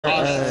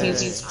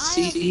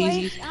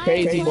He's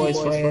Crazy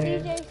Boy's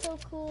friend. CJ so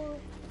cool.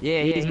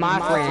 Yeah, he's my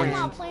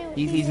friend.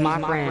 He's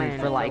my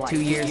friend for like 2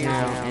 years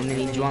now, and then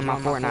he joined my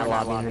Fortnite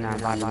lobby, and then I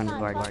invited him to the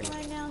party.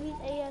 Right now, he's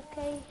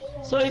AFK.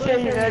 So he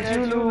said that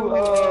you knew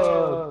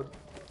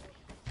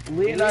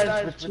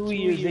Leonidas for 2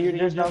 years, and you're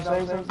just now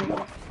saying something?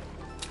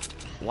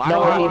 Why do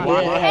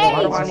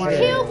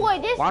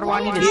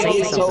I need to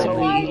say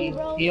something?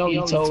 He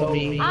only told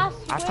me. I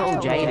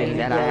told Jaden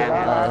that I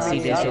have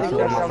CJ so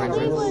cool on my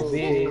friend list.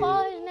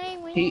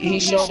 He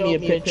showed me a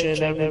picture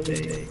and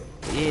everything.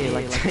 Yeah,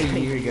 like 2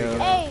 years ago.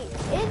 Hey,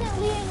 isn't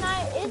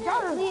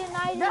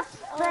Leonidas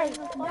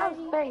That's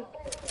fake.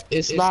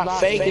 It's not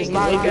fake. It's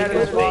not even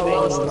fake.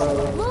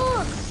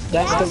 Look,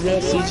 That's the real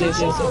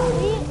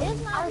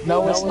CJ.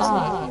 No, it's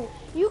not.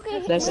 You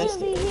can That's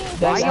literally hear.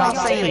 Why y'all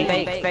saying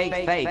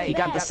fake? He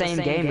got the same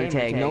gamer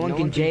tag. No one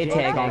can J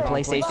tag on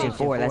PlayStation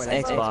 4. That's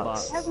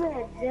Xbox. That's not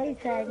a J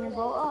tagging,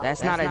 bro.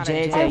 That's not a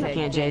J tag. You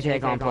can't J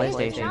tag on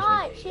PlayStation.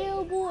 Not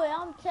chill, boy.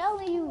 I'm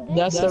telling you.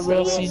 That's the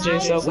real CJ.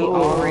 So We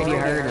already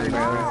heard him, bro.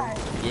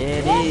 Yeah,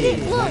 it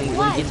is.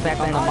 When he gets back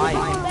on the mic.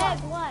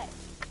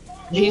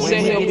 he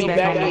said he'll be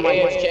back in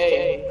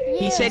AFK.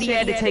 He said he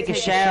had to take a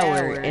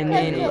shower, and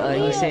then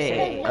he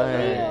said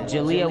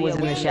Jalea was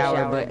in the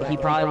shower, but he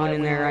probably went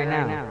in there right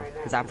now.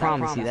 Cause I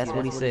promise you, that's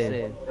what he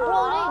said.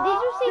 Bro, did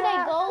you see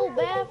that gold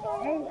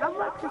bathroom? Hey, I'm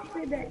about to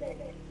say that.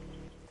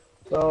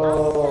 So,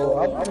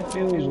 I'm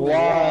confused why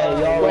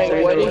y'all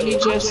Wait, what did he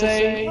just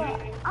say?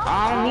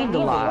 I don't need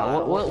to lie.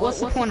 What's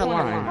the point of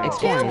lying?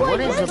 Explain. What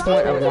is the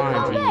point of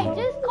lying to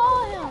you? Just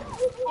call him.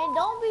 And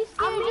don't be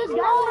scared, just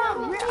call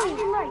him.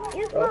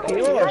 Okay,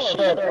 you're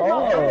shut up.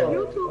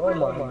 Oh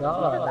my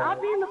god.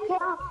 I'll be in the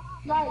car,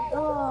 like,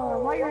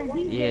 while you're in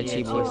DJ. Yeah,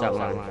 cheap boy, stop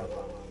lying.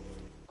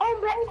 Hey,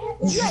 man,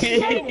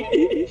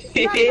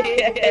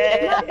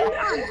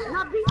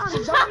 not be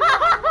honest.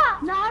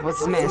 What's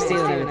this man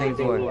stealing everything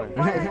for?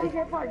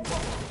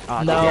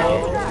 No.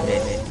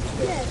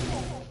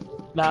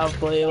 Nah,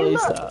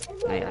 please stop.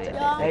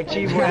 Hey,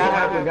 Chief, what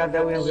happened? Got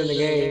that we was in the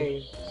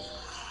game.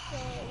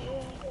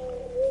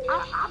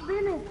 I've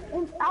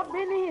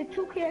been in here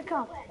 2K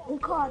account.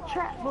 It's called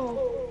Trap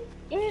Bull.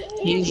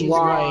 He's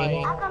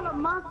lying. I got a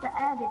monster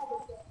added.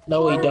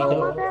 No, he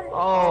don't.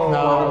 Oh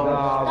No. my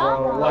god,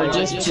 bro. Like,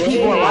 just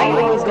Cheap boy, why you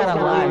always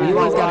gotta lie? You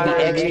always gotta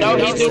be extra. No,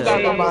 he do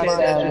got Lamar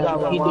Saturday.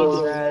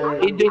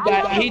 He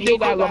do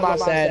got Lamar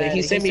Saturday.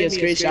 He sent me a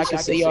screenshot. I can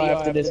see y'all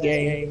after this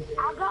game.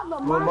 I got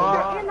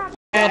Lamar and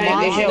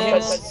I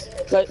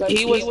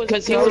He was in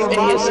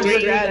his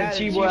stream.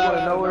 Chief boy out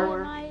of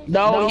nowhere.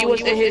 No, he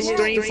was in his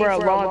stream for a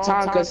long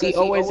time because he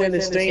always in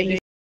the stream.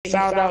 He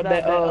found out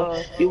that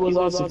he was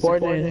on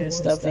supporting and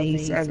stuff, and he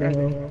started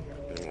him.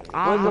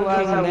 I'm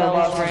King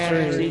Mel's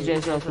friend,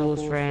 CJ So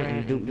Cool's friend,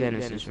 and Duke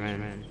Dennis's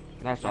friend.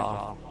 That's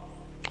all.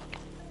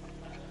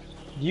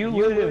 You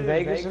live in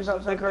Vegas or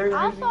something crazy?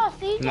 I saw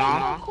CJ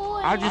Nah, so cool.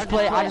 I just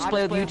play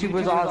with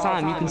YouTubers all the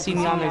time. You can see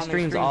me on their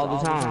streams all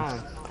the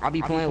time. I'll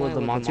be playing with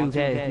them on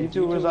 2K.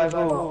 YouTubers like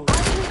who? I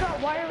just got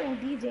wiring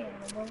DJ,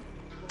 bro.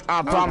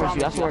 I promise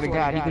you, I swear to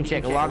God, you can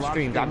check a lot of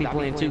streams. I'll be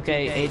playing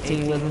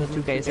 2K18 with them,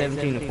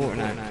 2K17 and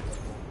Fortnite.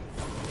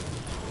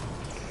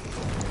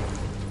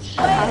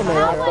 I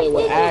remember I played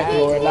with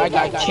Agor and I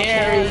got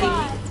carried.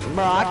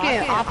 Bro,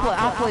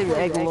 I play with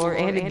Eglor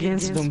and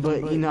against them,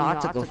 but you know, I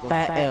took a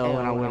fat L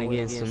when I went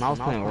against them. I was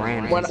playing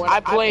random. When I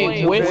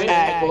played with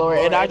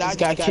Agor and I just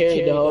got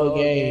carried the whole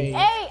game.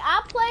 Hey,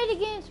 I played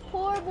against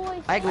poor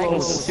boys. Eglor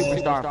was a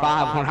superstar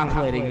 5 when I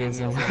played against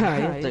him.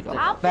 He took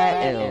a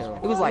fat L.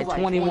 It was like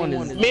 21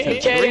 to 3. Me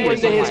and Kenny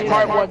was in his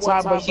part one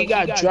time, but he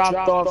got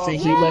dropped off and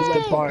he left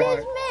the part.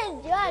 This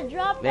man got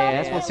dropped off.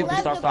 Yeah, that's what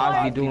superstar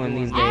 5s be doing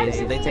these days.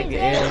 They take the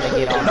L and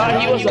they get off. No,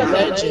 he was a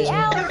legend.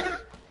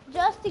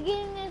 Just to get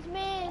in this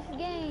man's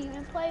game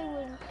and play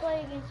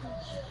against him.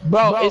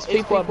 Bro, it's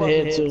people up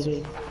ahead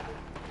too.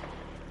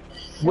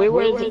 We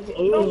were just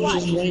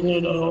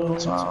waiting the whole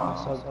time.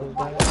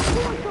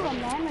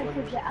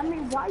 I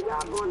mean, why you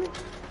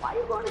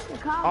going to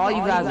Chicago? All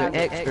you guys are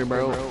extra,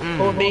 bro.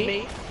 For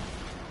me?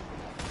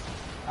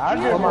 I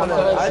just want to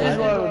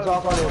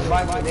talk on this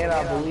mic and then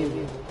I believe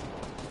you.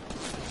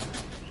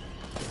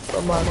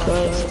 For my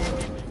cousin.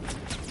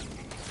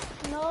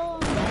 No,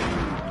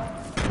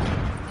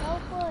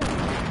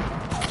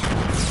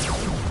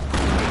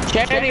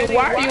 Kenny,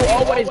 why are you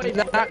always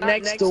not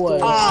next to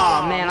us?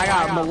 Oh man, I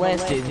got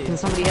molested. Can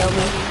somebody help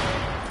me?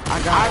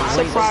 I'm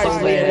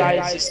surprised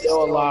Leonidas is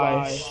still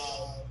alive.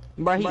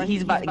 Bro,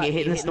 he's about to get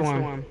hit in the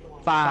storm.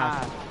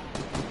 5,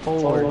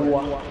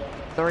 4,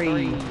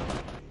 3.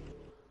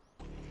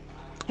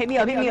 Hit me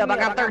up. I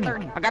got 30.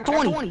 I got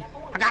 20.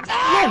 I got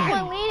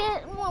 10.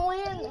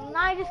 when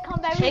I just come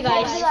back, hey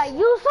guys, be like,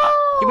 you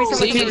saw. Give me some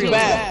See, he's materials.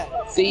 back.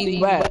 See,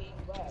 he's back.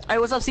 Hey,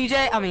 what's up,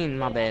 CJ? I mean,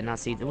 my bad, not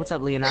CJ. What's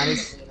up,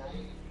 Leonidas?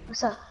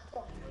 what's up?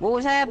 What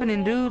was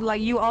happening, dude?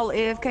 Like, you all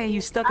AFK,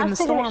 you stuck in the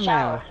storm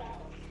now.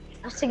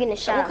 I was taking a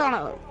shower. What kind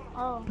of...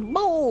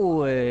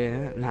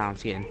 Boy! Nah, I'm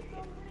just kidding.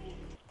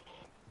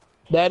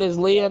 That is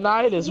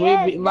Leonidas.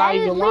 Yes, We not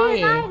even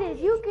lying. Leonidas.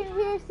 You can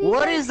hear see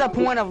What is the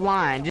point of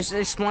lying? Just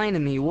explain to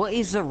me. What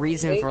is the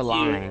reason for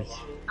lying?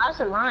 I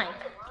wasn't lying.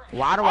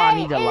 Why do I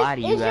need to lie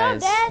to you guys?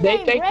 Is your dad They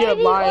named think you're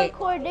Brady lying. or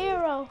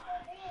Cordero?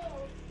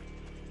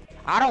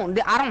 I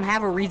don't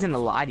have a reason to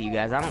lie to you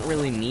guys. I don't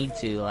really need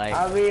to. Like,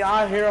 I mean,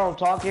 I hear him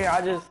talking. I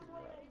just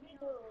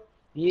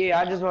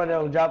want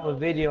to drop a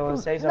video and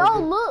say No,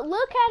 something.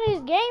 look at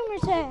his gamer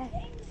tag.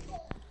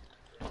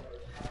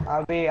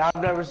 I mean, I've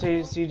never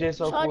seen CJ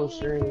so full of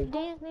stream.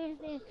 Dance,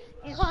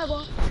 and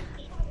fireball.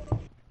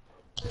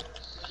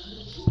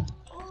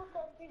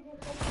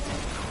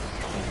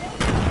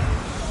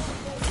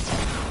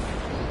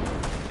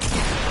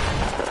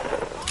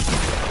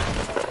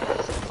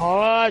 Oh,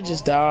 I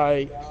just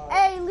died.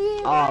 Hey,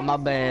 Lee. oh my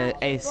bad.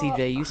 Hey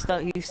CJ, you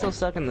still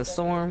stuck in the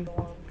storm?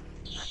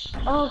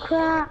 Oh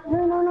crap!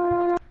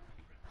 No.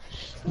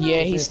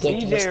 Yeah, he's stuck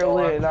in the CJ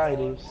or lit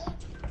storm. 90s.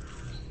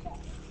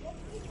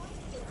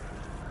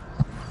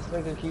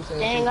 Nigga keep saying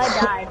Dang, I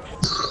died.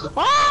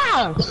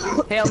 Ah!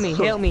 Help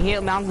me.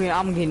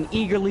 I'm getting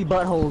eagerly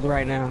buttholed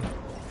right now.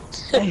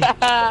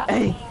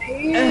 Hey.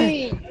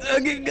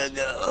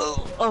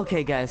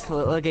 Okay, guys.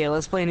 Okay,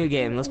 let's play a new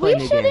game. Let's play a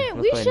new game.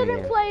 We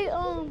shouldn't play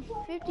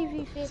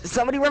 50v50.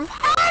 Somebody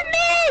revive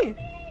me!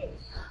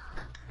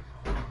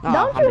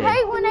 Don't you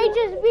hate when they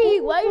just be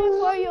waiting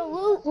for your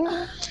loot? And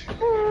they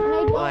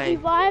don't Wait.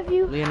 revive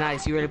you?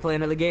 Leonidas, you ready to play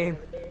another game?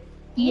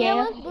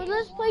 Yeah. But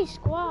let's play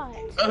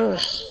squads.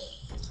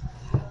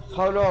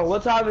 Hold on,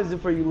 what time is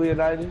it for you,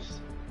 Leonidas?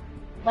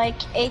 Like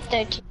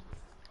 8:13.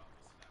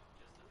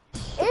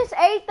 It's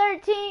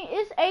 8:13.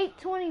 It's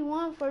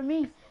 8:21 for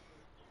me.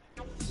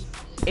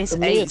 It's For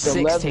me, it's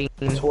 8:16.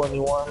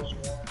 11:21.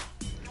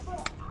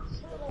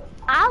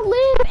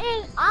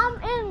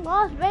 I'm in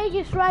Las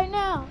Vegas right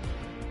now.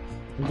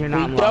 You're not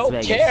We in Las don't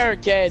Vegas. care,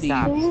 Caddy.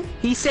 Stop.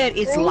 He said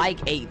it's like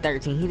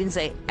 8:13. He didn't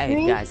say, hey,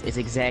 Three, guys, it's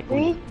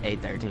exactly three,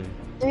 8:13.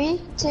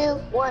 3, 2,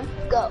 1,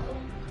 go.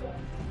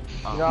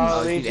 Oh, No,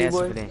 oh, leave you you, asked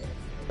boy. for that.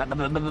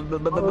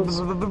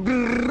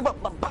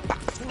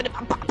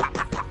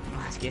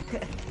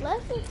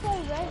 Let's just play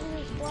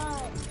regular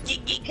squad.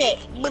 Okay.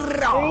 3,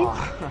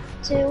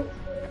 2,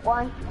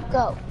 1,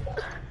 go.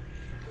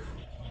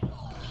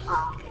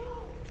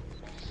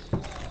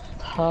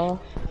 Huh?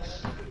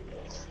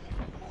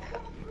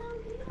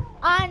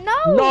 I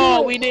know.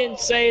 No, we didn't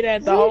say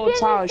that the We whole didn't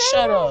time. say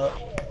Shut that. up.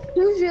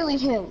 Who's really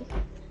him?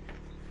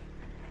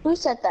 Who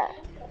said that?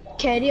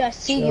 Katie, I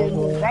see you,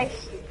 right?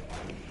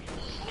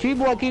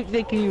 T-Boy keep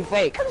thinking you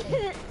fake. Who's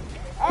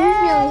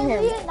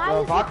really him?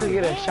 Bro, if I could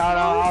get a shout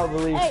out, I would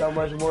believe so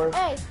much more.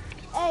 Hey.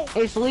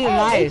 It's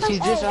Leonidas. Hey, He's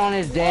just hey, on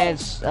his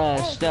dad's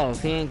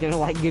stuff. He ain't gonna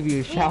like give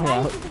you a shout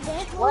out.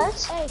 What?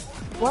 Hey,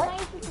 What?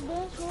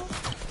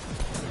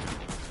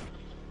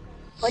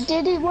 What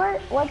did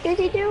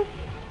he do?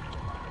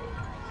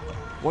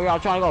 Where y'all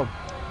trying to go?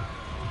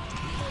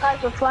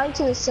 Guys, we're flying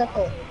to the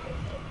circle.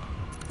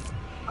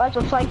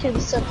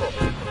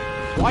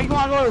 Why you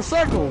wanna go to the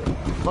circle?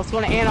 Let's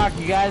go to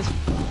Anarchy, guys.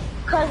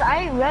 Cause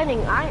I ain't running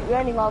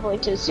all the way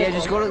to the circle. Yeah,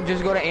 just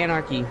go to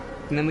Anarchy,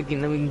 and then we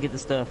can get the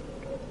stuff.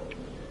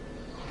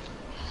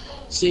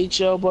 See,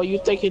 Chill, boy, you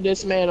thinking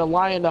this man a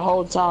lion the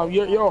whole time.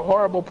 You're a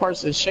horrible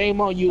person.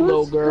 Shame on you,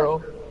 little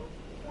girl.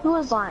 Who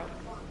was lying?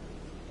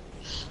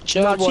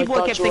 Chill, No, boy, T-Boy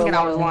thought kept you were thinking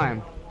I was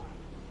lying.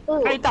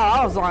 lying. He thought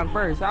I was lying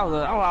first. I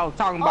was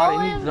talking about it.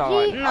 And he was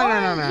like, no.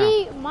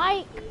 OMG,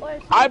 Mike or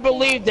something. I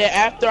believe that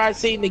after I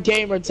seen the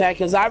gamer tag,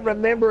 cause I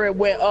remember it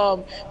when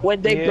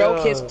they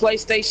broke his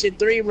PlayStation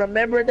 3.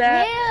 Remember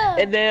that? Yeah.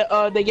 And then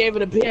they gave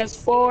it a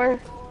PS4,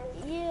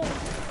 Yeah.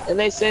 and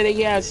they said that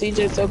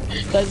CJ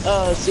cause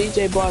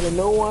CJ bought a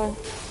new one.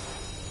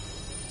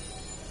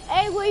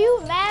 Hey, were you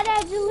mad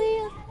at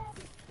Jalea?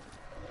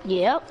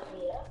 Yep.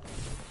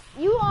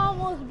 You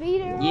almost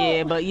beat her.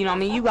 Yeah, up. but you know, I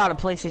mean, you got a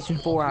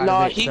PlayStation 4 out No,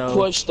 of it, he so.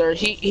 pushed her.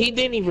 He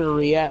didn't even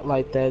react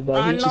like that though.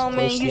 I He just know,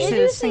 man. pushed You her. should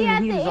you have see seen.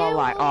 at He the was all end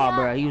like, when "Oh, y'all-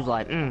 bro." He was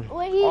like, When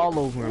he, all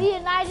over him.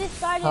 Leonidas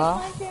started Huh?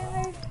 punching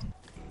her.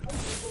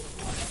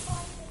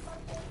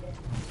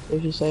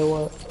 Did you say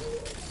what?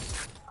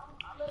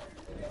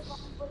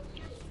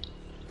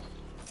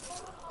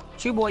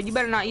 True boy, you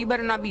better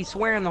not be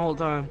swearing the whole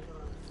time.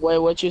 Wait,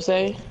 what you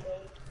say?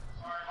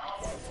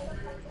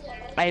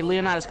 Hey,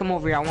 Leonidas, come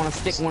over here. I want to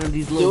stick one of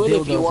these Do little it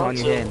if you dildos on want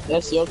your to. head.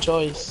 That's your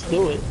choice.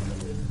 Do it.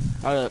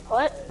 Hold up.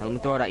 What? Let me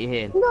throw it out your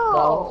head.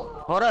 No.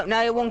 Hold up.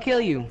 Now it won't kill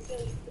you.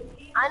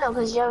 I know,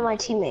 cause you're my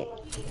teammate.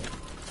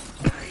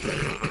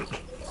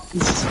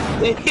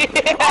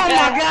 Oh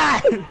my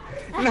God!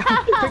 No,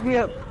 pick me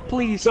up,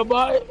 please.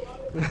 Somebody,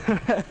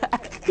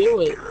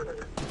 do it.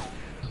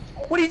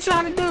 What are you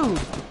trying to do?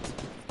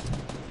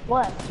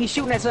 What? He's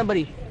shooting at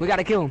somebody. We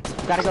gotta kill him.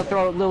 Gotta go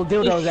throw little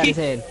dildos at his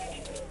head.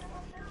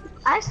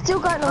 I still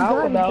got no I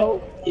don't gun.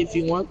 know if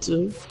you want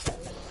to.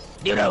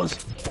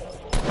 Dildos.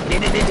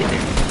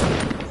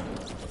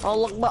 Oh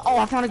look! Oh,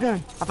 I found a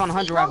gun. I found a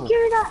 100 Don't rifle. give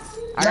it up.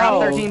 I got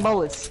No. 13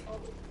 bullets.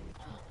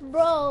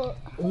 Bro,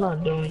 I'm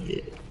not doing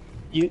it.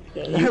 You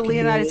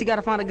Leonidas, you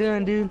gotta find a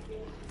gun, dude.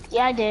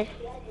 Yeah, I did.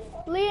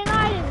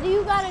 Leonidas, do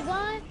you got a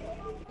gun?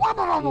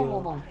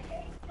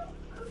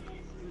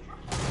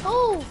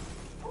 Who?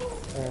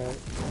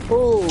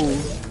 Ooh.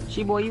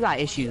 She-boy, you got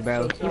issues,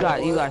 bro. You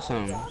got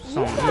some.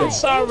 You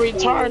sound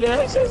retarded.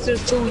 That's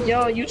just too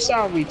young. You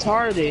sound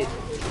retarded.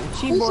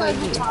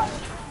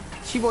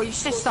 She-boy, you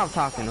should stop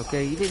talking,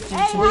 okay? You just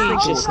Hey,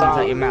 think just comes out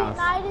stop. your mouth.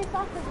 I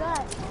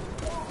forgot.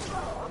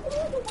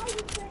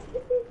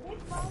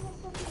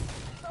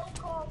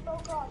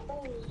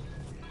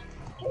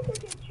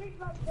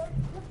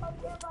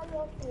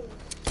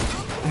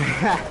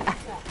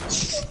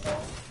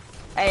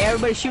 Hey,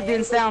 everybody shoot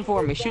this down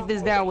for me. Shoot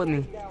this down with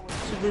me.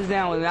 Shoot this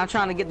down with me. I'm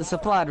trying to get the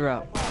supply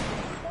drop.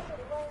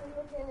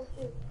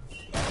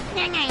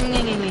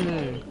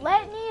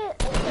 Let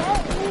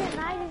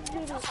Leonidas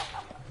get it.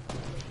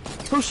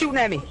 Who's shooting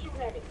at me?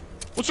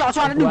 What y'all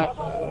trying to do?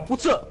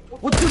 What's up?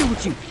 What's good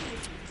with you?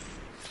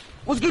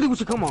 What's good with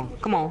you? Come on.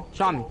 Come on.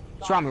 Try me.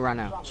 Try me right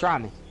now. Try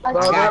me. Bro,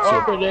 I got they're you.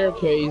 over there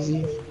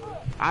crazy.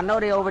 I know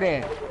they over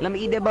there. Let me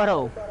eat their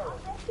butthole.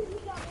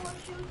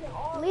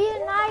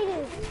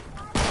 Leonidas,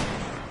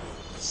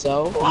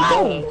 So,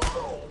 Wow.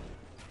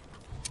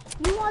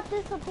 you want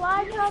this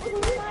supply drop,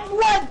 Leonidas?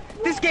 What?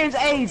 This game's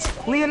AIDS.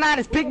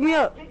 Leonidas, pick me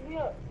up.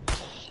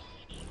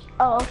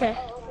 Oh, okay.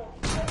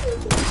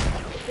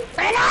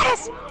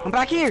 Leonidas! I'm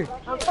back here.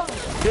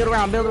 Build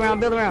around, build around,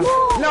 build around.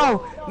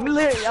 No!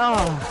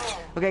 Oh.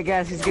 Okay,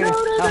 guys, he's good.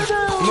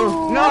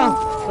 Move. No!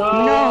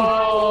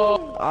 No!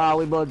 Oh,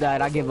 we both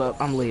died. I give up.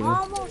 I'm leaving.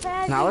 Almost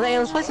had Nah, you.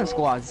 let's play some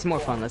squads. It's more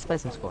fun. Let's play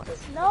some squads.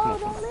 No,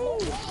 don't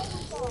leave.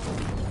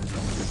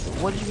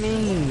 What do you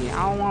mean?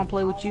 I don't want to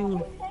play with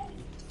you.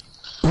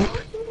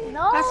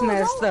 No, That's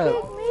messed don't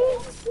up. kick me.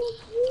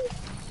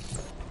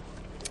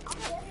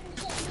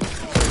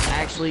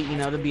 Actually, you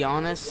know, to be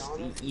honest,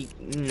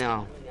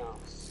 no.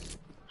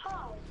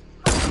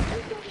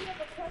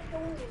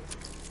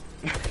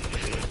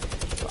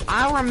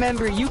 I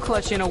remember you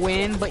clutching a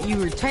win, but you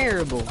were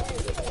terrible.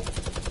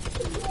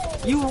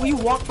 You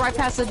walked right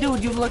past the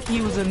dude. You looked,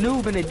 he was a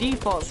noob in a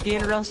default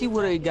skin, or else he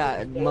would have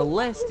got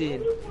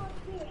molested.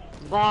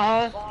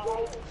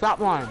 Stop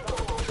lying.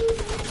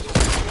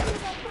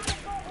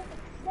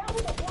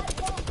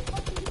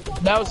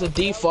 that was a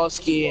default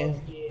skin.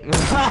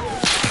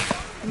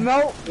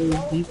 Nope.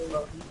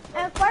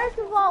 And first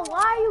of all,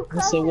 why are you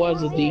Yes, it cussing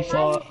was a when Leonidas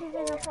default. is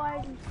in the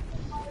party?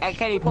 Hey,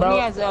 Kenny, put Bro. me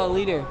as a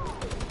leader.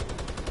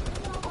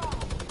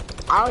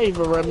 I don't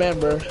even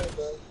remember.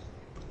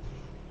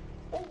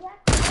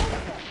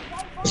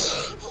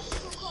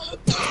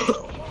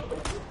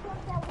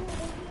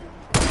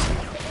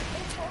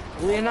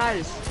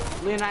 Leonidas,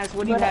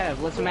 what do you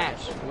have? Let's match.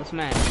 Let's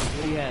match.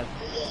 What do you have?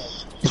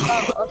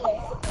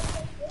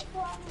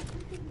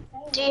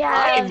 Do you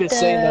I have ain't even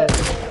say the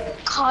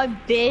that.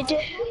 carbid?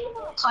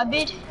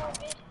 Carbid?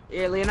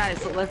 Yeah,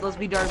 Leonidas, let's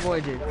be Dark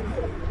Voyager.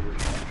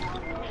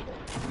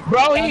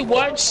 Bro, he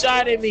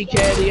one-shotted me,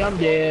 Caddy. I'm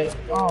dead.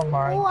 Oh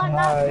my Ooh, I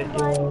knocked god,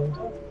 somebody. dude.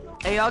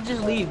 Hey, I'll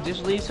just leave.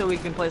 Just leave so we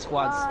can play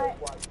squads. Alright.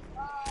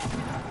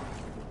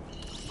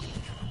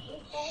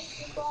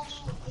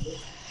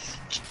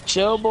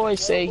 Chill boy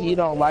say he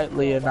don't like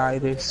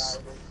Leonidas.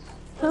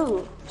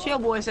 Who? Chill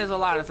boy says a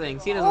lot of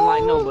things. He doesn't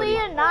like nobody.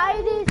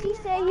 Leonidas, he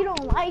said he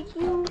don't like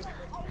you.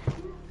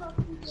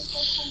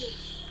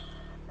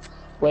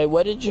 Wait,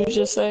 what did you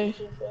just say?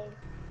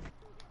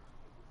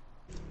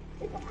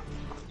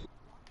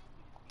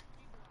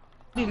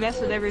 He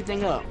messed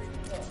everything up.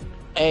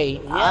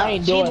 Hey, I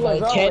ain't doing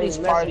like Caddy's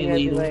party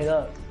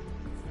leader.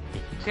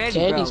 Teddy,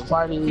 Caddy's bro.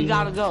 party He leader.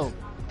 gotta go.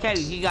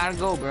 Teddy, he gotta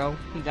go, bro.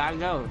 He gotta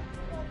go.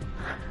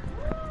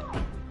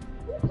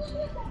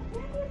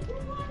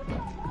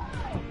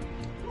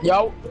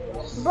 Yo,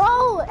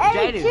 Bro,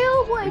 hey, Jaden.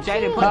 chill, boy. Jaden,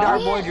 chill. put our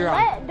Leon- boy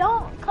on.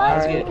 Don't Let's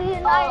cut get it.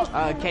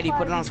 Leonidas. Teddy,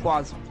 put it on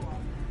squads.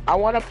 I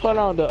want to put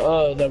on the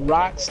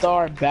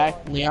Rockstar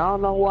back me. I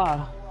don't know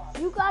why.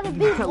 You gotta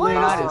be loyal to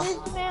Leonidas.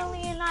 this man,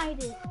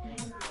 Leonidas.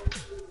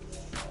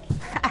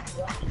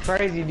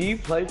 Crazy, do you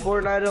play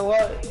Fortnite a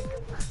lot?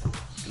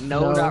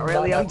 No, No, not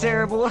really. I'm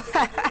terrible.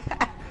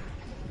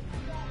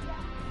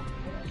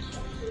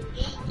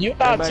 You're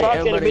not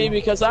talking to everybody- me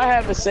because I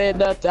haven't said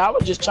nothing. I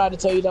was just trying to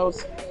tell you that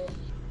was.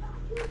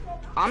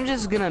 I'm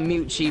just gonna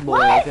mute Chi-Boy,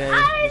 What? okay?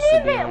 I Just to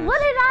didn't be even. honest. What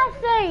did I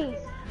say?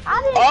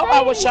 I didn't All say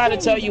I was trying to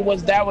anything. tell you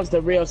was that was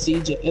the real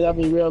CJ. I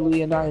mean, real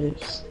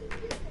Leonidas.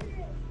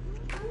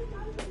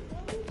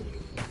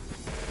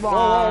 Whoa,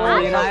 I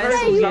Leonidas, didn't say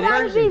let's you get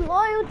gotta it. be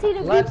loyalty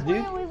to Let's be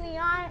do. playing with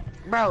Leon.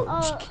 Bro,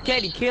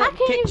 Teddy, I kick can't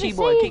even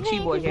Chi-Boy, say kick his name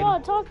Chi-Boy, 'cause y'all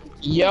Teddy. talking.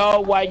 Yo,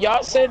 while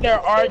y'all sitting there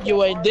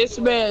arguing, this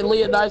man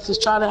Leonidas is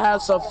trying to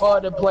have some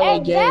fun and play a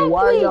game.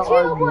 Why are y'all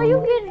chill, boy.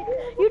 arguing?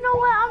 You know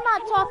what? I'm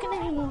not talking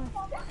anymore.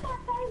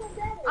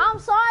 I'm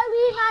sorry,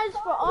 Leonidas,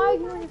 for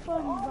arguing for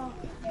me, bro.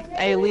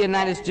 Hey,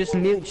 Leonidas, just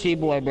mute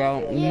Chi-Boy,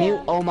 bro. Yeah. Mute,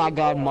 oh my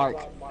god, Mark.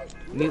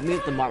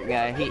 Mute the Mark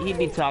guy. He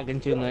be talking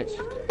too much.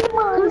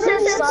 Who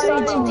says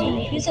sorry to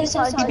me? Who says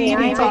sorry to me? He I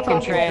be ain't talking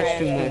talking. trash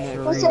too much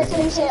for Who real.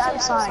 said who said I'm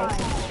sorry?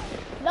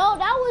 No,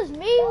 that was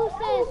me who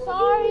said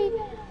sorry.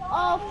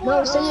 For,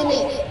 No, say your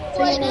name.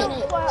 for Say your him-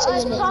 name. for Say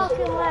us your name.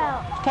 talking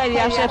loud. Teddy,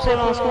 I should put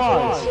on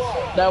squads.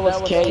 That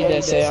was Katie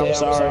that said I'm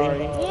sorry.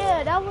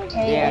 Yeah, that was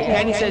Yeah,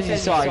 Kenny says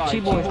he's sorry.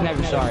 Chi-Boy's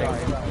never sorry.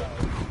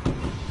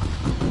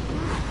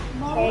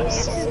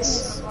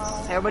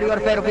 Everybody go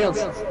to Fatal Fields.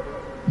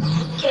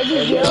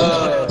 Katie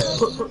Gill.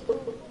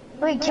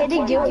 Wait,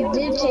 Katie Gill.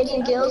 Did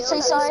Katie Gill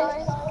say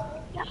sorry?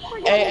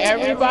 Hey,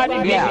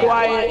 everybody be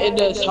quiet in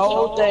this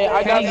whole thing.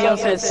 I got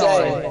something to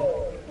say.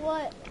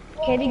 What?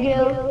 Katie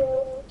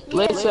Gill.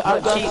 Listen, I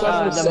got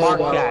something to The say. Mark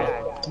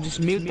guy. Just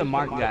mute the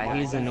Mark guy.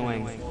 He's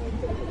annoying.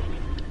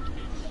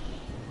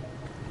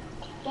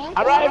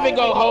 I'm not even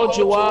gonna hold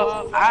you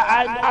up.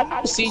 I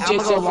know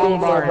CJ so long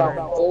for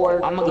about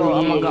 4 I'm gonna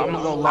go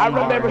long I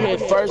remember hard.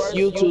 his first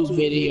YouTube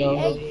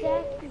video.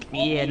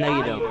 Exactly. Yeah, no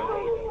you don't.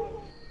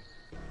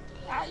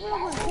 I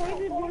remember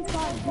Katie been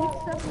trying to do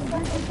stuff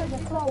and just because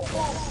of clout.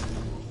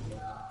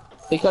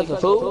 Because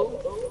of who?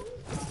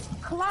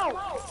 Clout.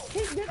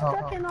 He's just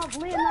sucking off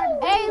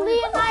Leonidas. Hey,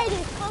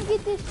 Leonidas, come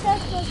get this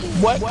chest up here.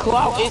 What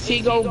clout is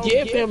he gonna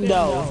give him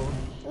though?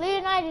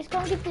 Leonidas,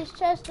 come get this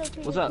chest up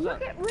here. What's up?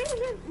 Look at read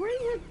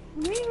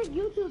his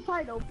YouTube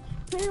title.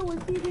 Playing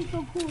with CJ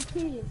so cool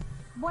kids.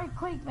 Boy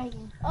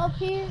clickbaiting. Up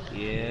here?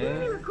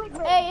 Yeah.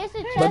 Hey, it's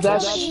a But chest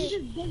that's- up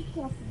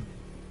here.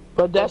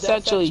 But that's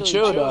actually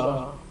true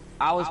though.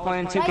 I was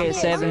playing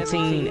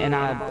 2K17 and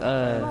I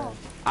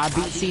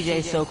beat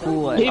CJ so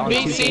cool. He on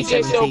beat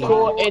CJ so 2K17.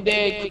 cool, and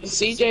then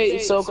CJ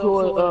so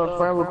cool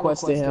friend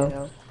requested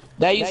him.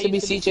 That used to be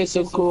CJ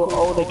so cool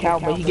old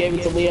account, but he gave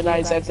it to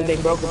Leonidas after they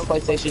broke his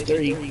PlayStation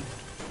 3.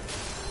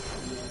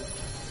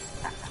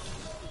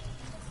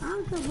 I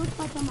don't know what's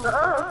like on my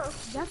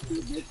That's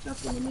too good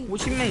stuff in the meat.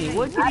 What you mean?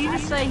 What did you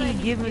just say he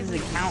give his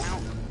account?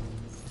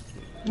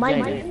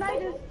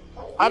 Leonidas.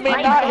 I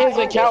mean, not his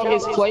account,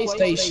 his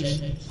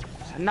PlayStation.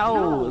 No,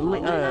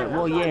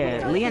 well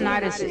yeah,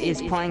 Leonidas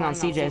is playing on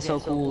CJ so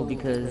cool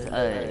because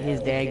his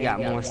dad got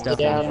more stuff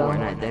on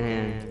Fortnite than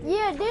him.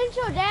 Yeah, didn't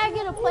your dad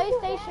get a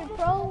PlayStation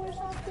Pro or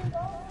something?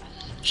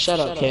 Shut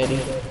up, Katie.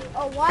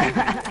 Oh, why?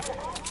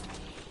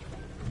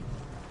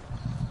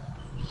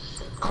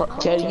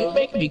 Katie, you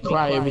make me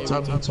cry every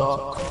time you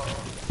talk.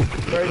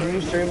 Bro, do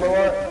you stream a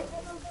lot?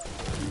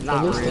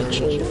 Not That is the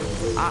really.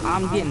 truth.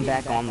 I'm getting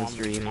back on the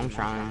stream. I'm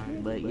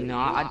trying, but you know,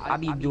 I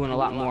be doing a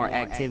lot more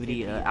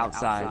activity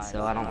outside,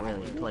 so I don't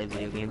really play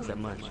video games that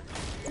much.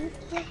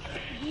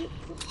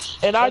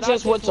 And I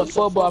just went to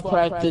football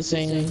practice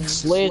and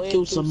slid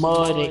through some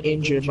mud and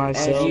injured Add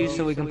myself. you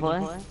so we can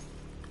play.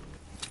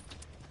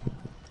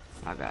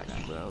 I got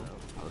you, bro.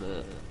 Hold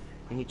up.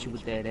 I hit you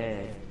with that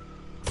ad.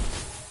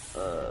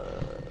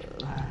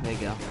 There you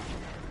go.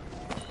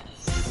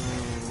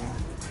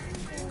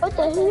 What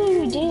the hell are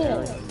you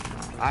doing?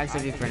 I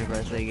said you friend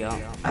request. There you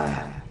go.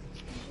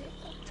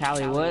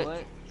 Tally,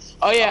 what?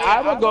 Oh yeah,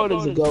 I'm gonna go to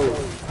the GOAT.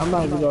 I'm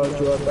not even going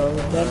to it though.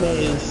 That man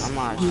is. I'm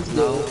not. he's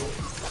No.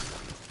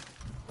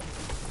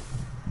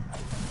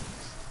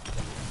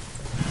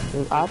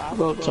 good. I can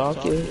go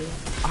talking.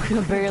 I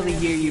can barely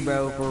hear you,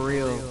 bro. For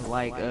real.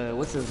 Like,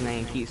 what's his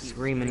name? Keeps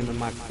screaming in the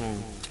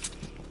microphone.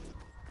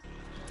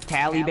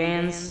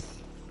 Taliban's?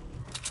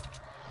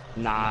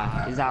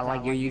 Nah. Is that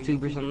like your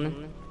YouTube or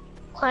something?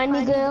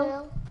 Kleiny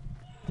Girl.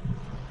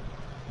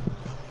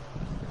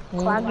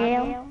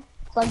 Clagale.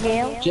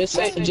 Just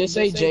say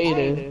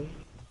Jada.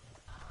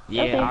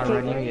 Yeah, Okay, I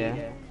already cool. knew, yeah.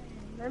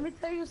 Let me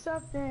tell you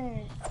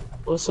something.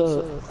 What's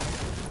up? I'm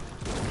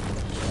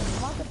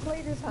about to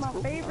play this my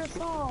favorite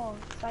song.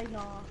 Say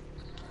no.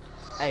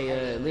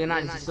 Hey,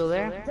 Leonidas, you still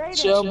there?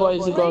 Chill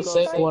boys, you gonna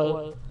say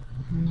what?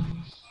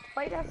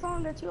 Play that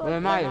song that you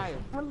Leonidas.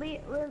 when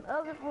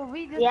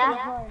we just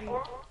Yeah.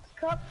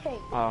 Cupcake.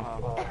 Oh.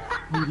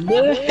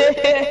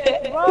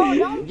 Bro,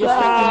 don't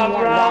Just Nah,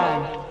 one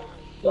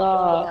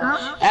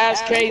time.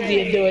 Ask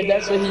Crazy to do it.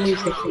 That's what he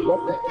used to play. What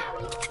the?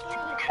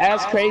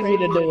 Ask Crazy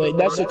to do it.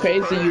 That's what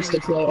Crazy used to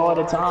play all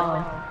the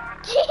time.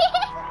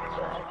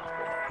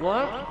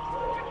 What?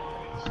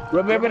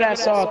 Remember that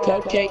song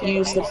Cupcake you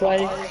used to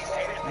play?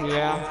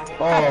 Yeah.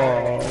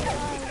 Oh.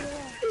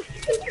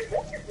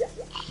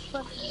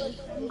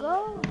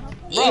 go.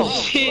 Bro,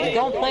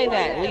 don't play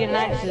that.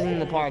 Leonidas is in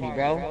the party,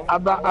 bro.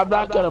 I'm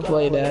not gonna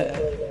play that.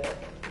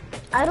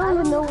 I don't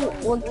even know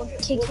what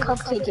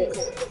cupcake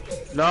is.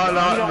 No,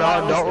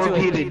 don't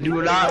repeat it.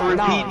 Do not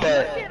repeat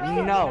that.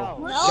 No.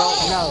 Don't,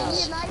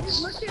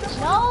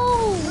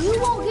 No, you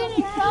won't get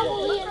in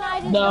trouble,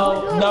 Leonidas.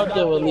 No, don't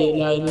do it,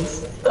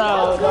 Leonidas.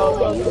 No,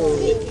 don't do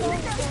it.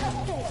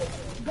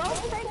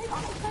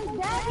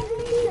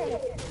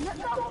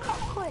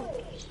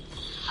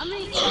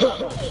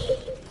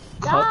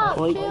 Stop,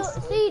 chill.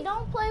 See,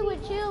 don't play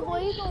with Chill, boy.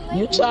 He's gonna make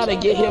You trying to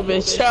get him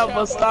in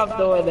trouble? Stop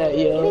doing that,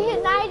 yo.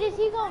 Leonidas,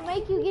 he gonna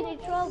make you get in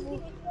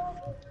trouble.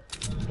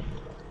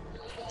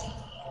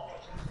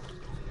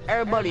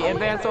 Everybody,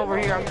 advance over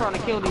here. I'm trying to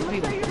kill these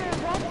people.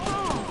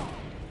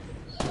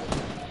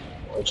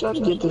 I'm trying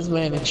to get this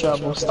man in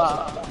trouble.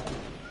 Stop.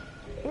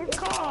 It's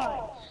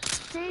called.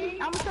 See,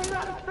 I'm gonna tell you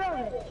how to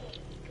spell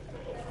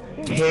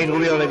it. He ain't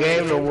gonna be on the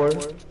game no more.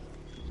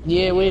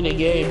 Yeah, we in the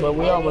game, but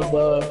we almost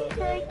done.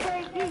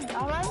 KKD,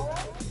 alright?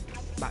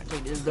 About to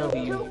take this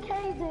W.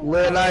 2Ks in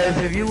Leonidas,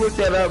 if you look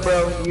that up,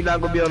 bro, you're not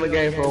gonna be on the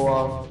game for a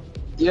while.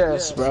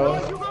 Yes, bro.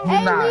 You're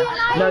Hey, not.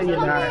 Leonidas, No, you're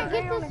come not. here and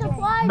get the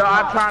supplies. No,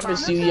 I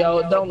promise you,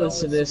 yo. Don't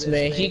listen to this,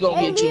 man. He gonna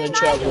Hey, get you in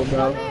trouble, Leonidas,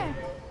 come bro. here.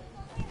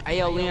 Hey,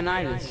 yo,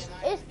 Leonidas.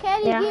 It's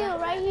Caddy Gill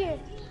right here.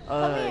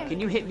 Come here. Can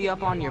you hit me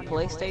up on your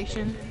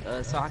PlayStation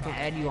so I can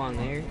add you on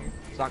there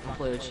so I can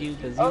play with you?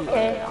 Cause you,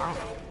 Okay.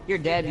 your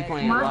dad be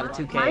playing a lot of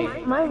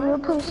 2K. My real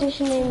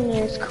PlayStation name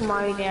is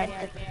Kamari Dad.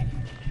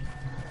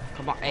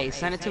 Come on, hey,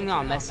 send it to me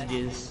on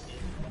messages.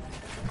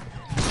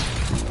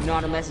 You know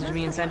how to message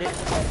me and send it?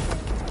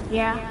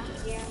 Yeah.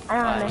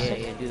 I don't know.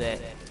 Yeah, do that.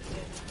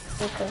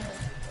 Okay.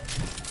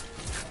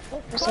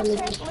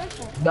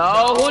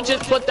 No, who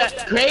just put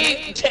that?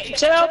 Craig,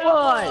 chill,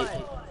 boy.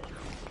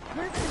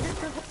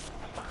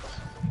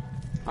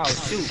 Oh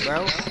shoot,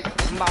 bro.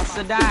 I'm about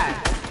to die.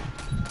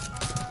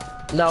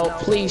 No,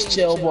 please,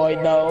 chill, boy.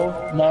 No.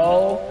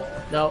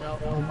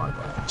 Oh my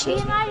God. Chill.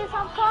 Leonidas,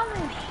 I'm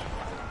coming.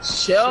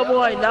 Chill,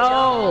 boy.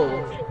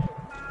 No.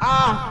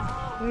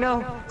 Ah,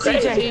 no.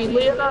 Crazy, CJ.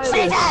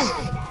 Leonidas.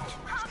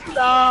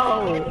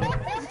 No.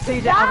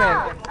 CJ.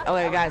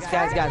 Okay, guys.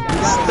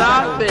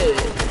 Stop it.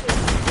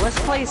 Let's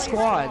play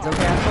squads,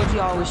 okay? I told you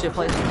all we should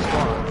play some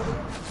squads.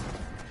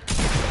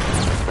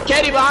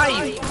 Katie,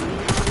 behind you.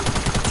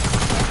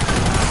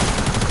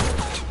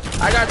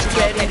 I got you,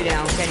 Katie. Katie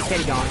down.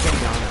 Katie gone.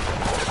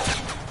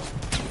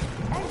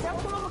 Hey,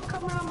 that's what I'm gonna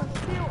come around and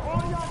steal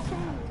all y'all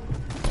teams.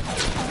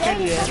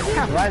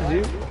 Right,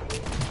 dude.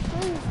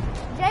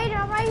 Jaden,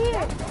 I'm right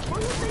here.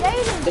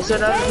 Jaden, It's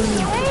another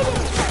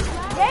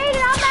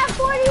Jaden, I'm at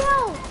 40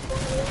 health.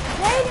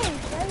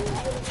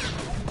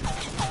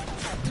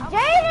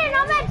 Jaden,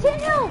 I'm at 10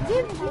 health.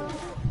 Give me.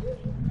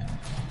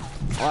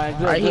 Alright,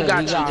 good. Alright, he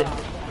got you.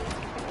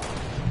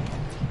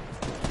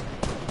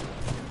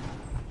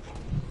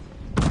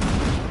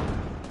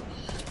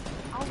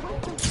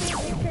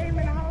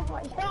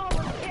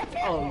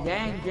 Oh,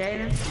 dang,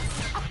 Jaden.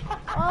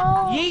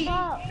 Oh, Yeet.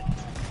 fuck.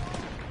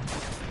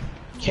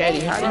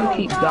 Katie, how do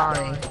you keep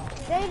dying?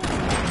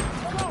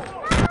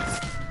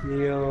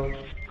 Yo.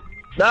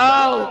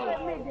 No!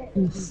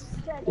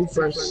 Who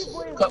first?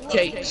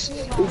 Cupcakes.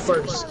 Who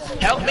first?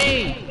 Help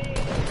me!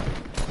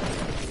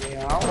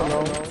 Yeah, I don't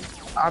know.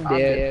 I'm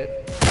dead.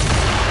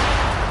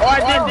 Oh, I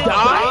didn't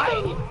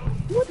die?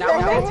 That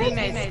was my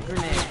teammate's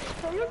grenade.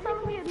 So you're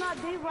telling me it's not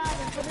day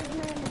riding for this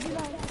man to be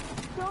like,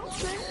 don't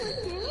say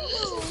with you,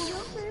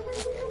 your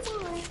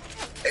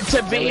favorite To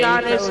be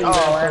honest, and I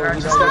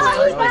just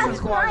Let's play some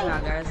squads now,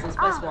 guys. Let's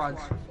play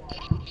squads.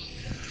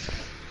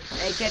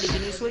 Hey, Katie,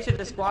 can you switch it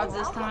to squads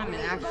this time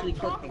and actually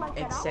click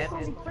accept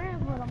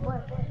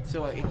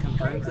so it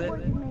confirms it?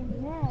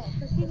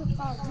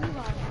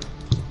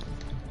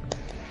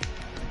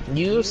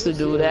 You used to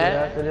do Yeah, that.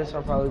 after this,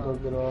 I'll probably go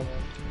get off.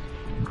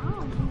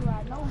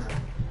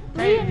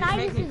 Hey, just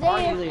make me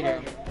party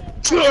leader.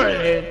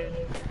 Jordan!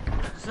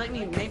 Just make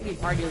me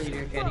party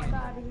leader, Katie.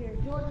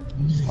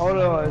 Hold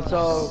on,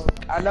 so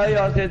I know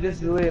y'all said this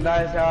is really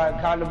nice. I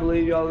kind of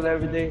believe y'all and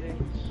everything.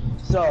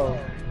 So,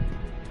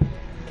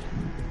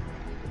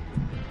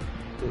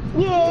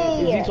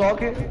 is he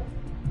talking?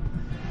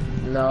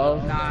 No.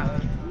 Nah,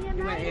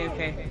 you went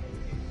AFK.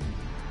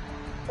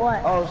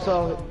 What? Oh,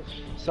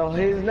 so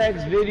his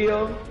next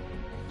video,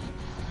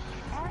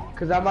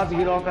 cause I'm about to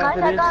get off Guys,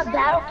 after I this. got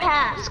battle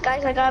pass.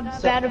 Guys, I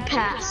got battle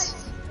pass.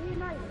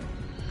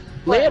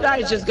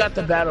 Leonidas just got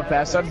the battle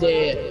pass. I'm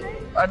dead.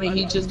 I mean,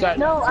 he just got.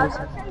 No,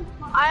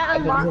 I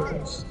unlocked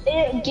it.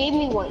 It gave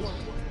me one.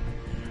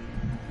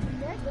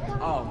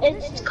 Oh.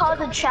 It's called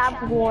the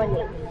trap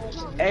warning.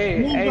 Hey,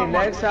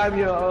 next time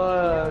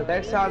your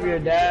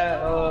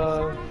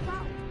dad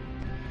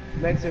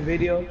makes a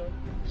video,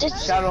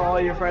 Just shout out all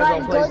your friends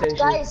on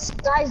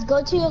PlayStation. guys,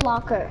 go to your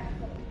locker.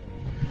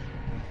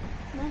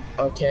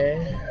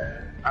 Okay.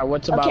 I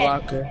went to my Okay.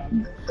 locker.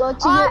 Go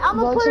to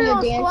I'ma go put to it your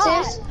on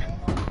dances.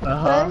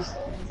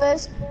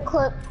 First,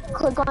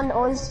 click on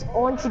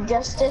orange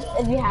justice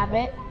if you have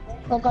it.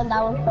 Click on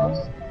that one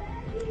first.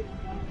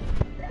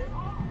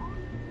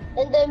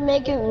 And then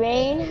make it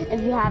rain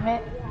if you have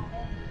it.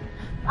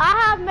 I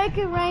have Make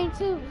It Rain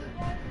too.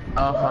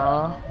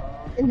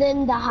 And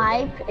then the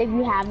hype if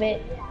you have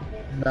it.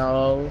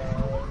 No.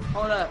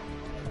 Hold up.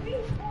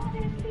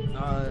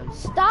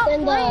 Stop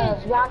Then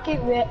playing. the rocket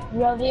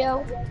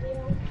rodeo.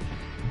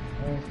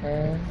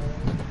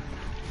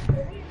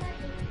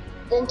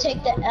 Then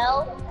take the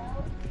L.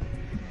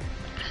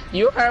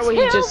 You heard what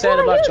he just said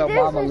about your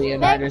mama,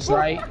 Leonidas,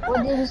 right?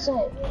 What did he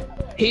say?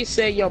 He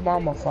said your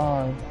mama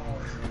fine.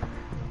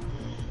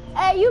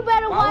 Hey, you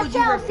better Why watch would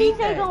you out. repeat CJ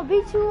that? gonna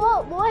beat you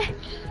up, boy.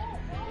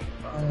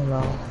 I don't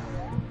know.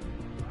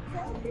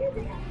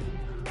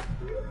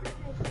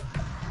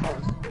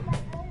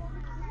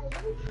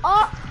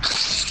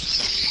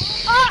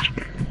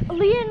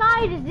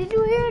 Leonidas, did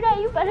you hear that?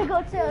 You better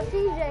go tell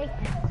CJ.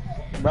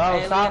 Bro,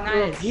 Hey, stop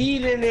Leonidas.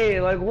 repeating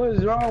it. Like, what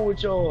is wrong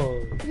with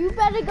y'all? You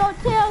better go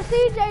tell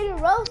CJ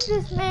to roast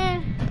this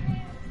man.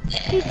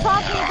 He's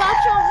talking about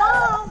your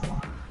mom.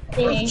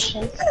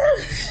 Carnation.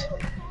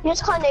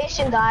 Here's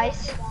Carnation,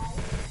 guys.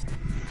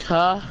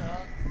 Huh?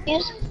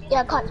 Here's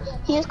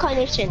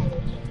Carnation.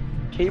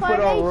 Can you put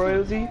on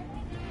royalty?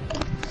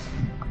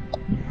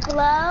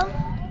 Hello?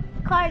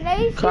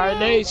 Carnation.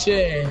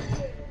 Carnation.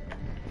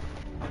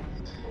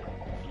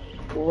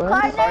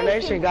 What?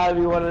 Carnation gotta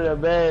be one of the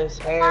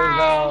best. Hands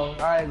down.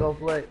 I ain't gonna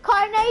play.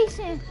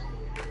 Carnation.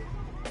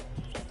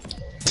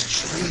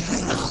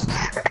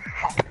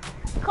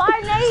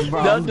 Carnation.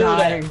 Bro, Don't do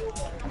that.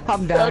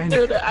 I'm Don't dying.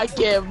 do that. I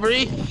can't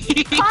breathe.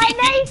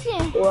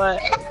 Carnation.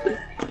 What?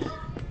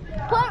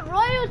 Put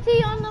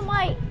royalty on the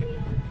mic.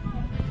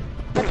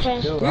 Okay.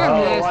 Dude, You're I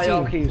don't know why nasty.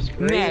 y'all keep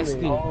screaming.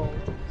 Nasty.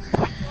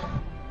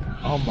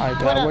 Oh my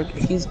God.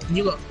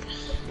 You go.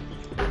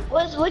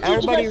 What did you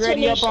Everybody guys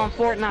ready up donation? on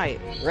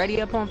Fortnite.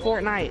 Ready up on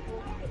Fortnite.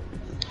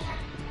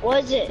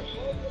 What is it?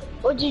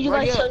 What did you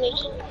Ready guys up.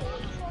 donation?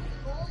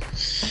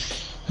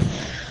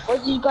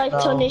 What did you guys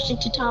donation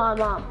to tell my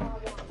mom?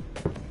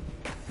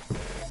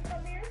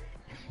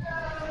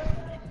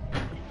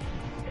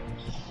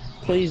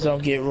 Please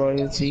don't get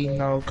royalty,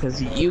 no,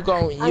 cause you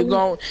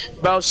gon',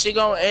 bro, she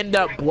gon' end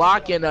up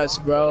blocking us,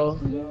 bro.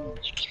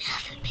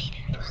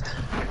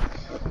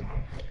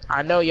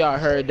 I know y'all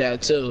heard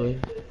that too.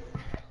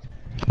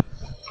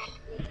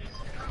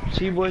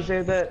 She-boy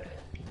said that?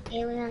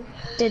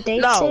 Did they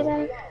No. say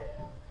that?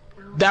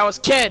 That was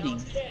Kenny.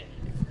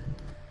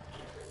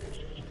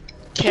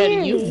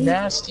 Kenny, you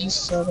nasty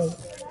son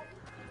of.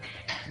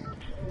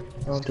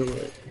 Don't do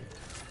it.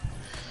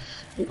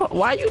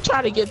 Why you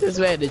trying to get this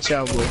man in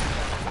trouble?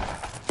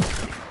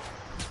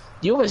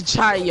 You was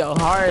trying your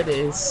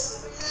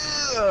hardest.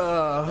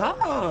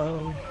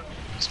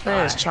 This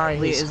man's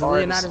trying his Is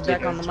hardest. Leonidas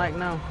back on the mic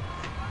now?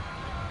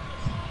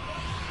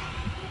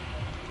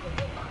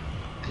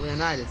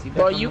 Leonidas, you back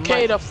Bro, on you the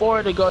can't mic?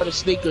 afford to go to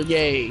sneaker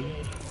game.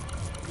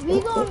 We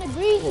going to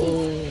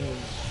Greasy.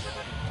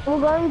 We're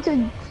going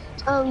to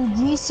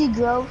GC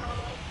Grove.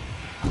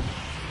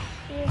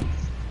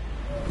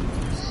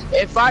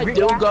 If I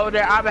do go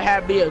there, I'm gonna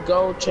have me a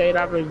gold chain.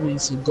 I'm gonna be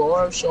some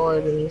Gorham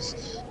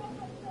shorters.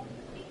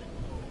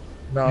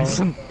 No.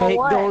 Some fake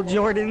gold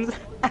Jordans.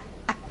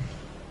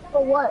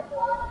 For what?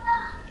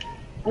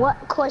 What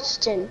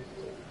question?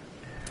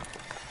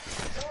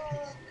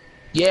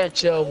 Yeah,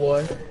 chill,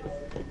 boy.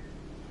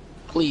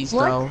 Please,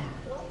 What? no.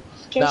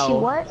 Can she No.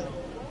 what?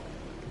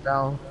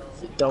 No.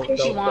 Don't. If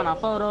she Want a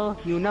photo?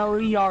 You know,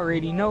 you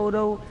already know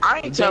though.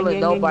 I ain't telling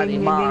nobody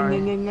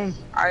mine.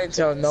 I ain't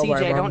telling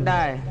nobody CJ, mine. don't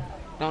die.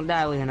 Don't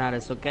die,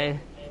 Leonidas, okay?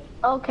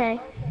 Okay.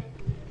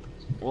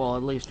 Well,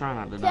 at least try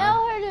not to die.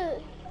 Tell her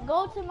to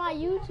go to my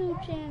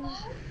YouTube channel.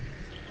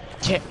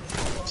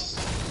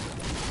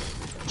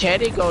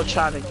 Kenny go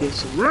try to get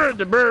some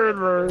the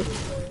bird.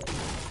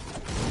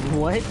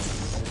 What?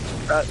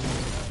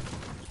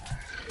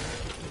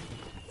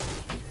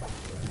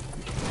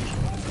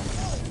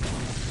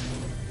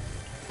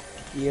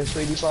 Yeah,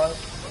 sweetie pie.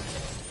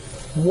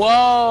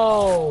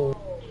 Whoa!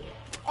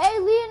 Hey,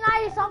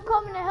 Leonidas, I'm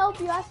coming to help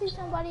you. I see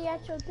somebody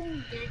at your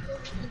thing.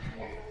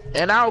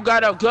 And I don't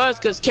got no guns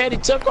because Kenny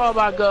took all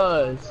my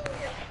guns.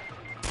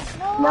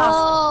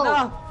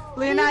 No!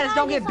 Leonidas,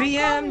 don't get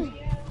BM'd!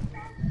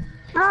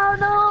 No,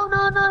 no,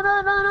 no, no,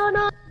 no, no, no,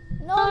 no.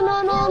 No,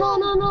 no, no, no,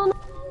 no, no, no.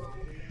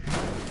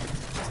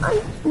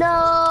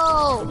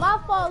 No. My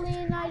fault,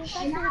 Leonidas.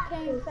 I should have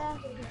came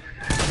faster.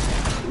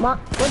 What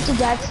did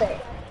Dad say?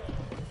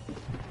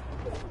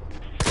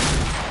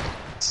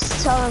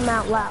 Tell him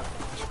out loud.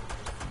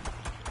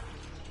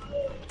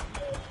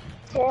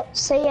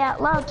 Say it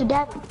out loud to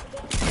Dad.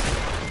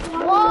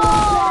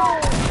 Whoa!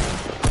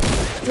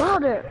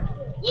 Louder.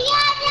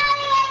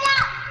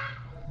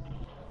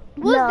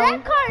 Was No,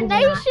 that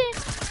Carnation?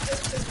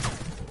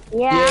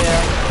 Yeah.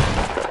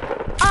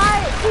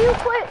 Alright, can you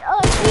put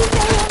CJ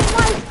on the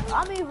mic? I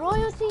mean,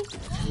 royalty?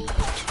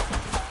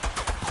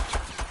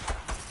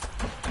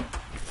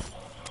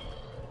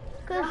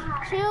 Cause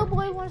Chill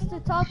Boy wants to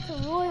talk to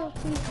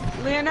royalty.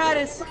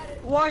 Leonidas,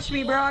 watch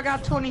me, bro. I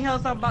got 20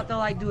 health. I'm about to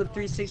like do a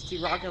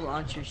 360 rocket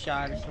launcher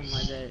shot or something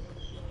like that.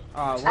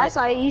 Oh, what? I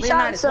saw you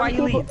shot Leonidas, some why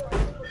you people. leave?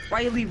 Why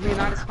you leave,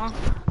 Leonidas, huh?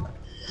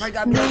 Why you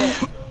got me like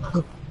that?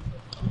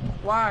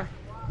 Why?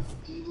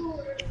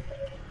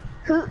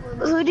 Who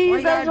do you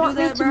Why guys you want gotta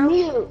me do to that, bro?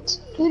 mute?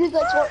 Who do you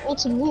guys want me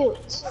to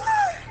mute?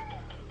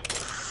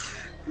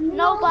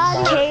 Nobody.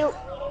 Okay.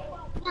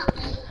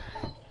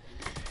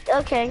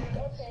 Okay.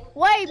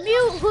 Wait,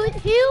 mute who?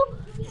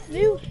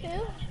 Mute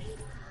who?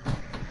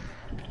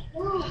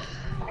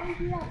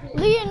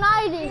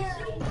 Leonidas.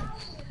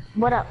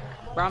 What up?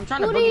 Bro, I'm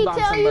trying to Who did boogie he bomb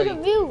tell you somebody. to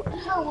mute?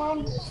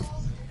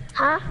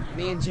 Huh?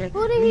 Me and Jay.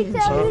 Who did he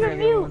tell you to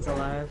mute? Everyone's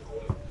alive.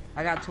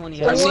 I got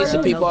 20 I see health.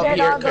 some people up Said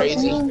here all those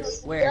crazy. mean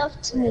Where?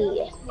 stuff to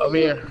me. Over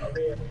here.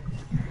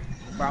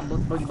 Bro, I'm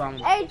boogie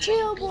bombing. Hey,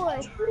 Chill Boy.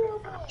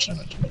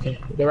 Okay,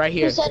 they're right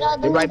here. Who said all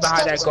the They're right mean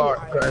behind that stuff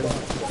guard.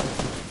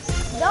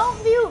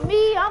 Don't mute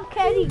me. I'm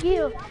Katie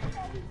Gill.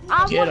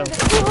 I'm Get one of the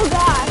cool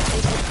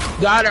guys.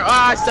 Got her. Oh,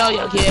 I saw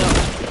you, kill.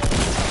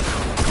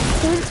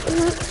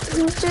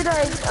 Who should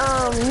I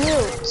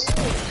mute?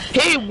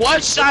 He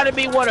one-shotted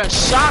me with a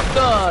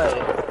shotgun.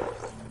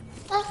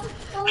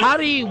 How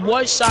did he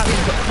one-shot me?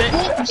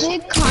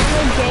 Did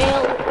Connor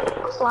Gale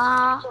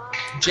Claw?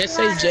 Just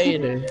say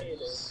Jaden.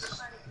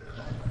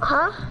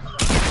 Huh?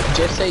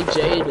 Just say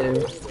Jaden.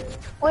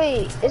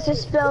 Wait, is it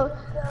spelled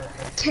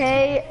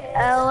K-L-A-A-G-E?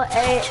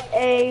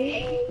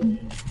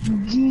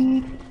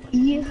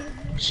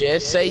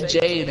 Just say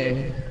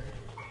Jaden.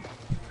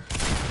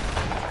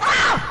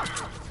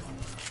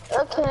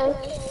 Okay.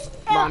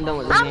 I'm done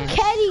with this I'm game.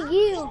 Caddy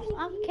Gill.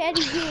 I'm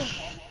Caddy Gill.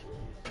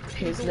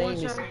 His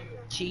name is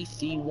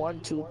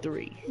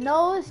GC123.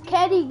 No, it's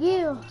Caddy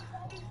Gill.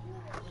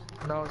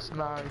 No, it's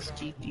not. It's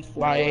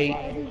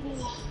GT48.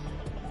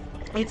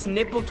 It's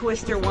Nipple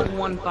Twister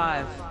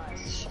 115.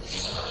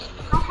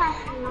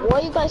 What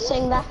are you guys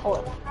saying that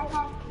for?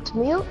 To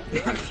mute?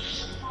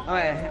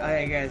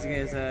 Okay, guys,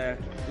 we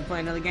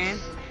play another game?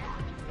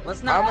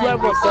 Let's not I'm play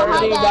level Greasy Grove.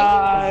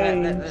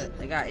 39.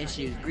 They got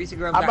issues. Greasy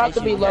Grove I'm got about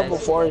issues, to be level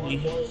guys.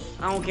 40.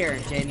 I don't care,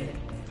 Jaden.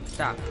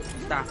 Stop.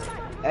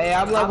 Hey,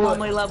 I'm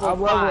only level I'm 5.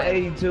 level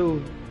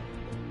 82.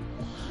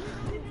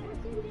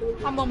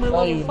 I'm only No,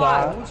 level you 5.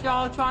 not. What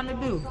y'all trying to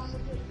do?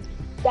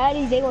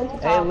 Daddy, they want to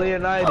Hey, talk.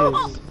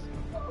 Leonidas.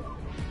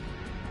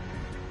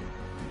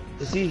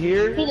 Is he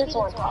here? He just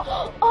wants to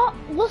talk. Oh,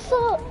 what's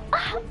up?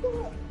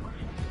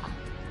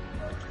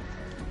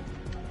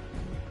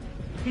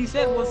 He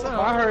said, what's up?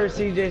 I heard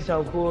CJ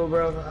so cool,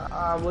 bro.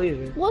 I'm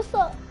leaving. What's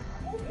up?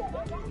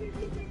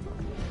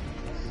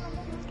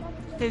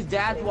 His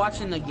dad's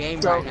watching the game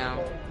right now.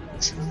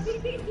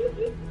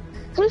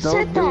 Who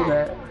said Don't do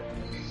that? that.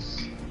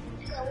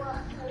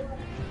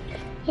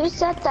 Who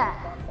said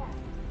that?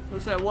 Who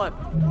said what?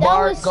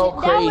 Mark, go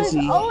crazy.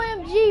 That was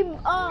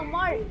OMG,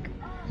 Mark.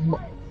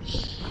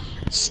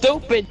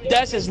 Stupid.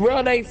 That's his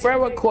real name.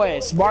 Friend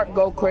request. Mark,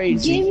 go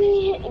crazy.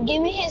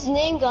 Give me his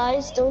name,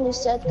 guys. Don't who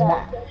said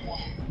that.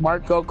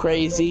 Mark, go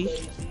crazy.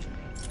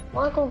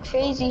 Marco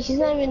crazy. He's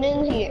not even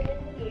in here.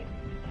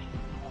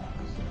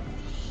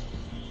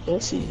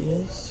 Yes, he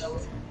is.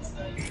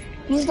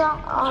 He's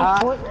not on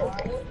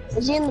Fortnite.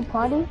 Is he in the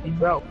party?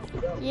 Bro.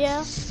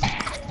 Yeah.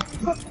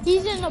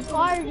 He's in the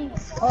party.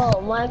 Oh,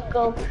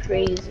 Marco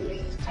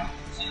crazy.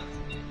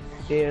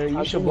 Yeah,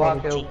 you should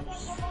block him.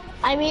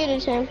 I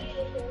muted him.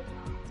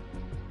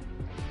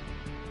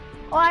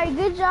 Alright,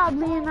 good job,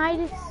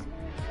 Leonidas.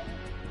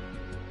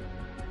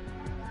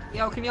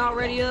 Yo, can y'all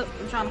ready up?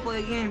 I'm trying to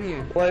play a game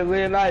here. Wait,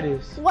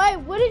 Leonidas. Wait,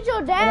 what did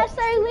your dad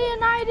say,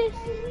 Leonidas?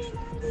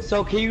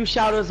 So can you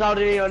shout us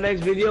out in your next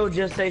video?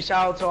 Just say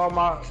shout out to all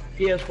my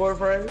PS4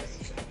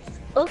 friends.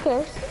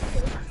 Okay.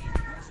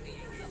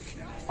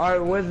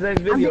 Alright, when's the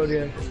next video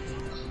then?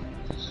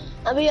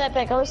 I'll be right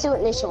back. I want to see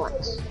what Nation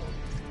wants.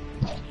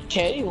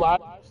 Can you live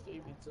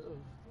streaming too?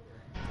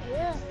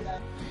 Yeah.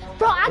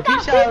 Bro, I If he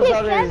got shout us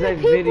out in his 57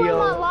 next people video. in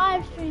my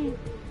live stream.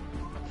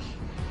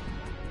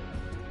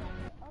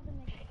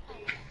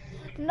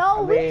 No,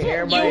 I we mean, just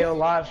everybody on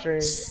live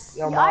stream.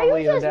 Your Are mom, you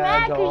your just dad,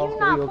 mad your 'cause you uncle,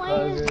 not your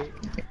playing? cousin.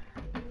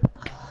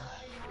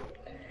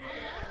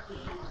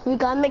 We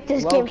gotta make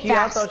this Low game key, I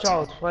fast. thought y'all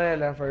was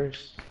playing at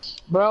first.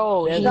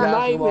 Bro, Best he's not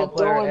basketball even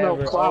player throwing no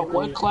ever. clout.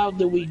 What clout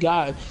do we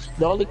got?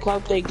 The only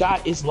clout they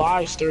got is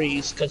live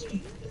streams. Cause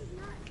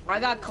I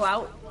got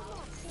clout.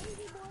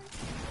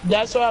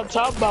 that's what I'm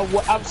talking about.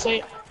 What I'm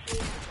saying.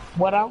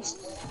 What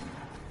else?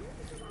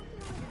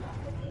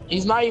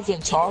 He's not even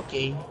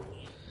talking.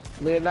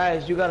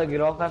 Leonidas, you gotta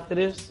get off after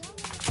this.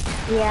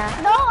 Yeah.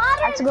 No, I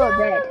Let's didn't go tell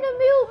to him bed. to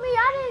mute me.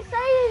 I didn't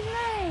say his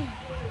name.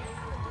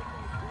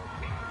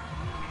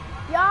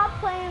 Y'all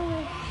playing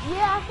with...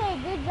 Yeah, I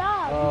said good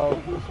job.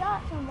 Because he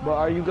shot somebody. But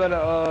are you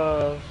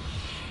gonna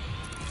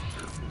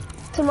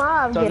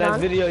Tomorrow I'll so get next on.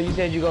 video you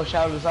said you gonna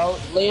shout us out?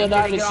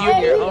 Leonidas, Hey, you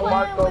Hey, get you on playing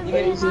Marco with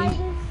crazy.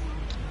 Leonidas?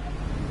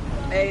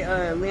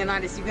 Hey,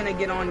 Leonidas, you gonna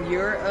get on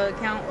your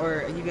account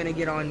or are you gonna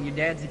get on your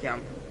dad's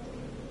account?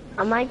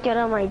 I might get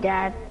on my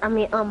dad. I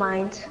mean, on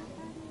mine.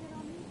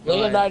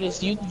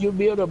 Leonidas, you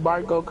build a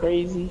Marco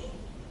crazy.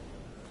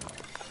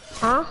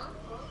 Huh?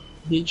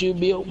 Did you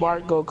build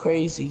Marco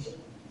crazy?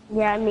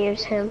 Yeah, I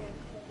muted him.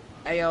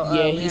 Hey, yo,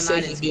 Yeah, he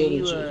said he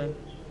Leonidas, built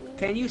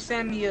can you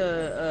send me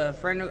a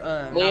friend, not a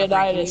friend, Leonidas,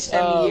 can you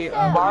send me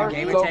your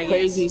gamer Marco tag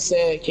crazy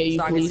said, can you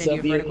so I can please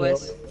send you a friend unmute him?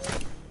 request?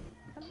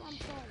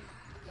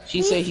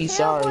 She said he's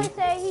Kendall sorry.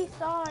 said he's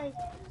sorry.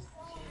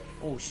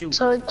 Oh, shoot.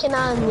 So can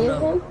I unmute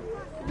him?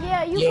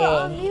 Yeah, you Yeah.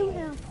 can unmute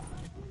him.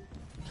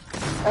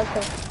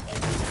 Okay.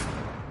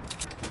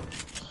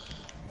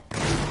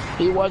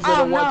 He wasn't Oh,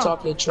 the one no.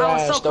 talking I was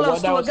trash. so The close one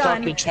to that a was gun.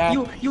 talking trash.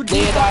 You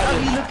deep ugly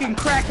Leonidas, looking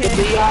to crackhead.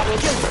 be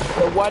honest,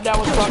 the one that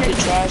was talking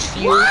trash to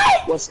you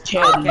was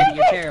Kenny. Kenny,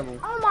 you're terrible.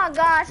 Oh my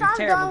gosh, You're I'm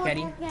terrible, done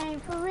Kenny. with this game.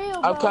 For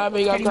real, bro. I'm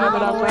coming, I'm Kenny, coming,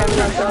 move I'm out my way.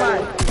 coming, I'm I'm trying to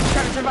coming. survive. I'm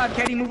trying to survive,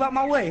 Kenny. Move out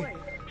my way.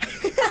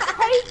 I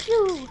hate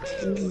you.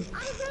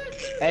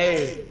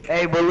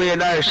 Hey, but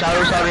Leonidas, shout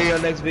us out in your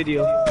next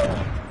video.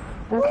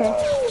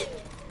 Okay.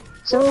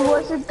 So who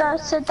was it that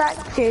said that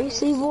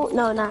crazy?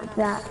 No, not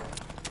that.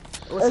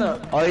 What's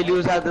up? All you do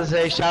is have to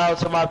say shout out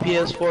to my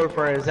PS4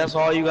 friends. That's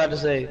all you got to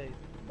say.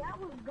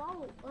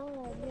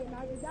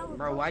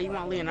 Bro, why you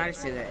want Leonidas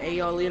to say that? Hey,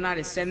 yo,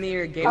 Leonidas, send me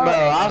your game. Bro,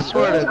 I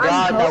swear to I'm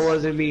God that close.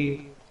 wasn't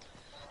me.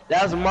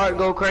 That's Mark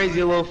Go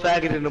Crazy, a little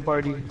faggot in the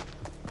party.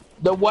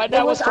 The one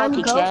that was was I'm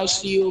talking go- trash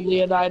to you,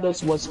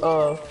 Leonidas, was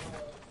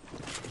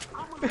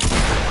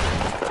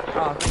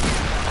Oh,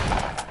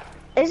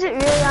 Is it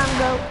really on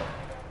go?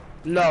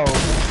 No.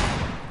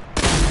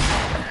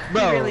 he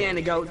Bro. really ain't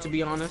a goat, to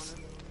be honest.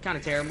 Kind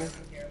of terrible.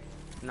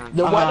 No.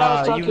 The one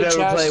I was you talking never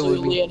trash played to,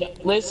 with me.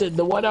 listen,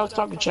 the one I was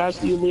talking trash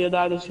to you,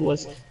 Leonidas,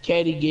 was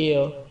Katie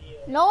Gill.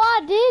 No,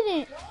 I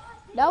didn't.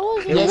 That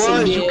wasn't It Yes, he me.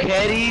 was you, did.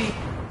 Katie.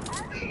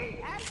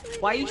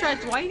 Why you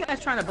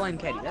guys trying to blame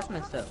Katie? That's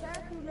messed up.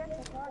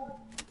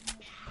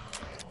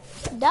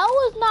 That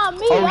was not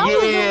me. Oh That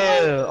was the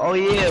yeah. Oh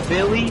yeah,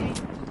 Billy.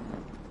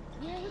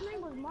 Yeah, his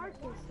name was Marcus.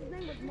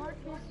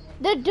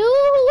 The dude who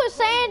was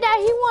saying that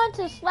he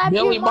wanted to slap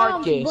Billy your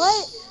mom's Marcus.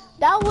 butt.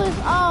 That was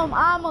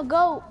I'm a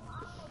goat.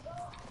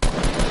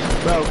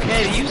 Bro,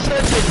 Katie, you such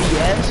a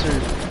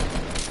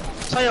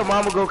de-asser. Tell your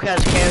mama go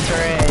catch cancer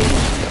and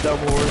AIDS, dumb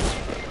horse.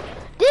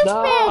 This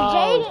No. man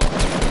Jaden.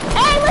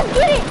 Hey, let's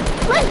get it.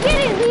 Let's get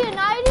it,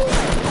 Leonidas.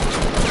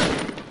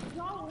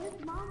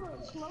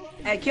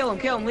 Hey, kill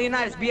him,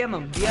 Leonidas, BM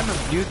him.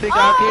 You think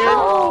I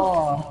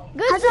Oh.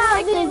 Good How the job,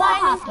 heck did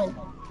that Leonidas. happen?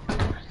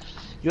 care?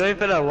 You ain't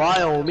finna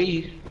lie on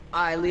me.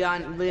 Alright,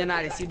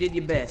 Leonidas, you did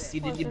your best.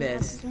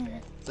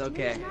 It's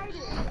okay.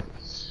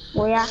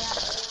 Well, yeah.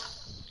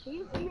 Can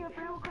you send me a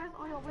friend request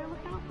on your real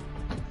account?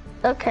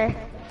 Okay.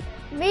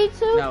 Me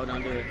too. No,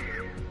 don't do it.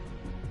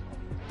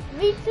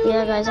 Me too.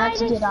 Yeah, guys, I have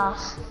to Leonidas. get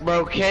off.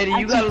 Bro, Katie,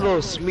 you got a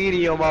little smeat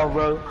in your mouth,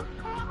 bro.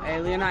 Hey,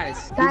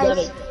 Leonidas. You Guys,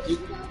 gotta, you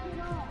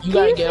Can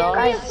gotta you get send off.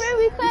 me a friend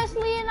request,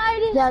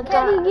 Leonidas? Yeah, Katie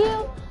God.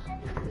 Gill?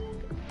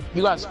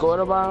 You got scored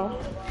tomorrow?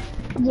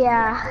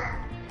 yeah.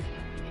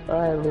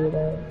 Alright,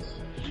 Leonidas.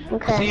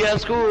 Okay. See you at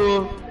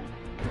school.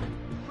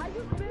 How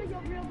you spell your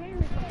real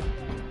name?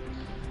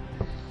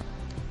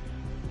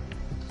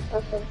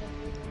 Okay.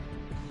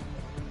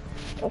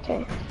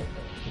 Okay.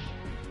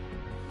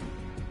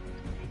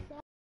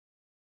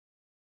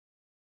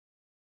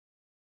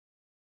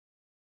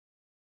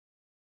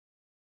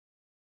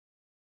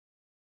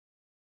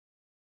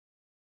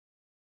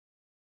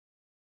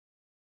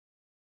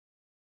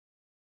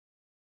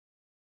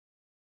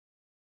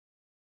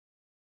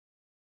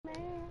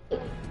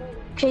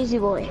 Crazy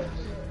boy.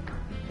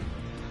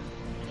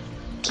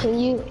 Can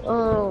you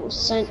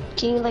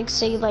like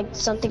say like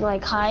something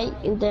like hi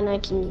and then I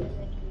can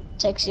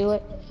text you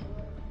it?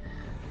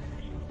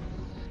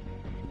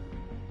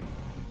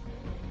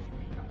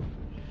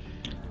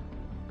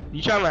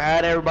 You trying to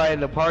add everybody in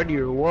the party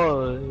or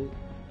what?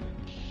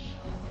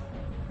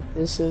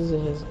 This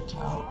isn't his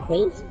account.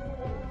 Crazy.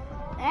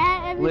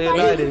 Add everybody to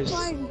the Leonidas.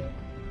 party.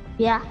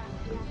 Yeah.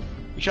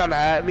 You trying to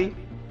add me?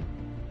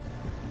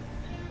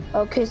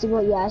 Oh, crazy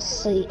boy. Yeah, I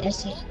see.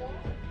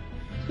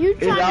 You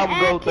trying to I'm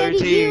add Go Katie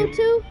 13. Gill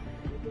too?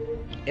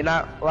 And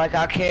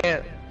I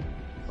can't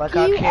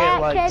Can you add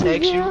like Katie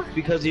text Gill? you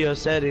because of your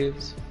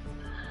settings.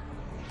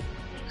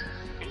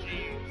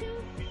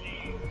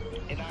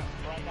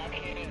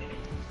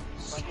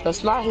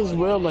 That's not his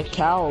real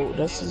account.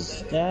 That's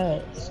his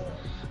dad's.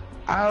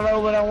 I don't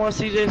know, but I want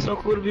CJ so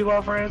cool to be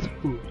my friend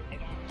too.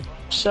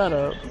 Shut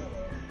up.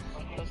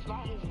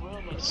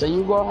 So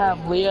you gonna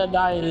have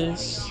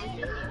Leonidas.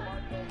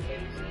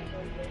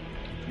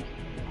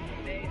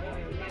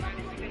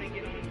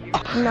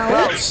 No.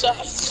 Bro,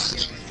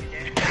 shut.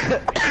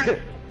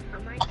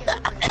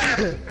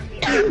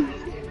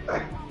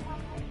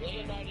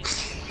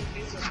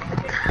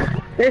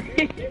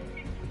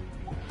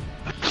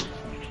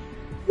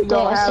 You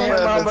gonna have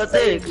her Mama as a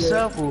thick, favorite.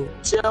 simple.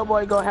 Chill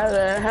boy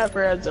gonna have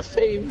her as a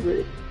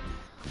favorite.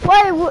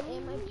 Wait, what?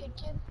 In my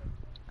picture,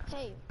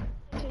 hey,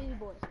 crazy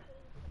boy,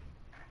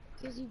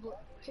 crazy boy,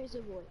 crazy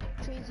boy,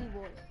 crazy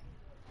boy.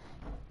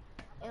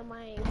 And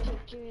my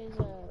picture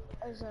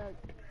is a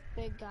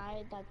big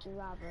guy that's a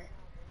robber.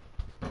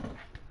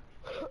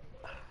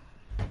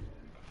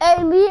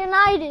 Hey,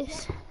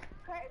 Leonidas.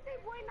 Crazy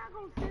boy not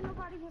gonna send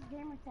nobody his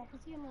gamer tag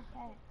because he a little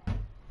fat.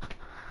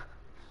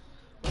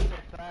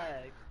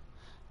 Fag.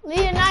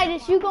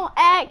 Leonidas, you gonna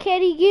add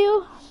Katie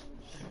Gill?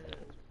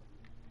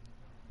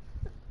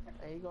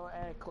 And you gonna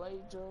add Clay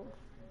Joe?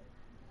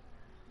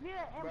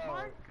 Yeah, and Bro,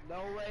 Mark.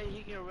 no way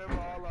he can remember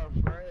all our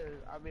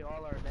friends. I mean,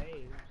 all our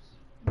names.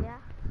 Yeah.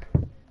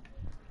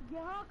 Yeah,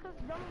 cause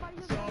nobody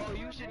use So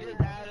you should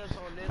just add us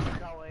on this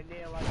account and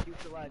then like you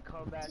could like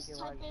come back Just and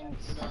type like in you know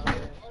Steve, what I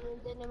mean? and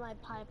then it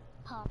might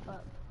pop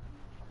up.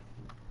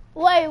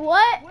 Wait,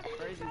 what?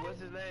 Crazy, what's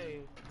his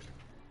name?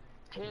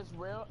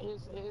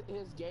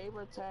 His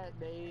gamer tag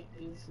name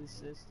is his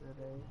sister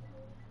name.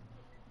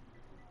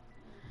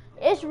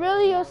 It's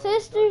really your Don't you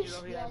sisters?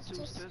 know he Yeah, has two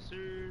just-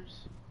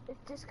 sisters? It's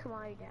just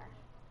Kamari Dad.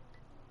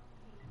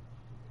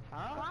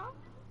 Huh?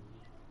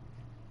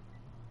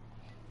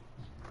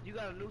 You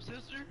got a new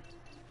sister?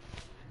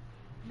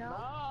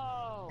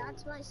 No.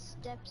 That's my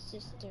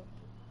stepsister.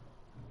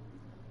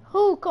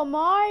 Who,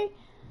 Kamari?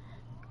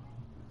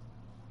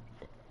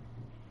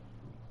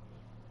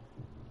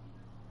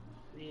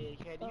 Yeah,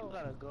 Candy, you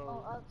gotta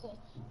go. Oh, okay.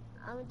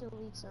 I'm gonna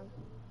delete some.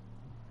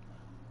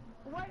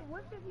 Wait,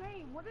 what's his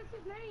name? What is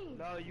his name?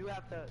 No, you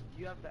have to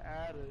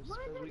add us What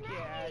is because we his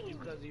can't add you name?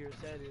 because of your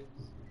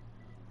settings.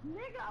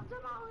 Nigga, I'm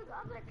talking about his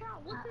other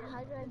account. What's his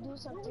How do I do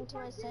something to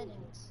my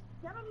settings?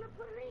 Tell him to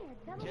put it in.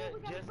 Tell him what we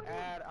gotta Just put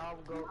add,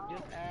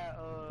 just add,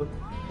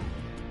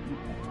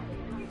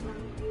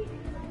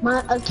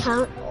 My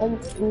account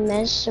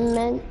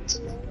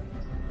measurement.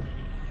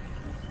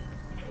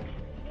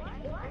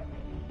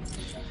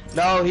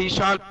 No, he's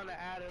trying to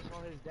add us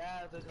on his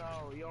dad's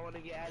account. You don't want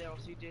to get added on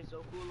CJ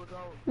So Cool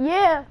account?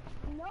 Yeah.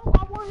 No,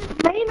 I want his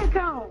main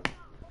account.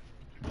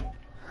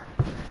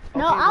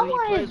 No, Okay, I well, he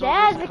want his plays on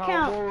dad's this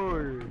account.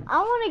 more. I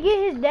want to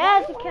get his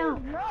dad's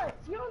account.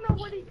 Nuts. You don't know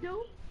what he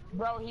do.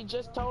 Bro, he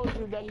just told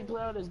you that he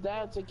played on his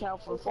dad's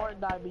account for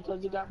Fortnite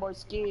because he got more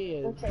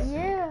skins.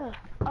 Yeah.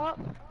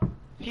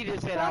 He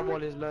just said I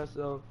want his nuts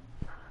though.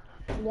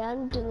 Yeah,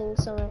 I'm doing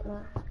so right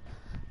now.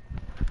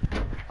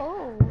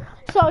 Oh.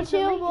 So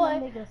chill,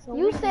 boy.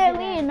 You said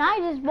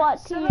Leonidas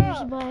bought tears,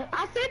 but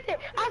I sent it.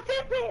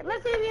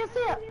 Let's see if he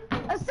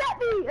accept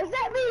me.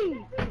 Accept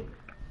me.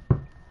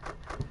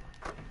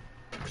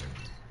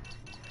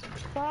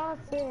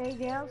 Saucy,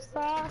 yeah,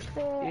 saucy.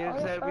 Yeah,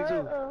 accept me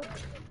too.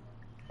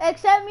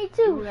 accept me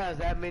Who too. has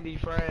that many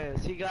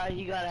friends? He gotta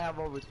have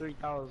over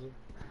 3,000.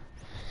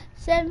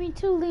 Accept me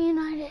too,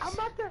 Leonidas. I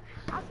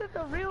sent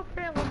the real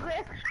friend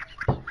request.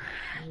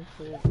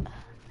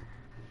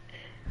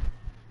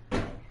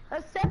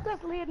 Accept us,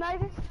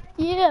 Leonidas.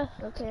 Yeah.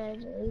 Okay, I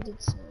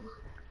deleted some.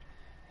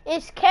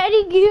 It's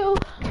Caddy Gill,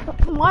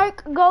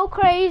 Mark Go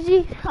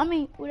Crazy. I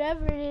mean,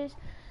 whatever it is.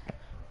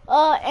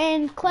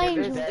 And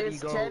Clangel.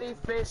 It's Teddy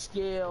Fish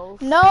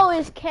Gills. No,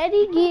 it's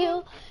Caddy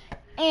Gill,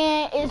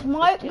 and it's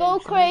Mark Go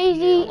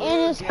Crazy,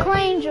 and it's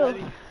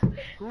Clangel.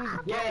 Who's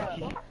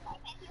Daddy?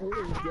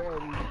 Who's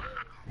Daddy?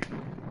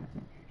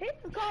 He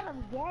can call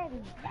him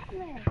Daddy.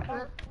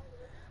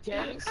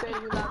 Caddy said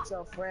you're not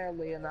so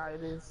friendly,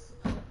 Leonidas.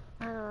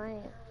 I don't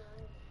know.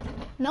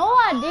 No,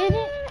 I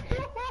didn't.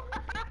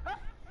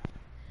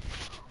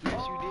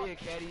 Yes, you did,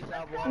 Caddy.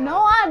 Stop lying. No,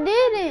 I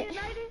didn't.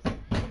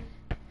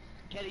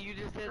 Caddy, you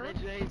just said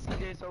that you hate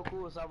CJ So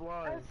Cool. Stop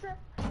lying.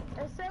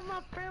 Accept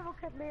my friend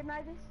request,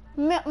 Leonidas.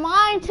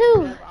 Mine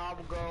too.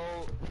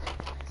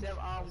 Seb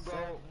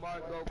Go,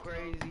 Mark Go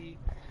Crazy,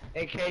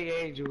 and K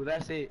Angel.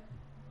 That's it.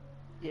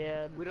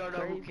 Yeah. We don't know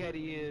who Crazy.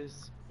 Caddy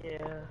is.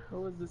 Yeah.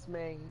 Who is this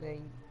man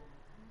named?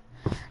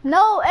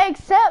 No,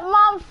 accept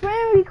my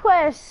friend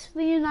request,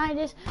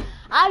 Leonidas.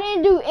 I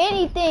didn't do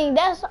anything.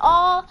 That's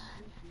all.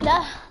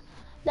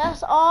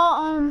 That's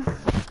all.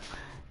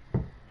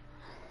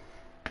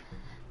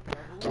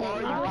 I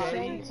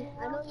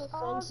know your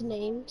friends'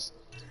 names.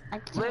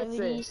 Activities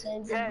Listen,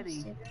 and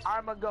Teddy,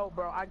 I'ma go,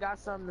 bro. I got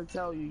something to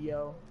tell you,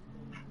 yo.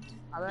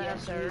 I'm gonna Yes, have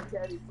to sir. use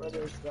Teddy for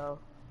this, though.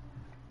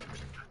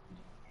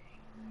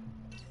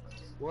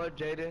 What,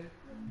 Jaden?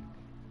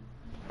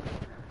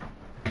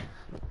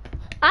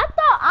 I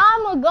thought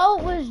I'ma go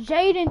was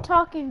Jaden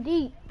talking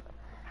deep.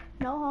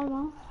 No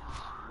homo.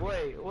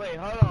 Wait,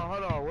 hold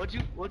on. What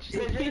you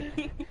say,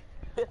 Jaden?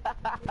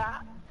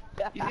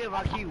 You said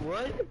my key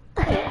what?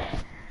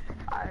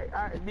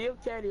 Alright, mute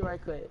Teddy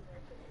right quick.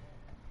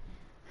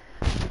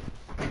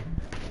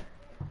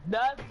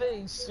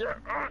 Nothing, shut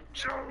up,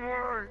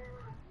 John.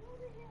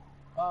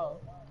 Oh.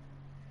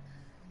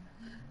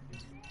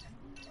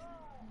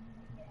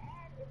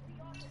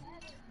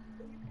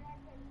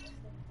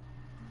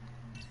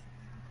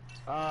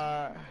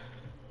 I'll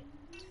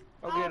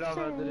get off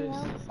after this.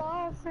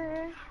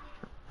 Saucy.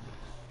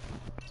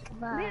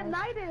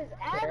 Leonidas,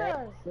 add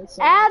us.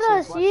 Listen, Add watch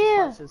us, this, watch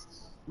yeah. this, watch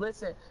this.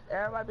 Listen,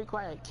 everybody be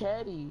quiet.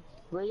 Caddy,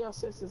 bring your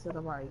sisters in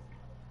the mic.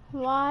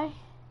 Why?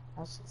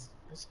 That's just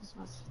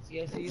my sister.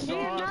 Yeah, see, so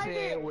I'm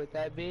saying with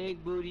that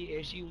big booty,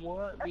 and she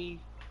want me.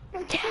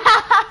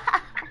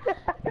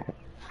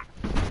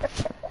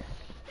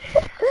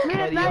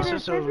 Caddy, your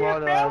sister was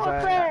wrong last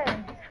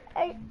time.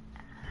 Hey,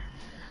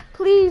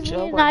 please,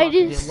 Chill, we're about to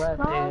Leonidas. get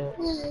left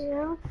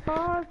there.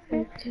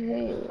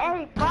 Okay.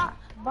 Hey,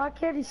 my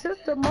Caddy's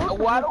sister, most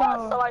Why of do the I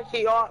time.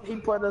 feel like he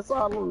put us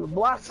all on the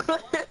block?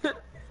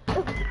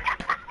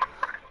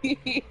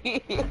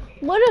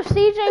 What if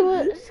CJ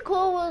was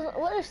cool?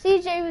 What if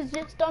CJ was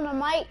just on the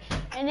mic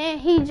and then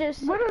he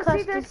just What if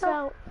cussed CJ us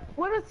out?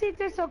 What if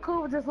CJ So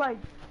Cool was just like,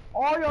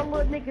 all y'all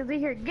little niggas in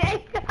here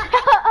gay?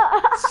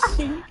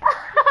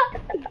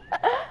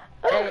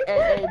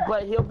 hey,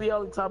 but he'll be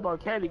only talking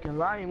about Caddy because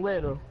I ain't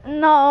little.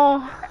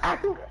 No.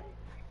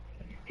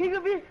 He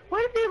could be,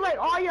 what if he like,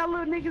 all y'all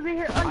little niggas in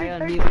here I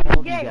under unmute 13 all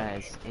of you gay?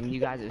 guys, and you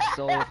guys are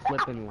so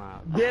flipping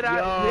loud. Did I?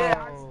 Yo.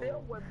 Yeah, I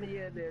still wouldn't be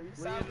in there. You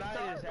sound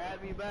Leonidas, retarded.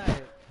 add me back.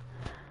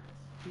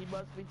 He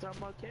must be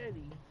talking about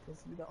Caddy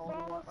because he's the only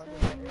one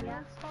under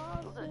there.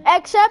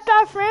 Accept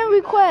our friend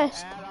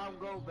request. Add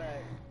Go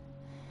back.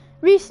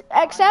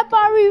 Accept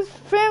our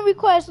friend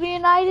request,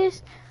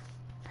 Leonidas.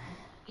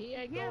 He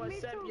ain't Yeah, gonna me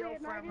accept too, your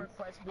Leonidas. friend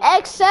request.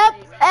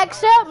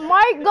 Accept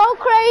Mark Go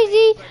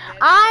Crazy.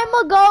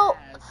 I'ma go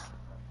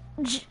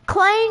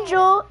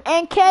Clangel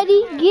and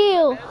Caddy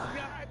Gill.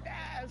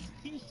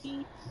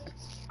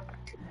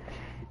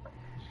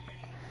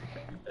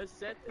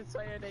 Accept the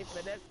player name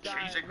for that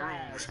guy. Cheese and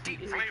grooves, deep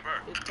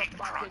flavor, deep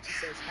crunch.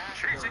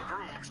 Cheese and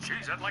grooves,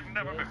 cheese it like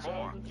never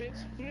before.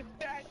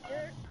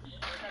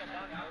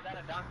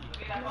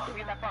 Get that pump.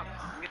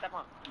 Get that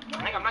pump.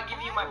 Nigga, I'm not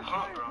giving you my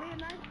pump, bro.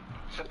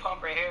 It's a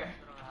pump right here.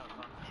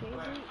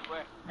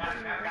 Where? Nigga,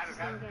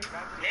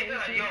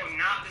 yo,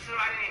 nah, this is what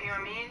I didn't hear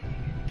me.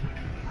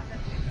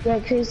 Yeah,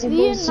 Crazy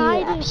Boys,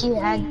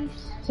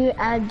 he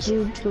add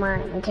you to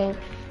mine, okay?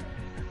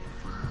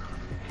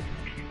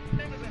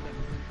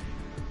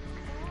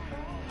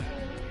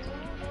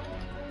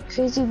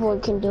 Crazy Boy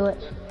can do it.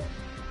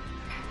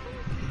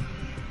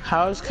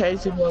 How's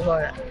Crazy Boy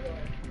going?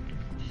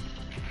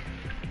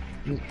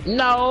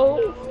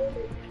 No.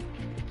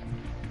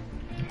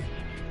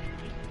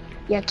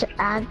 You have to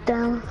add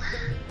them.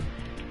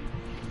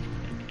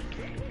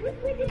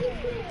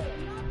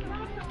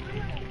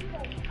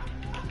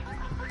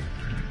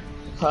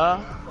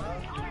 Huh?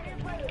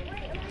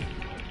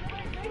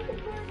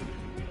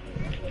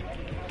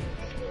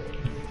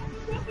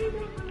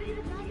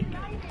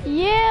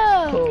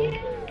 Yeah. Cool.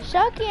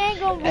 Shucky ain't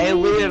gonna believe Hey, it.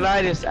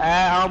 Leonidas,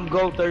 add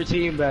Go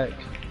 13 back.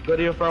 Go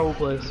to your friend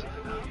place.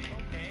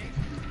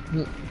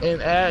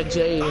 And add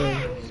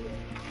Jaden.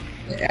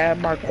 Add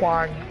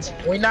Marquand.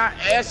 We not,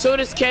 as soon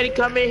as Katie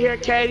come in here,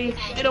 Katie,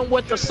 hit him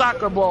with the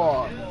soccer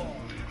ball.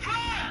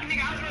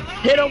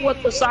 Hit him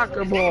with the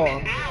soccer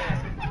ball.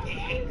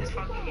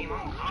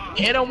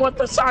 Hit him with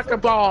the soccer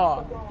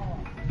ball.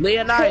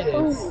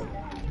 Leonidas.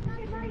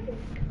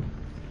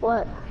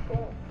 What?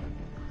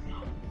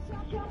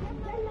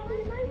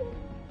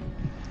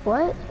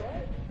 What?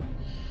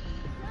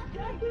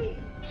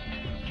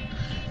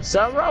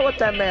 Something wrong with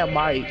that man,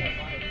 Mike.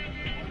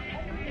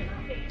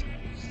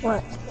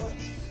 What?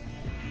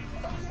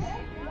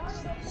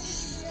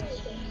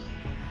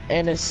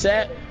 And it's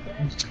set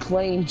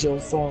claimed your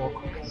phone.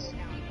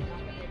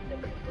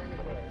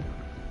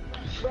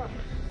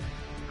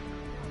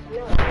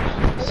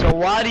 So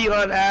why do you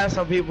unask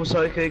some people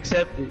so they can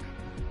accept it?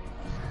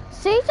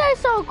 CJ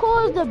So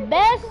Cool is the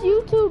best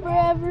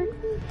YouTuber ever.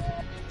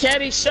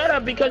 Katie, shut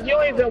up because you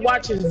don't even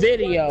watch his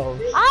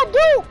videos. I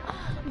do,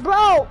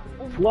 bro.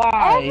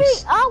 Why?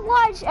 I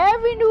watch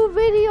every new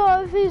video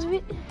of his.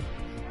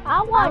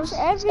 I watch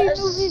every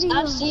new video.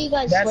 I'll see you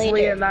guys That's later.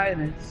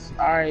 Leonidas.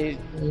 Alright,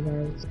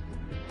 Leonidas.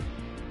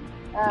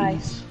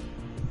 Peace.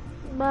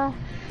 Bye.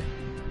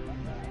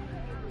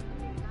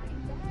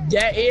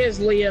 That is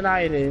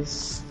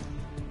Leonidas.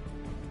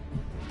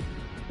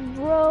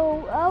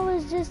 Bro, I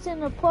was just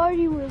in a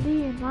party with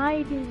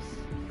Leonidas.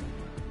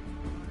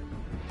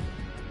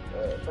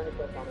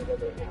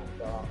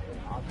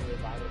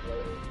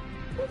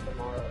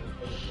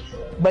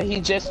 But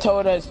he just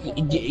told us,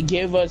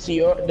 give us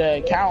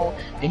the account,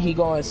 and he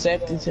gonna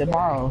accept it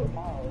tomorrow.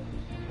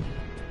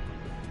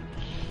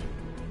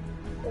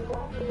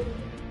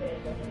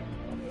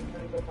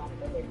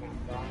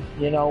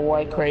 You know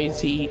what,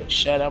 Crazy?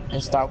 Shut up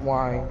and stop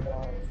lying.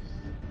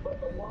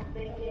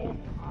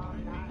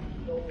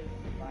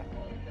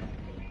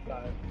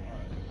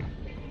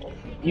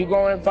 You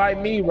gonna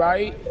invite me,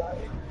 right?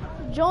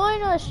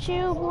 Join us,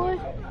 chill boy.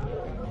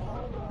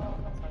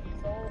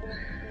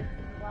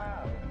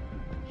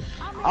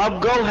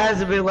 Go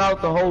hasn't been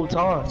loud the whole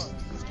time.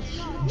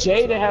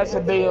 Jada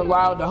hasn't been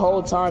allowed the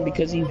whole time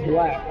because he's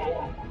black.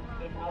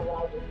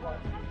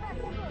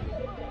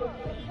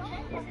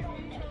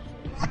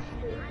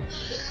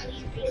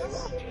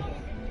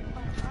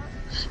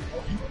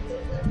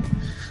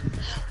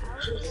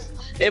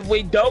 If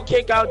we don't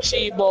kick out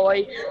Chi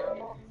Boy,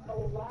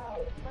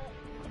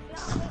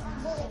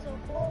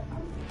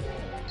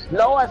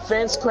 no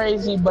offense,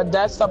 Crazy, but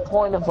that's the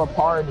point of a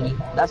party.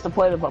 That's the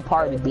point of a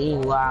party,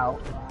 being loud.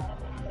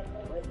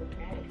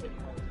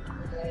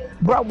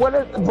 Bro,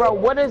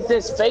 what is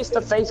this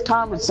face-to-face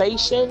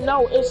conversation?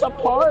 No, it's a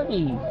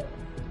party.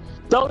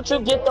 Don't you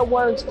get the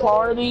words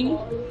party?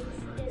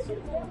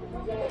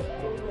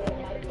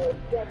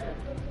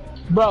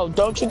 Bro,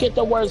 don't you get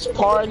the words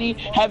party?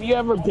 Have you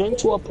ever been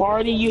to a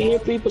party? You hear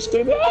people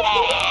screaming?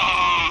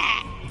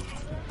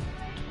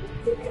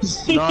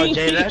 No,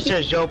 Jay, that's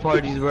just your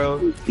parties,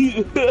 bro.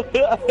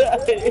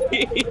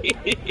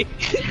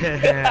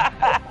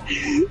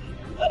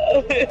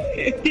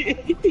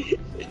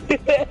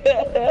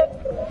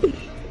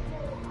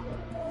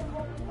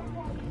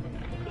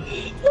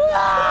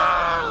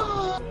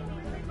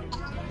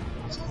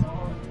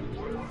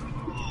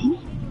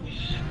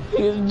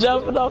 He's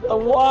jumping off the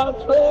wall,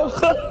 man.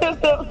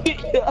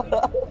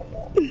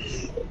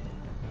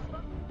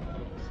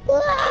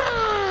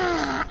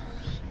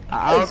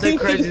 I don't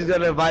think Crazy's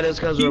gonna invite us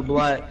because we're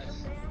black.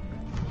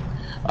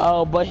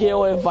 Oh, but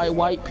he'll invite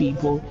white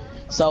people.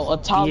 So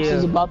Atoms Yeah.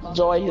 is about to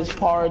join his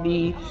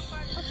party.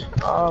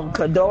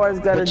 Kadora's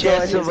gonna The join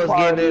chance his of us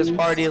getting to his party.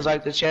 party is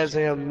like the chance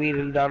of him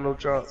meeting Donald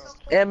Trump.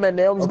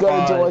 Eminem's gonna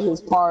Bye. join his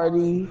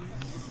party.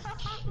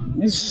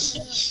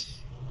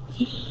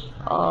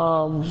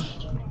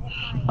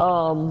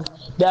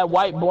 That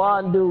white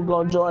blonde dude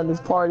gonna join his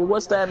party.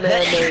 What's that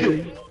man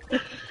name?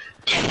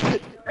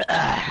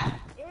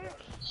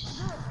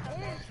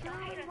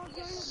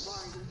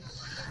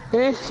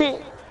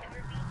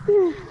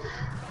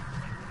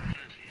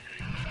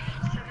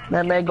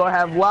 That man gonna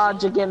have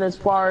Logic in his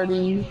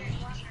party.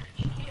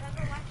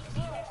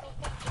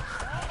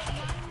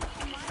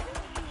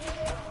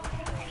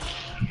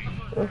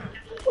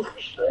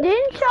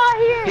 Didn't y'all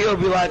hear? He'll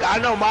be like, I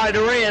know my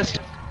the rest.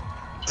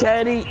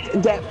 Teddy,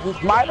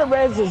 Minor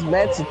Rez is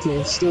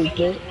Mexican,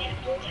 stupid.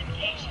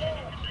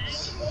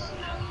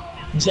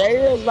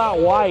 Jada is not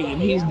white,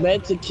 he's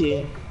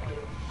Mexican.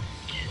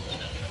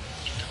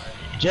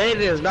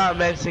 Jaden is not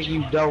Mexican,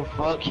 you dumb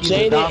fuck. He's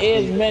Jada adopted.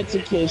 is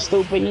Mexican,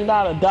 stupid. He's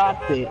not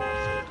adopted.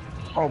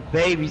 Oh,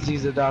 babies,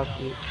 he's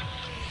adopted.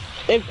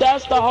 If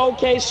that's the whole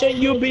case, shouldn't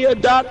you be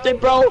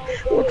adopted, bro?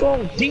 We're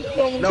going deep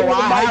on No,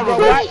 I have a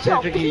birth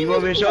certificate. You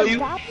want me to show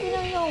you?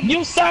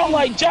 You sound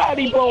like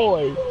Johnny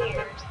Boy.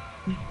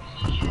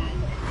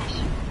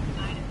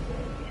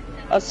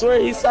 I swear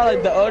he sound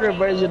like the older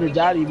version of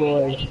Johnny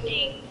Boy.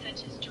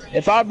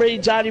 If I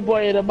bring Johnny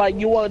Boy in the mic,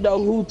 you wanna know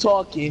who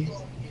talking?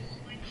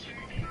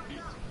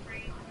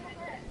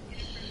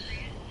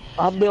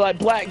 I'll be like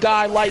black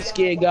guy, light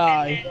skinned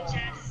guy.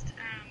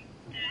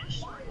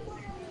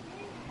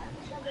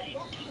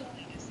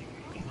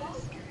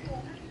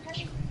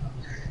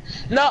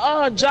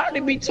 No, Johnny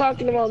be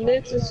talking about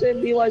this and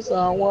shit, be like,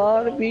 I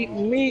wanna be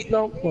me,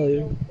 don't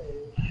play.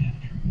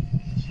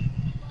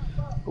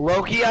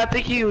 Loki, I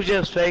think he was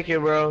just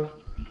faking, bro.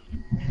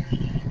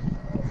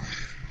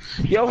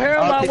 Your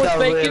hairline was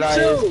faking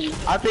too.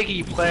 I think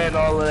he planned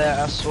all of that,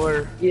 I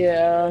swear.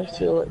 Yeah, I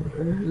feel it.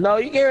 No,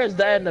 you can hear his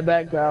dad in the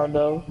background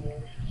though.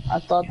 I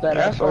thought that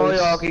That's all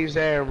y'all keep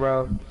saying,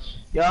 bro.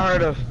 Y'all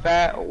heard a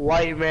fat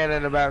white man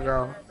in the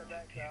background.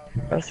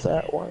 That's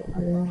that white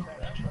man.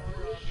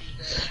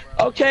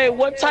 Okay,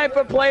 what type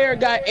of player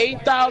got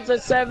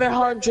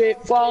 8,700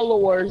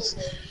 followers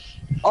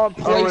on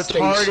PlayStation?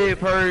 A retarded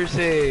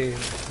person.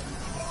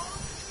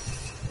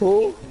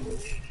 Who?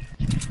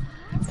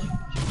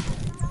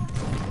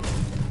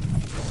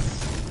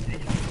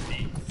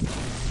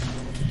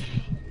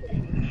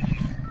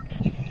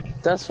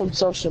 That's from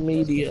social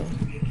media.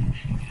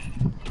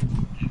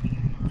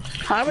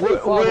 How many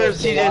Where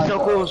is CJ So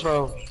Cool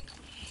from?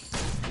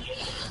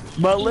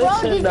 But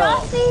listen,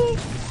 bro,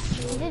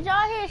 did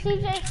y'all hear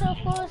CJ So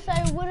Cool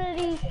say, what do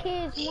these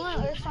kids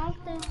want or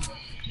something?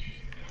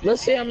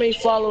 Let's see how many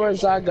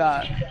followers I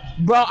got.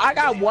 Bro, I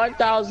got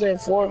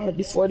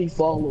 1,440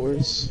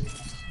 followers.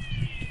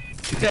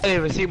 You can't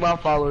even see my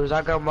followers.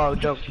 I got my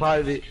junk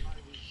private.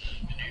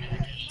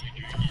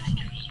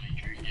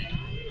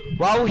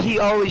 Why would he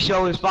only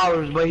show his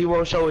followers, but he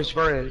won't show his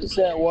friends? You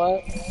said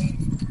what?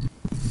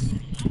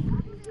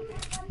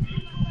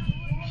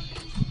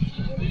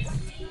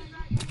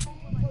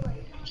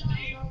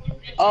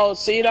 Oh,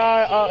 see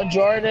that,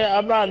 Jordan?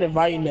 I'm not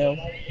inviting them.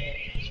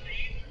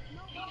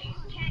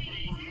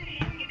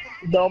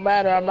 Don't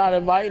matter, I'm not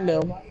inviting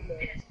them.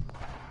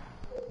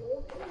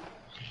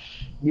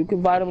 You can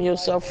invite them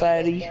yourself,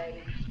 fatty.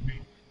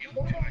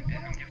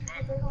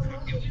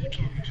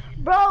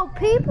 Bro,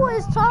 people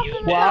is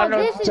talking about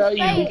this is fake. Well, I don't tell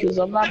you because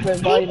I'm not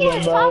inviting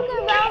them, bro.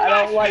 I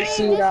don't like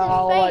Cena, I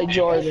don't like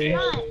Jordan. I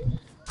don't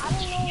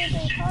know what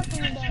they're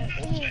talking about.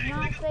 It is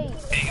not fake.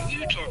 Hey, who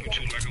you talking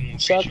to like I want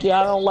Chucky,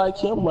 I don't like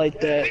him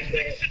like that.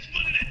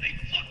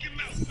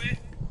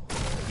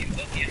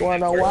 You wanna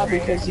know why?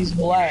 Because he's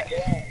black. Fuck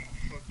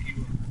you.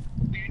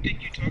 Who you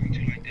think you talking to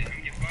like that?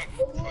 I'm your father.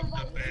 Fucked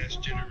up ass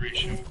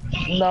generation.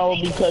 No,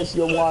 because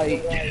you're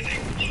white.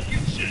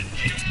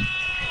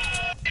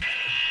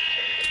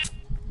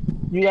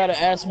 You gotta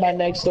ask my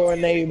next door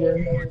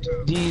neighbor.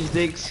 These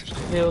dicks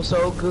feel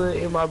so good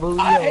in my booty.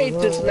 I hate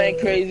this man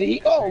crazy. He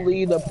gonna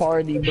lead the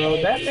party,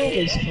 bro. That man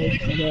is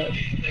fucking up.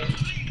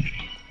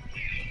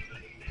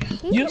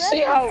 You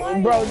see how,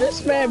 bro,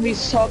 this man be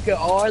talking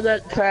all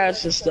that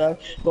trash and stuff,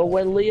 but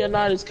when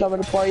Leonidas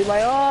coming to party, he's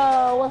like,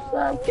 oh, what's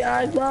up,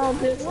 guys? Oh,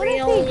 this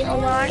real,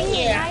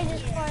 yeah.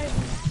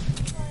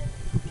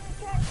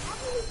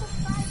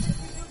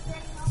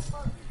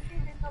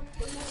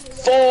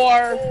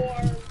 4.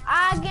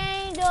 I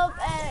gained up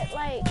at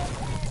like,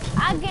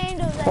 I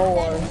gained up at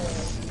 4.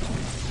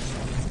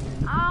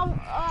 7.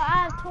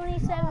 I have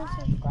 27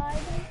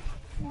 subscribers.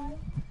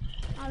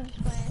 I'm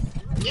just playing.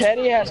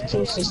 Kenny has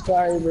 2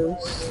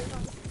 subscribers.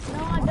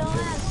 No, I don't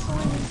have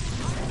 20.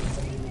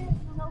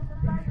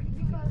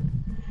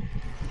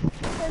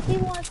 Because he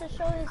wants to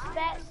show his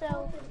fat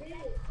self.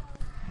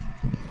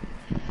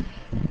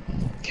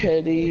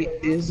 Kenny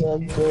is a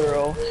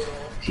girl.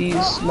 He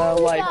smell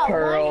like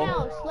Pearl. One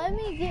house. Let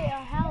me get a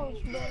house,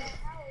 bro.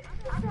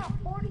 I got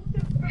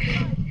 46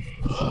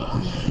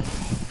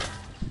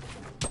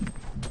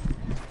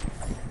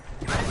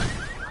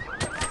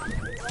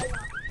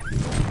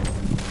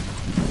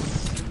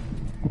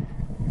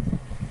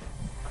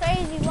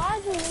 Crazy,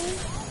 why'd you leave?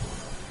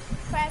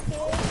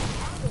 Crackhead.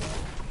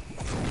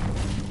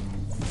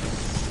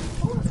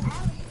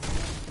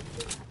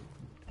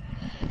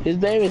 His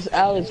name is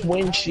Alex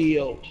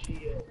Windshield.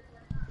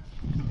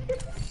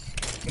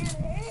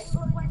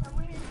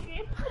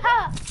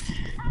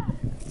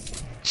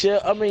 Chill,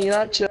 I mean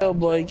not chill,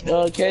 but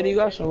Katie, you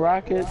got some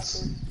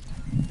rockets?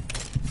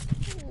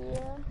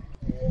 Yeah.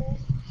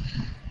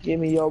 Give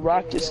me your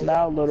rockets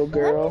now, little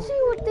girl. Let me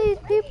see what these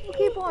people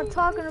keep on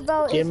talking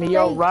about. Give me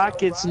your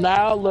rockets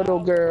now, little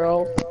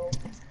girl.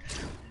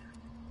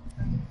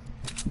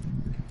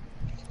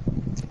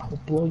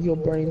 blow your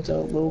brains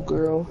out, little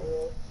girl.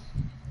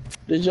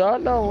 Did y'all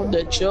know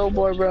that Chill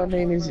Boy real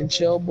name isn't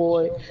Chill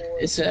Boy?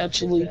 It's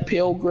actually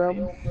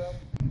Pilgrim.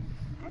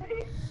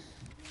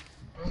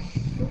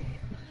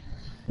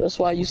 That's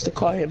why I used to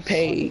call him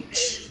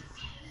Paige.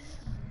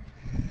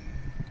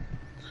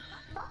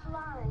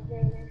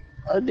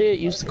 I did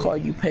used to call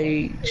you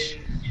Paige.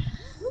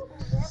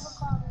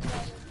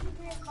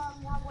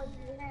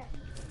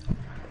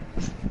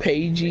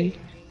 Pagey.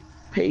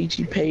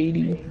 Pagey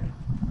Patey.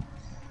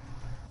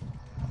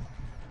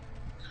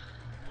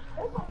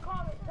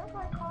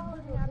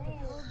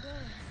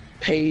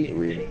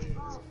 Pay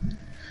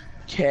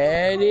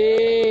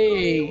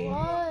Caddy.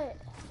 What?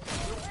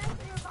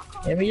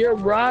 Give me your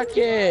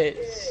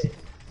rockets.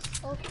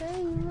 Okay,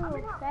 you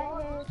little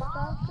fathead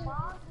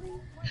stalker.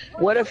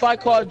 What if I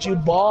called you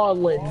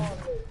Ballin?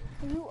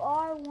 You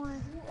are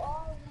one.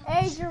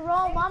 Hey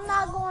Jerome, I'm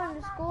not going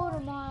to school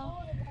tomorrow.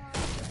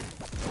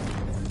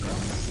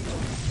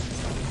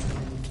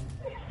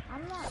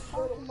 I'm not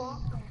talking about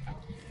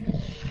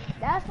that.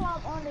 That's why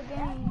I'm on the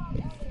game.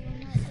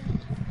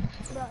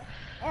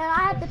 And I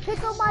had to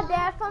pick up my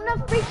dad from the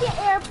freaking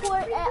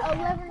airport at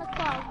 11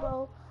 o'clock,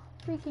 bro.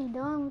 Freaking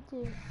done with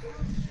this.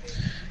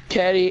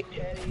 Caddy,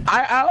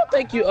 I don't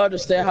think you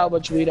understand how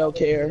much we don't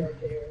care.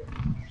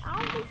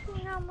 I don't think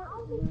you know how much.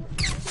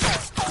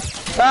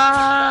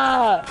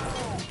 Ah!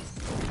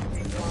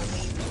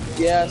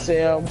 Yeah,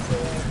 Sam.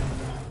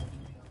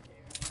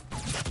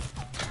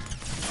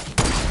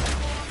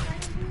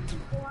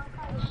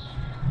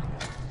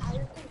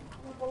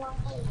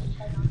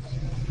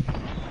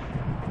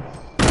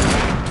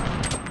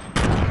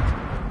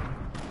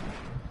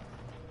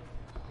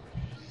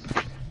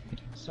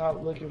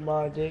 Stop looking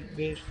my dick,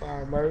 bitch, before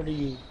I murder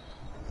you.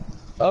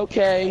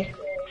 Okay.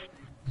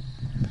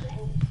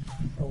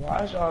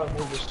 Why is y'all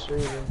niggas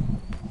streaming?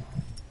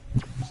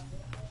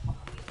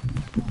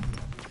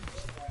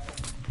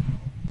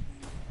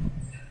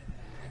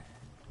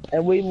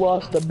 And we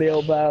lost the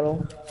bill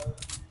battle.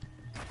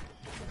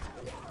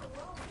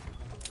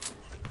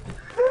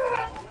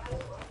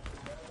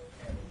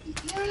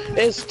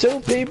 It's two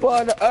people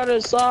on the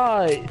other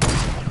side.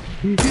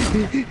 We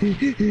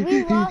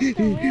lost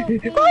the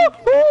real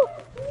thing.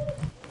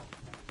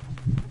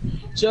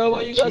 Joe,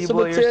 you got some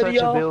Boy, you're such a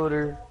material?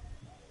 builder.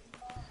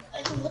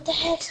 What the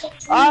heck's that?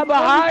 Ah,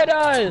 behind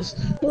us!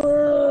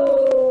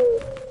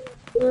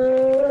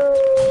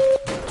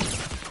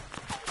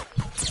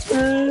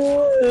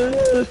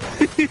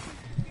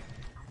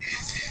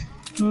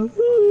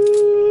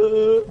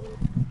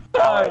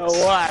 I don't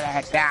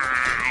wanna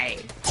die.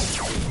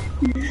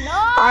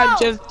 No! I'm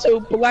just too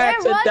black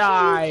to They're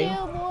die. rushing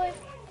you, boy.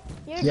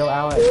 You're Yo, dead.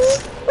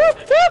 Alex.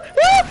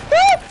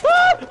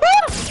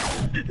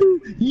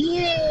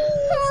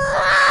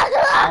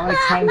 Alex,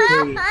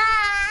 Henry.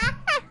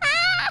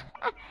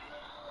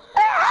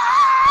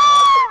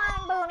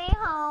 Booty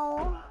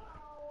hole.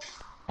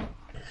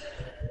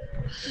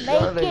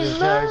 Y'all Making niggas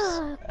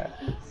love.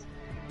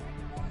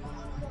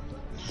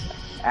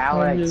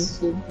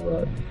 Alex.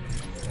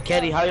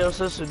 Kenny, how your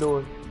sister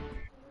doing?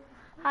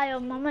 How your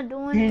mama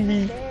doing in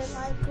the bed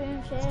like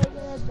cream shake in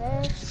the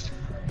bed?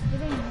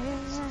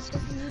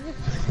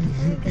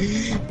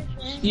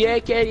 Yeah,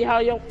 Katie, how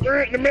your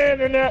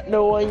internet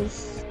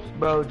noise?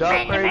 Bro,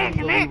 don't crazy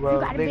for me, bro. You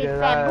got a big Nigga,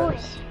 fat lies.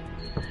 bush.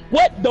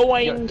 What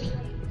doing?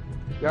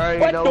 You already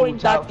What know doing, who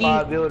top Ducky?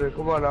 5 builder.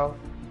 Come on now.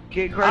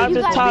 Get crazy I'm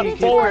the for me. top Get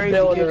 4 crazy.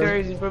 builder. Get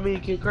crazy for me.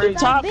 Get The crazy.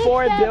 top big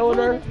 4 fat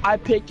builder booty. I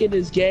pick in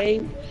this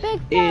game Big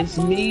fat is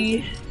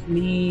booty.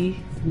 me,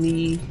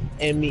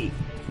 and me.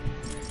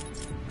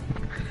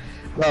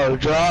 Bro,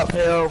 drop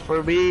hell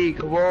for me.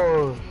 Come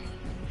on.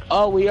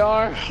 Oh, we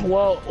are?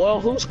 Well,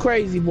 who's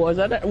crazy, boys?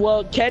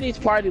 Well, Kenny's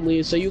party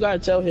leader, so you gotta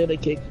tell him to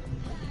kick.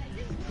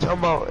 Talking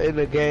about in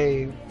the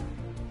game.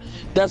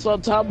 That's what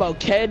I'm talking about.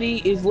 Kenny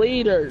is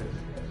leader.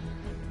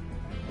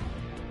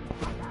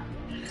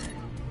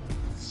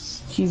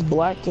 He's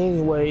black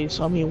anyway,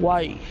 so I mean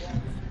white.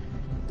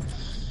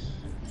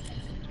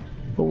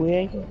 But we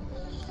ain't.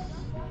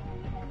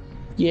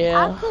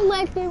 Yeah. I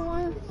collected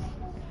one.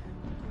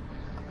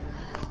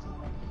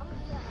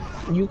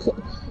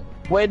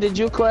 Wait, did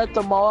you collect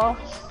them all?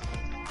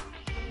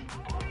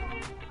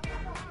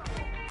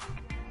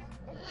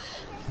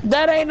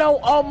 That ain't no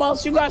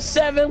almost. You got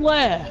 7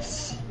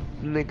 left.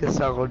 Nigga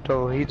sound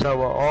dumb. He talking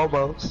about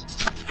almost.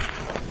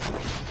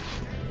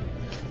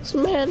 So,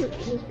 man,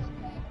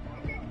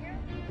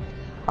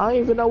 I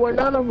don't even know where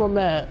none of them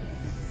at.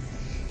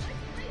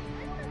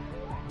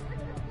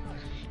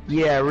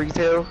 Yeah,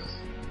 retail.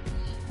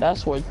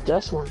 That's where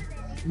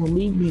will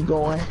need me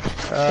going to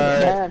the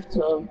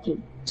bathtub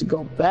to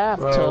go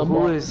bathtub. Bro,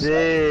 who is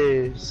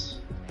this?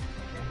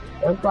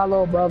 That's my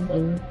little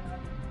brother.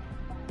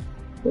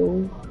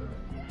 Who?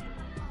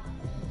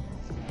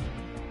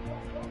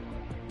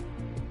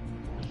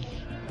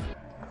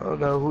 I don't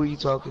know who you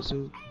talking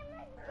to.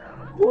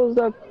 Who is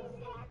that?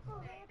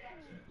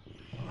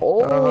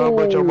 Oh,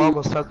 But your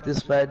mama sucked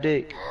this fat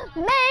dick.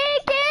 Making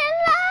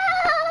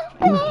love,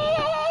 baby.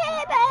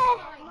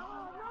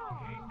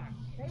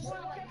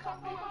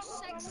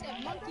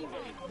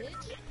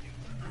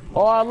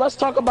 Oh, let's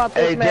talk about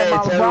this Hey, man, Jay,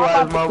 mama. tell Bro, me I'm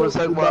why his about to mama's cook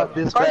talking you, bro. about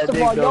this First fat of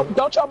dick, all, though.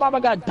 don't your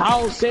mama got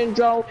Down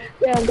syndrome?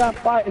 Damn, got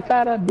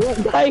fat of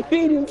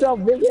diabetes, so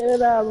big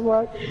headed ass,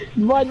 bro.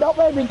 But don't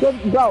make me cook,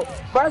 bro.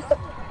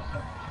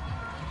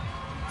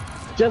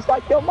 Just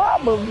like your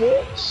mama,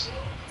 bitch.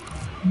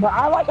 But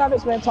I like how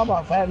this man talking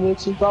about fat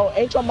bitches, bro.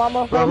 Ain't your mama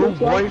a Bro, fat who bitch,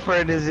 bro?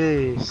 boyfriend is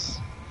this?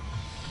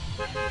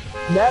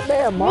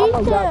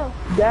 Retail.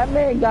 That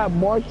man got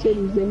more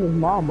titties than his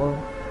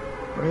mama.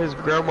 Bro, his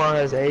grandma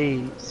has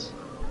AIDS.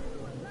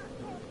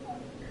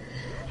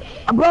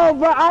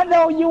 Bro, I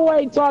know you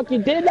ain't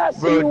talking. Did I see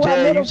Bro, you at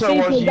Jay, you Little saw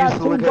once Caesars you used got to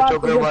two look at your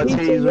boxes of grandma's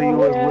pizza titties in when you your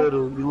was hand?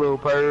 little, you little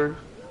perv.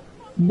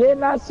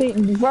 Didn't I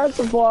see, first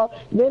of all,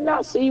 didn't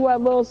I see you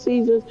at Little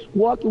Caesars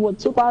walking with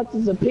two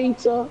boxes of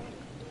pizza?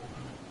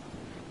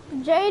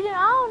 Jaden,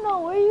 I don't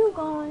know where you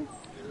going,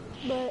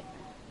 but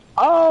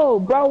Oh,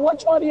 bro,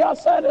 which one of y'all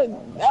said it?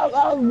 I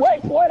was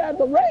waiting for it at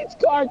the race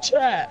car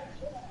track.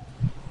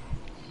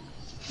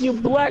 You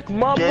black Jay,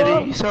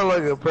 mamba. you sound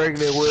like a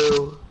pregnant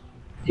Will.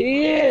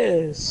 He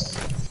is.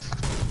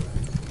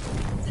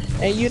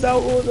 And you know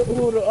who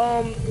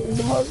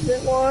the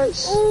husband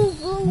was? ooh,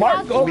 blue Mark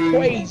rocket go Me. launcher.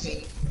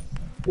 crazy.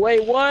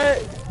 Wait, what?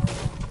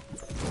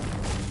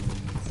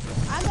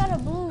 I got a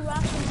blue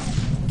rocket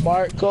launcher.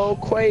 Mark go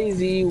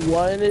crazy.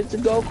 Wanted to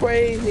go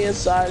crazy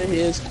inside of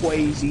his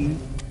crazy.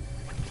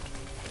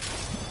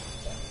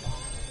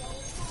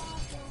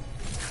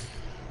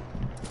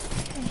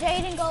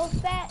 Jaden go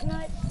fat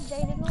nuts.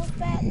 Jaden go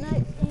fat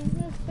nuts in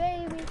his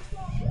baby.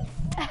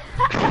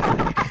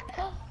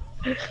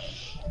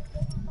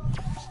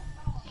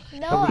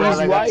 No, I'm glad He's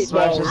I got to right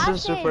smash though. his I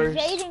sister said first.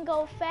 Jaden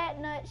go fat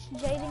nuts.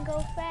 Jaden go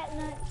fat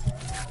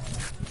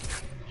nuts.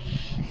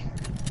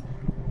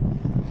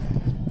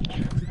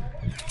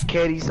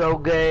 Katie's so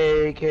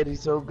gay,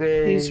 Katie's so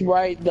He's gay.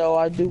 right though.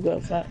 I do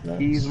got fat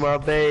He's nuts. my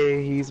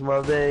bae, he's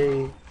my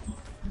bae.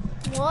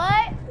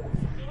 What?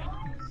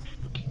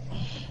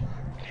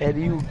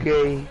 Katie, you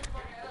gay.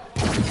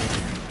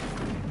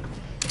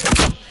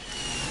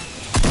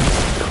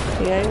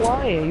 He ain't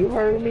lying. You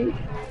heard me.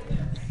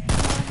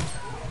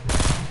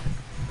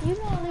 You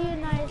know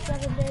Leonidas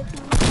got a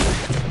bedtime.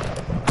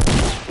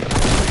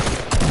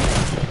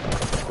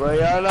 Bro,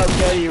 y'all know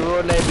Katie,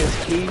 real name is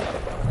Keith.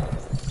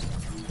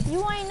 You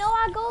ain't know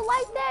I go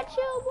like that,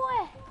 chill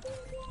boy.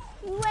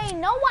 You ain't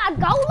know I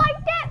go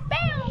like that,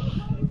 bam.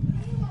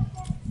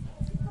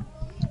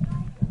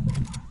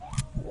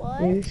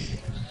 What?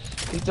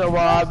 He talking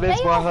about I Bro, miss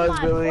stay my off my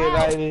husband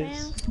blouse,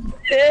 Leonidas.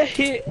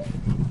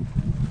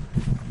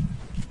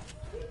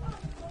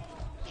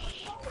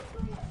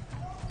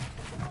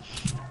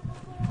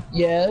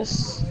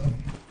 Yes.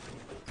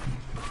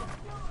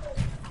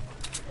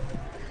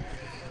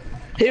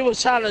 He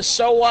was trying to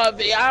show up.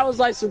 I was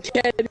like, so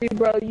Kenny,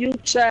 bro, you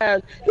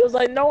trash. He was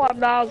like, no, I'm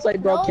not. I was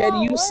like, bro, No, Kenny,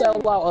 I you sell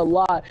wasn't. out a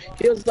lot.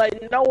 He was like,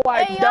 no,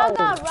 I Hey, y'all don't.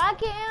 got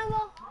rocket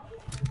ammo?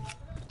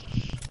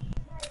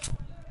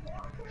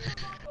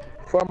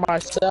 For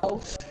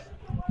myself.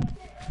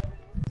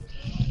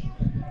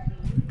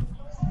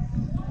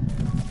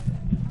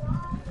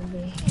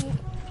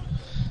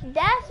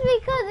 That's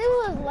because it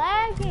was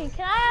lagging.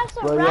 Can I have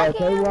some Bro, yeah, rocket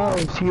tell me ammo?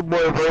 why she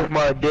boy broke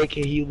my dick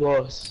and he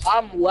lost.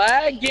 I'm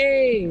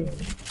lagging.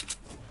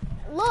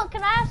 Look,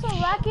 can I have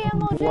some rocket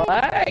ammo, Jay?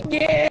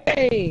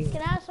 Lagging.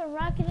 Can I have some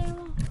rocket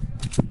ammo?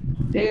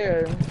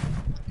 Here.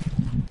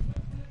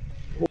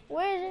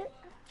 Where is it?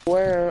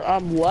 Where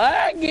I'm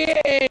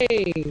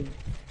lagging.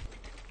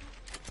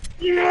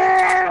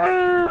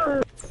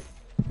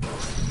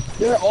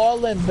 They're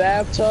all in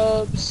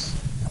bathtubs.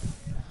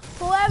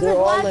 Whoever's They're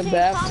all in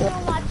watching, comment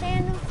on my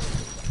channel.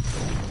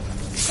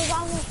 Cause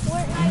I'm a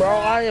Fortnite Bro,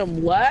 guy. I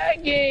am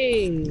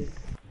lagging.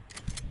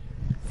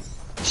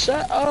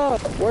 Shut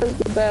up. Where's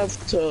the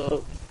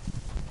bathtub?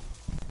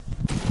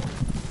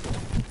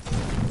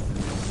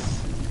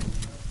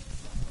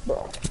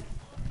 Bro,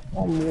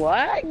 I'm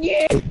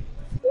lagging.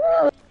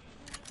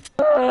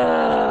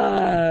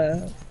 Ah.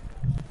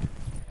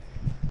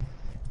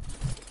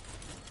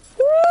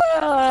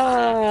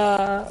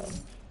 Ah.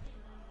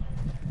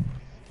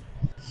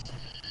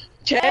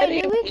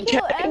 Hey, did we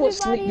kill Caddy will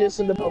sneak everybody this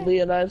in the up in Polly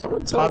and I will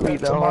tell Poppy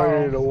that the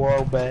harder tomorrow. the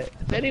wombat.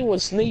 Caddy will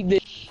sneak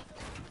this.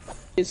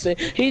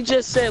 He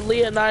just said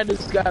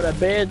Leonidas got a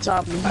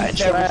bedtime and I he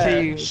never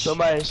seen trash.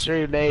 somebody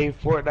stream named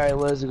Fortnite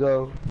Let's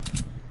Go.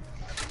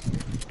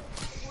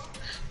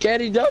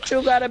 Caddy, don't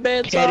you got a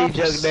bedtime? Katie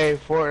Jug named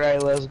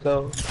Fortnite Let's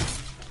Go.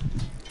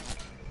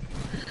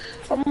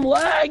 I'm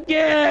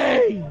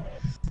lagging.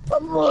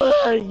 I'm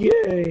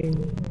lagging.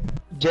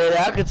 Jada,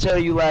 I can tell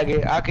you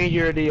lagging. I can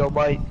hear it in your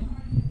mic.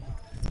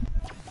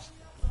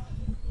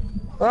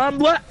 I'm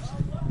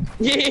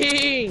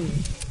lagging.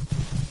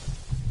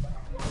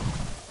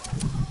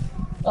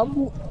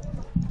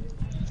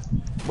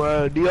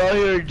 Bro, do y'all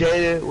hear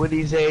Jada when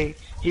he say,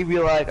 he be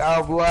like,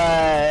 I'm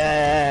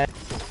black.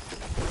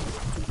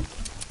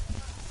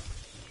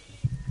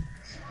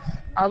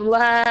 I'm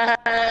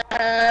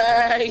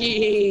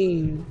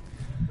lagging.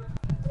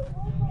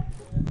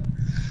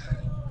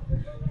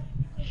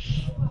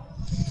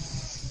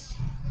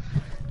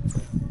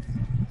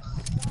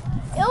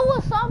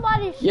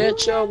 Yeah,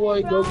 chill,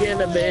 boy. Go get in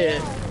the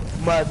bed.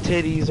 My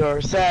titties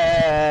are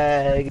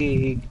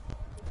sagging.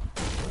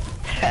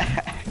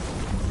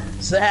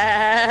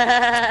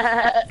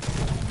 Sad.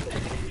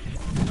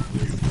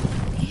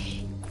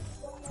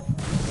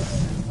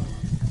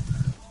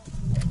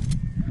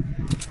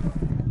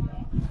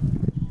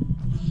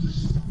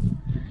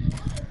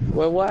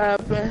 Well, what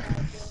happened?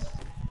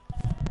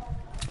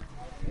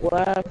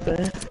 What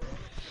happened?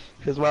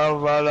 His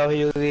mom found out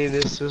he was eating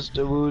his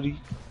sister booty.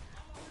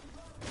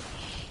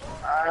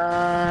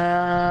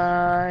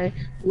 I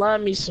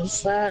love me some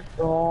fat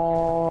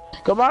dog.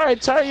 Come on,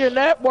 turn your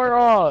network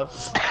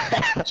off.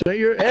 Turn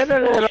your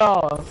internet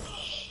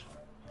off.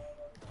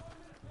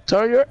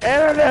 Turn your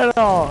internet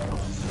off.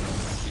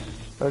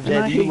 Oh,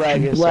 Jay, you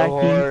lagging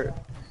so hard.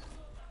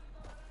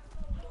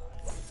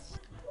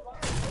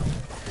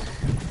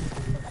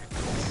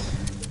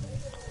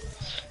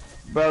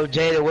 Bro,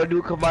 Jada, what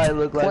do Kamai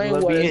look like?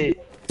 Let me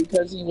hit.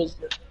 Because he was...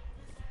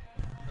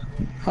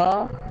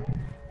 Huh?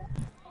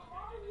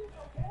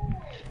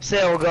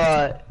 Say, oh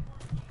God.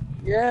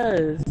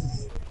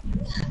 Yes.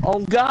 Oh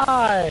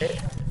God.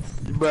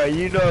 Bro,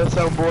 you know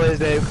some boys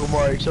named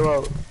Kamari. Chill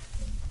out.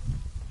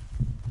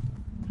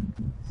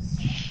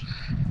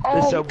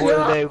 There's some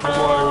boys named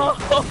Kamari.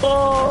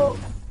 Oh.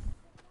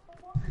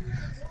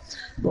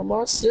 But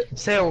my sister...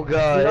 Say, oh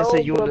God. It's a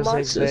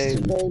unisex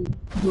name.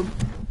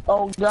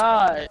 Oh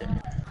God.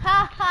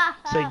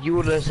 It's a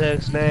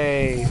unisex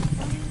name.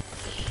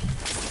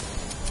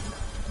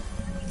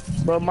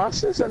 But my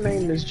sister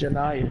name is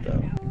Janaya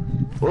though.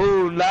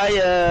 Ooh,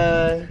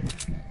 Naya.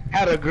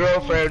 Had a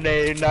girlfriend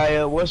named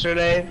Naya. What's her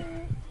name?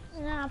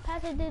 Nah,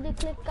 pass it to the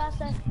clip,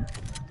 casa.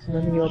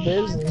 None of your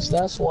business,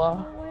 that's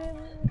why.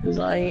 Cause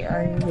I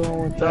ain't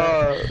going with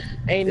that.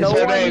 Ain't no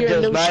one here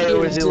knew she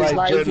is just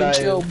like and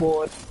chill,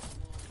 boy.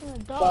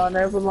 Oh,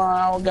 never mind,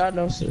 I don't got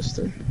no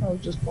sister. I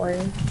was just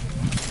playing.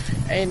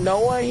 Ain't no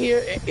one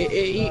here.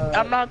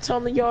 I'm not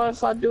telling y'all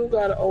if I do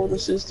got an older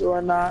sister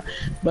or not,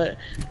 but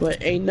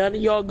ain't none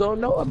of y'all gonna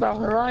know about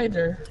her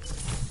either.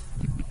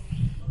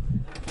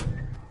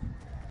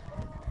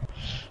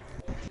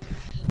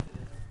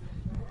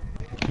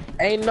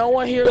 Ain't no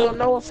one here gonna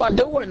know if I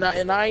do or not,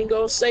 and I ain't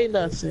gonna say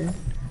nothing.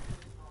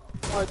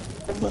 But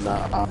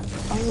I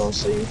ain't gonna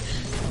see.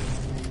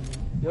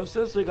 Your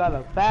sister got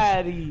a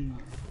fatty.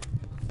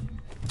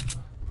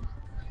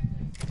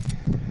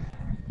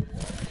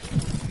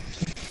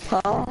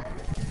 Huh?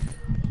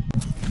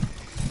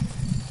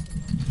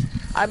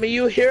 I mean,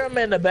 you hear him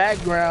in the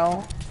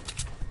background.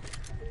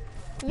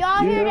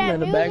 Y'all hear him that in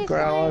the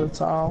background all the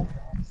time.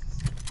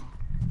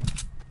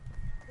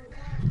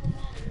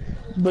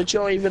 But you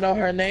don't even know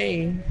her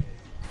name.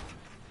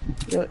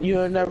 You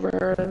have never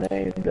heard her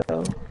name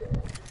though.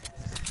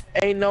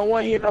 Ain't no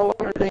one here know what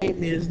her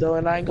name is though,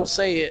 and I ain't gonna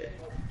say it.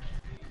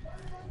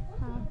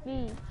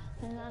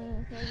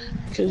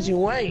 Cause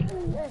you ain't.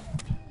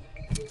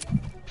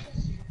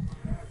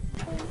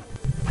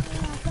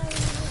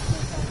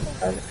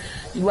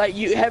 Like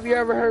have you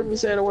ever heard me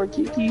say the word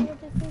Kiki?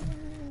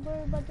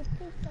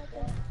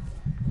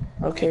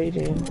 Okay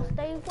then.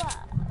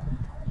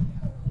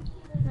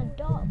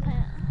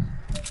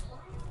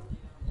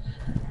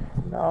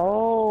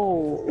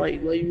 No,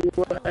 like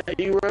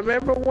you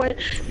remember when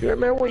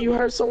you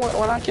heard someone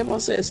when I kept on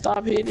saying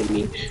stop hitting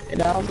me,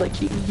 and I was like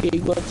Kiki,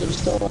 go up to the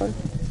store.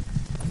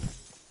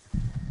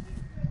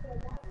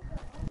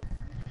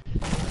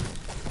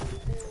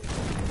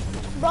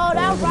 Bro,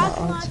 that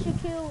rocket launcher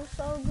kill was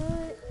so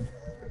good.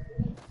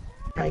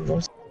 I ain't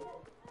gonna say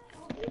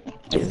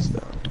this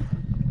though.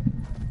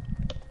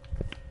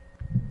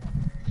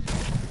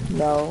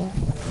 No.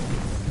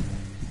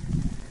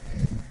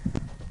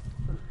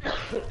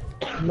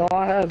 No,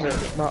 I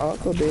haven't. My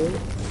uncle did.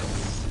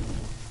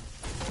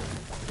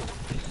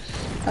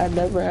 I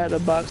never had a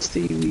box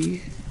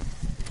TV.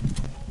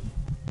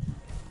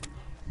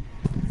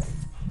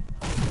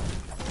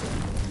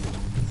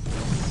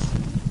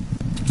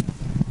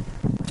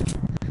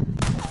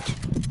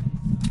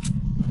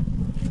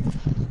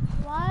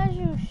 Why are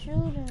you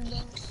shooting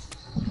though?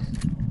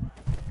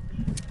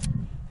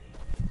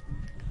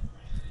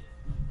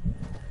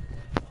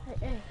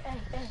 Hey.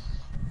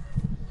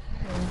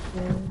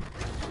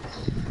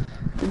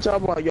 You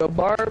talking about your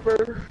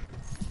barber?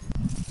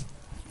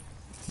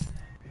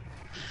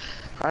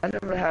 I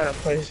never had a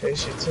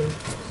PlayStation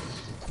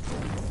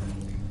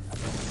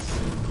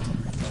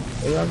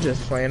 2. Well, I'm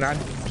just playing. I'm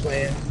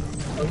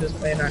just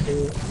playing. I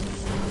do.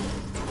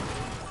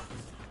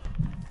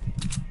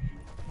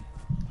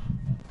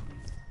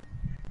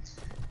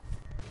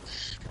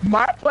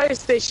 My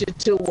PlayStation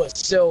 2 was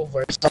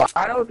silver, so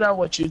I don't know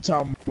what you're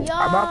talking about. Yo.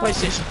 My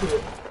PlayStation 2.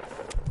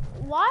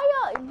 Why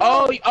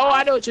Oh,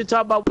 I know what you're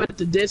talking about with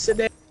the disc in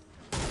there.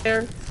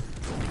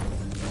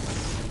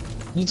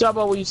 You talking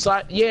about when you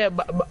saw? Yeah,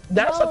 but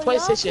that's a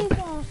PlayStation.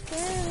 Keep on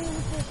scaring me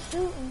with this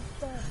shooting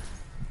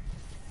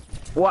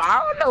stuff. Well,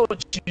 I don't know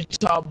what you're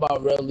talking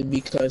about really,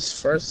 because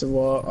first of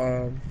all,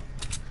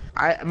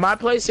 my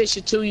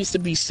PlayStation 2 used to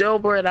be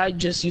silver, and I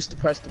just used to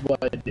press the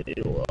button and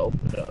it will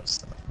open up.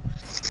 So.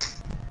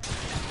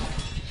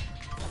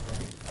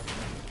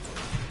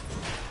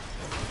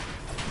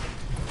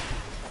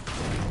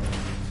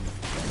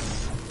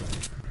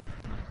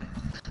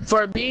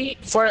 For me,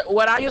 for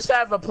when I used to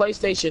have a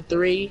PlayStation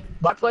 3,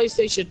 my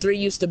PlayStation 3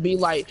 used to be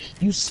like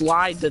you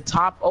slide the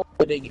top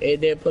opening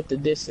and then put the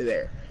disc in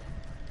there.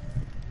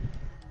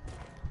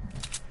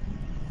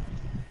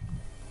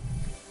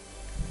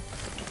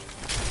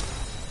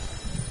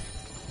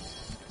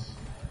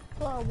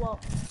 Well,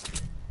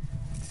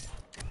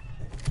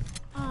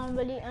 I don't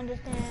really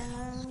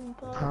understand.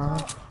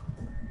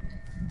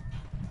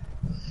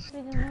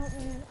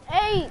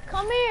 Hey,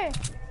 come here.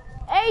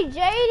 Hey,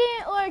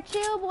 Jaden or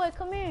Chill Boy,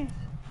 come here.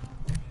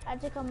 I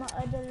took out my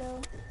other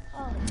little.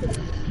 Oh.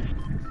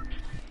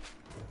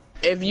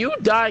 If you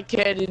die,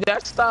 Kenny,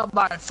 that's not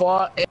my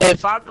fault.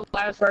 If I'm the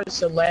last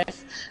person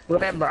left,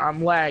 remember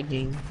I'm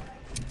lagging.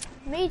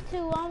 Me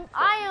too.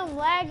 I am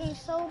lagging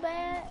so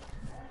bad.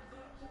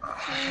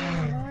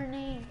 In the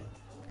morning,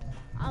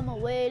 I'm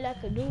away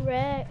like a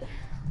do-rag.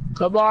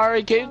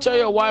 Kamari, can you turn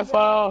your Wi-Fi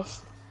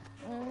off?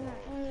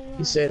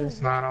 He said it's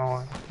not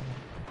on.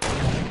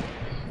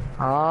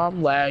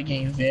 I'm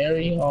lagging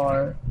very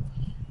hard.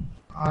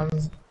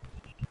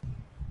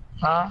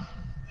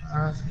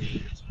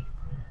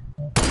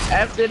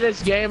 After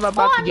this game, I'm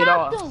about to get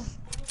off.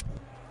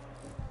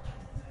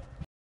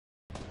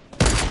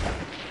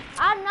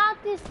 I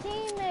knocked his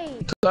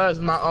teammate. Because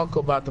my uncle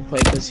about to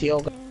play, because he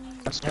don't go.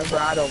 Remember,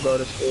 I don't go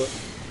to school.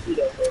 He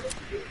don't go to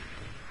school.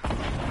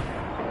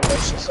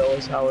 That's just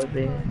always how it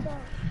be.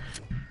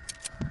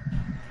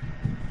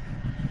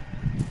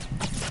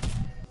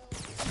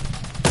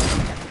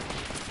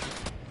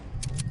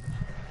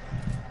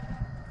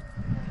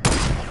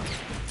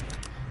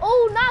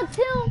 Oh, knocked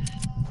him.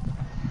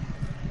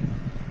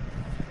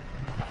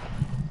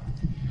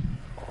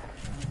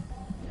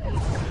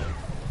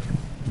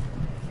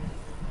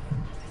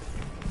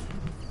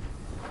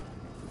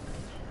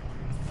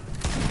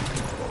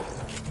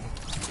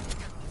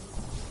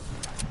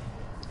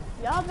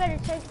 Y'all better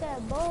take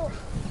that boat.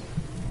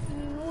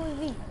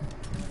 Movie.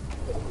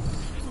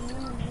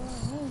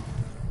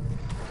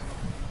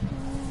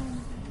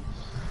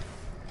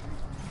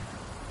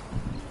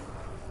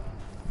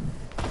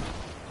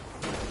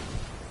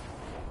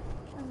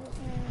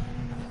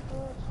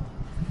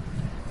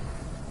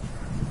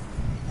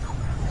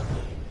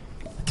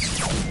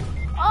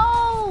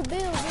 Oh,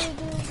 Bill.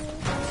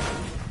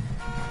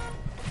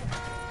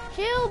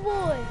 Chill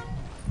boy.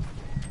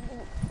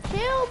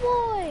 Chill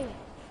boy.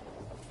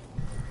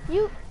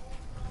 You.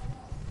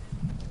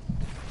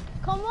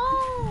 Come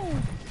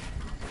on.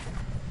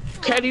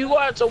 Kenny, you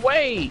got to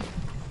wait.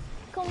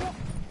 Come on.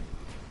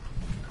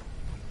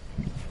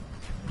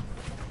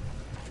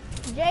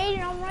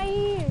 Jaden, I'm right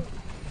here.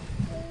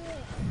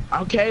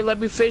 Okay, let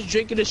me finish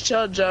drinking this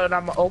chug jug and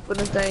I'm gonna open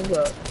the thing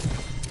up.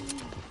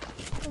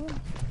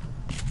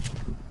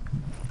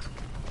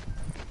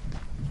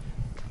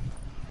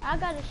 I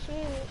got a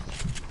shield.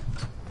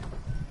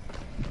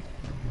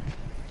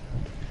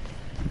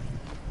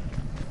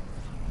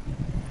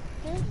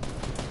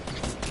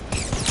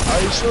 Oh,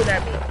 you shoot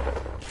at me.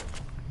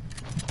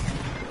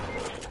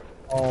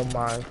 Oh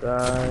my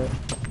god.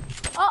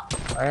 Oh.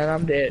 And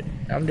I'm dead.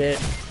 I'm dead.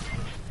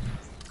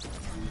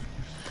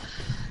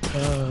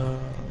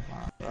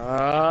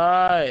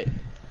 Alright.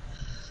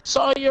 It's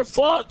all your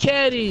fault,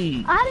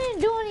 Caddy. I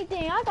didn't do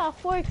anything. I got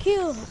 4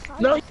 kills.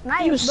 No,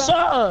 you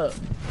suck.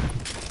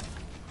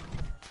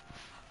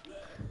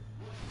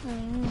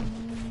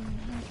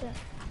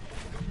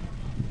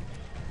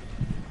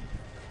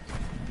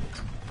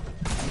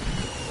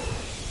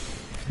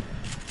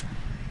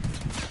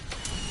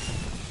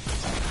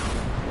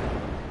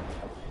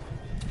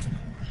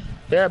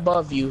 They're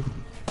above you.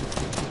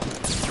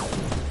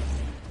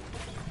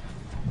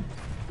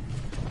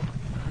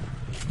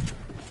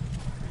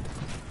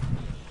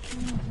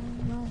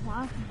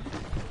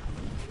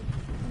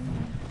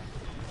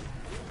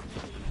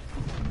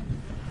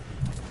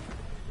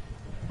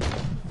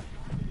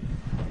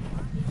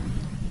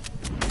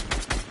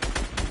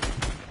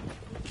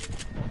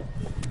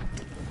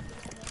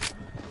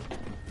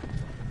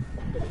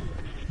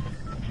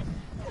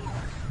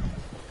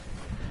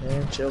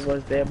 And Chill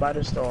was there by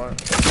the storm.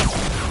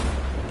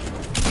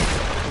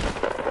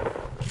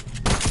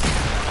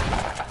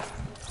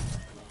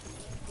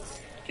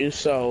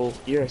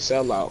 You're a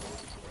sellout.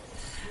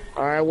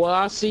 Alright, well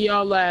I'll see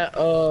y'all at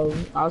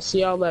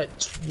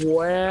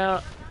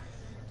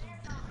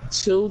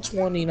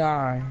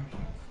 2:29.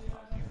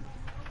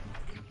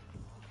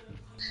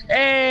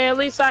 Hey, at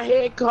least I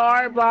hit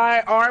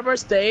Carbide Armor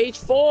Stage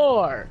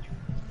 4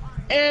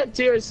 and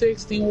Tier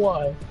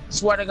 61.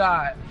 Swear to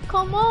God.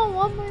 Come on,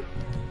 one more.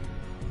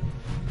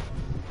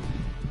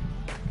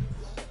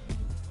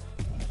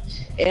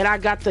 And I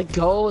got the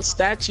gold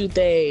statue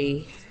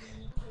thing.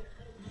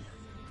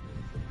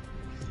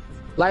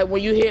 Like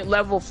when you hit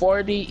level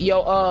 40, you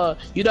know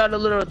the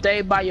little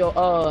thing by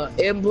your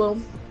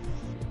emblem?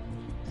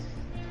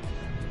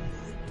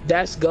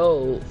 That's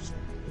gold.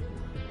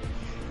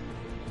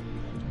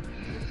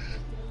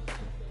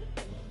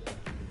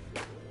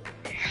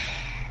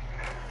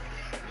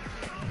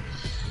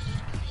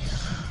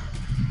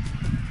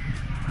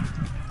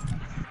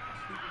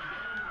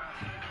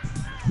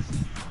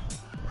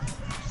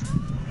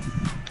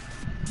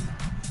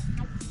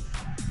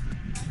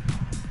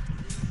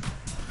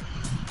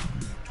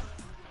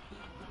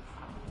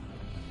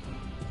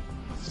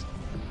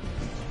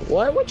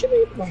 What? What you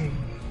mean?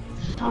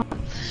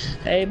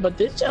 Hey, but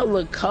this shit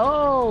look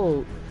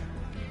cold.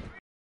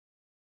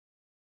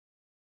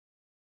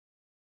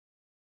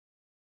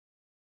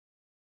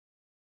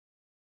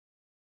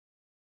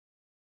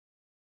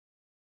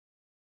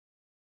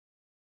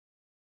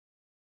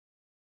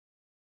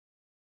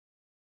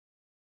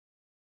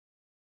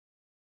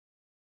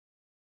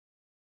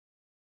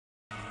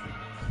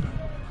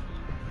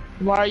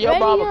 Why your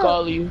Ready mama up.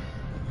 call you?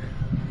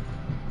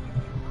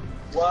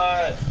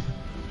 What?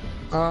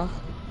 Huh?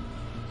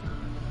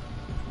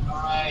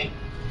 Alright.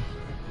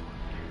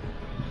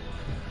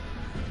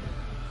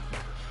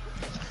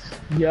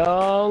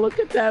 Yo, look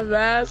at that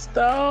mask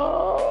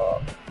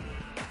though.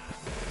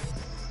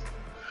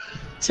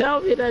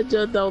 Tell me that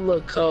just don't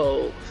look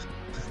cold.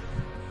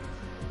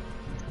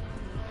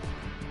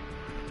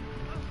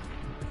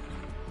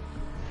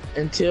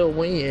 Until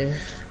when?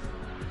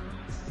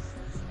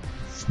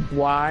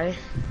 Why?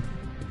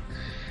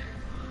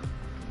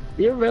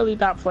 You're really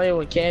not playing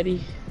with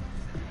Caddy?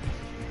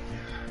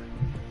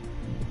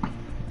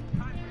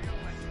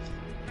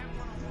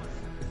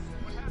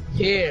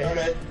 Here.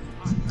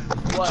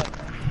 What?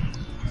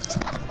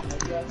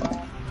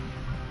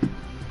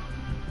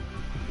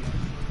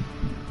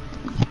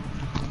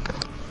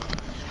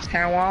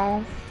 How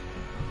long?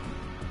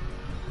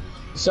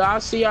 So I'll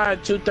see y'all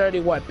at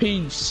 2:30. What?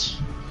 Peace.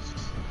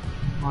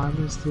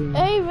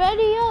 Hey,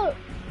 ready up.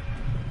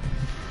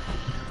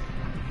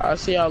 I'll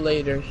see y'all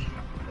later.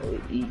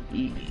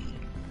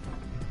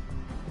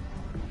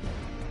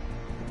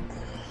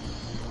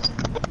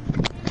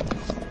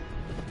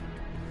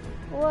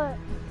 What?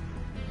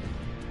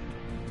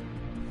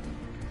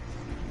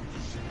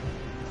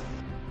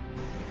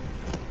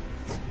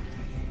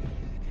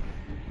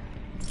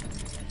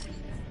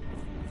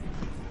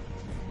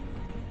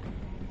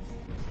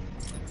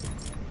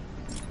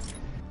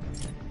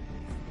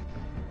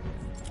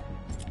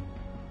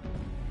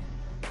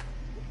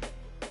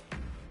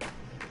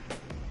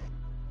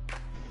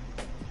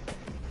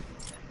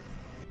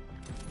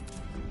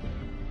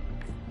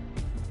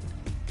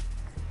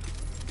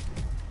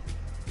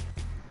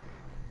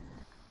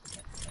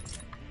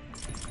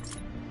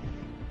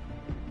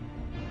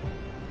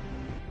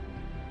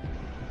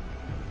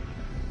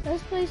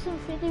 Let's play some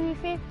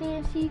 50v50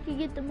 and see who can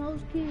get the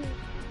most kills.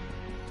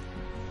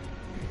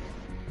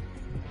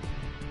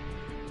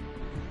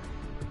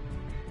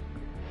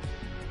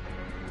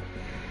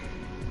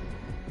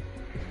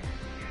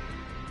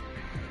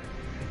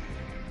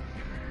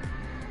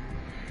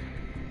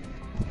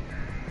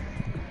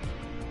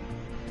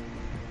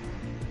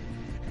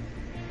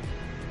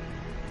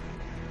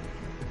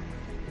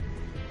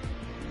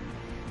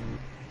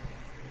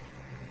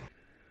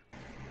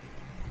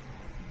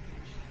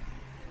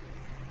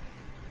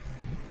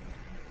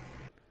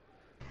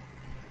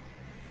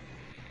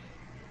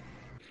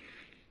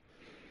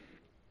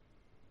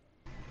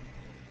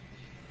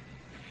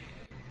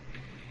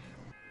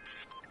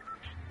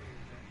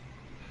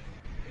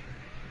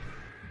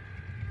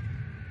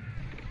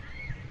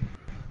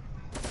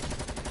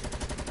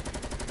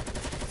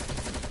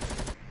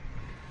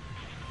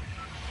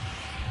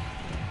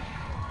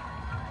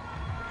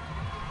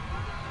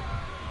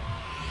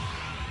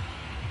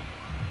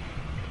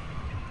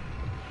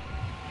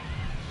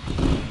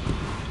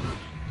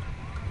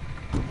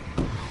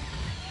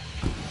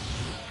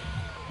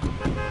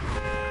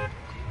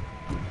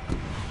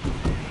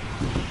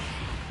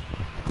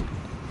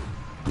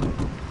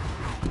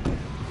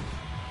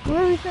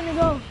 Where are we finna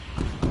go?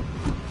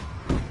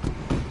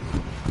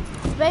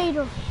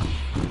 Vader.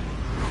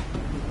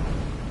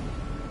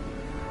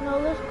 No,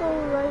 let's go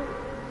right.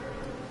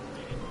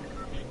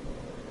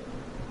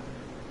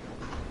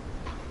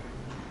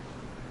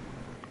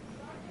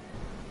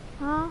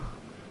 Huh?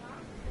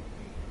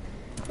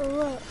 For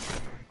what?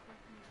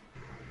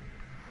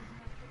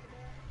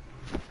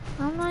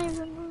 I'm not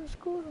even going to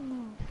school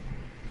tomorrow.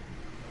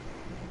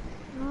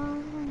 No.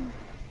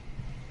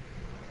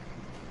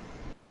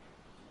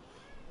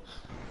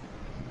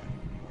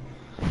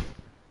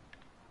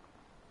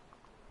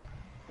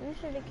 You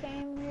should have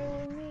came here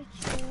with me,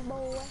 chew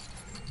boy.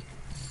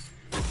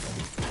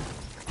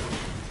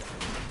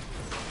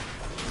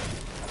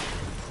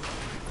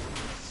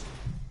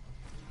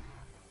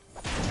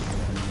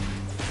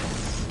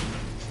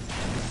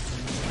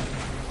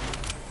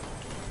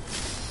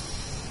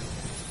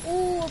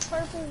 Ooh, a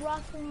purple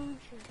rocket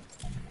launcher.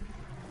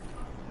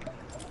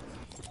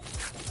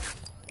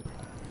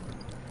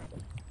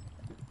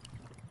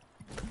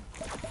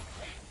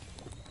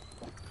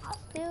 I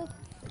still.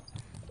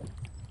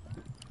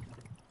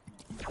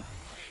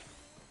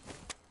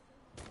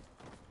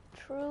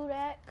 True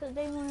that, cause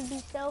they want to be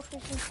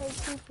selfish and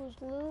take people's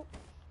loot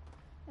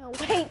and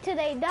wait till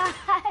they die.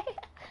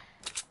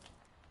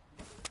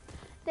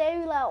 They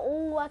be like,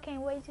 ooh, I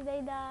can't wait till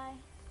they die.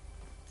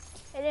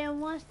 And then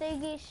once they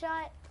get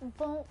shot,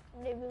 boom,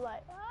 they be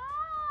like,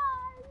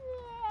 ah,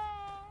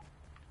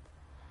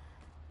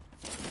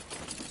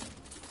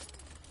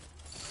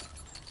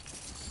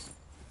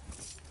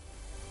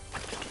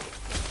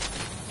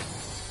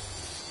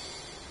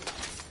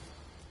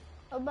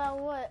 yeah. A About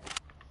what?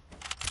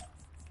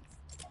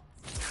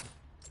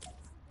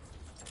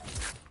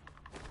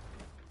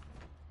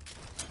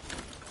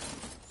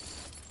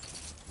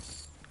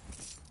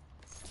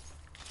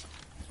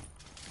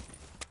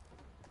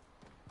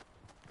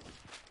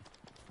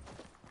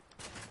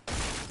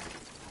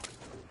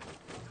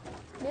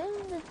 This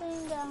is the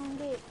thing that I don't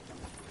get.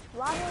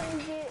 Why don't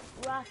we get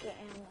rocket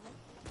ammo?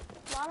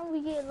 Why don't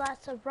we get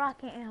lots of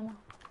rocket ammo?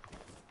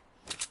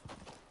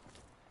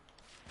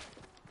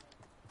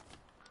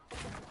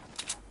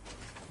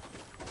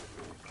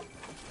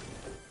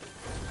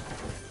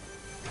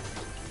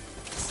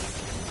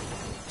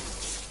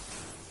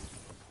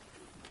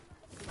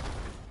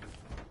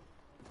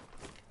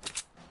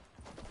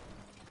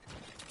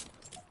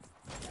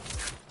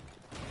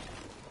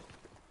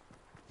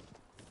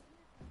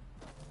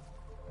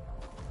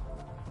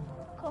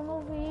 Come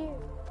over here.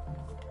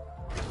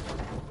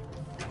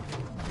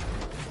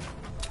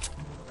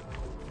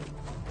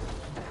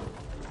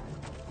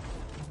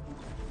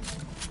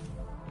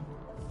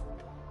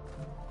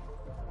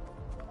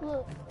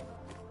 Look.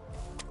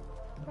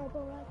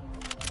 Purple rocket.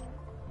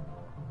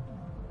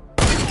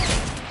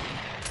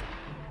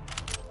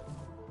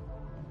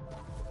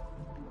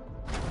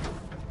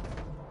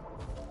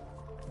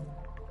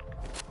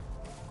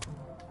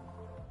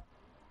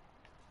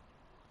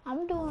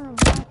 I'm doing a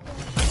rocket.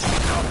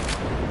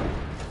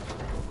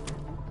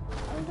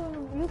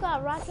 You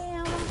got rocket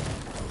ammo?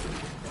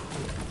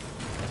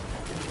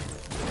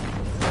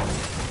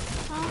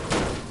 Huh?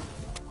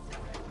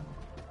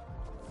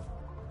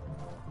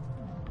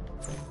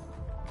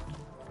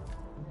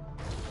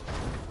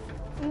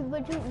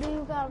 Do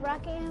you got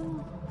rocket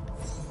ammo?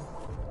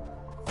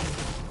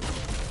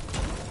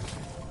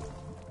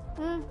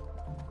 Hmm?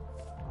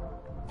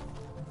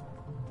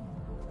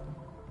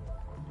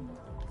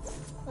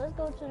 Let's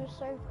go to the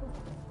circle.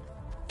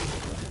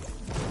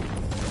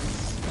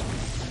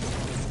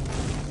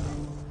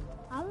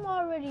 I'm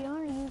already on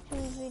a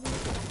YouTube video.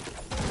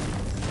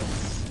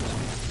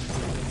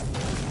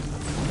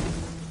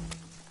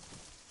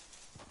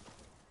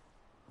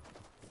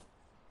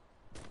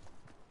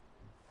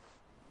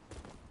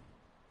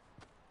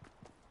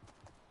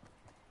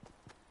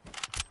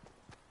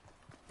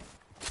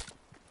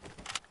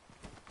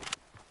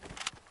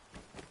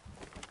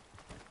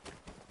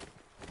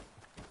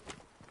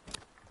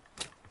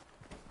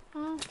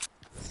 Huh?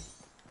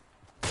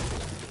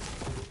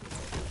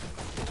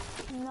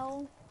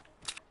 No.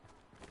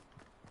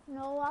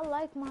 No, I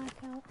like my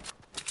account.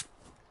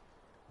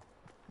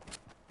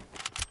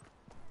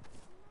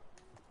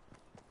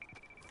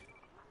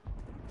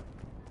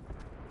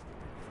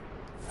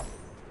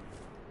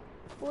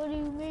 What do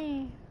you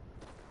mean?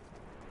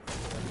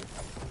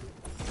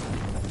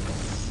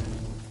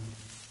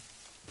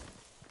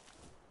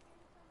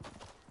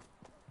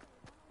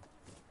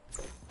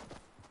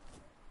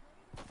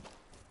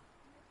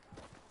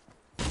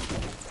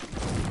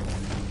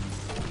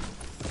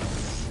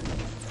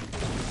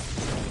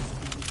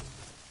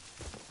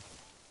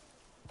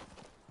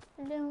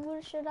 Then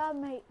what should I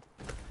make?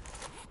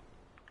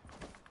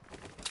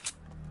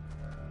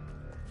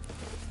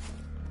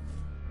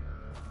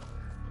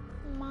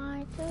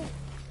 Mine too.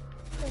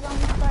 Cause I'm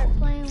gonna start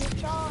playing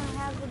with y'all and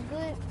have a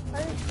good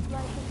person,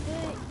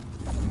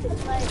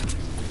 like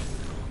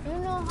you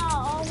know how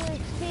I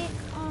always pick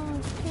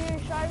pure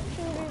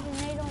sharpshooters and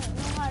they don't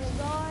know how to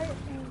guard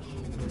and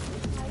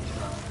like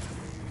stuff.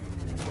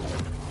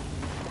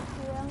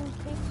 Yeah, I'm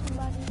gonna pick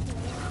somebody to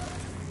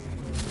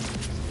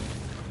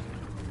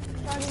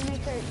try to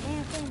make her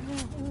dance.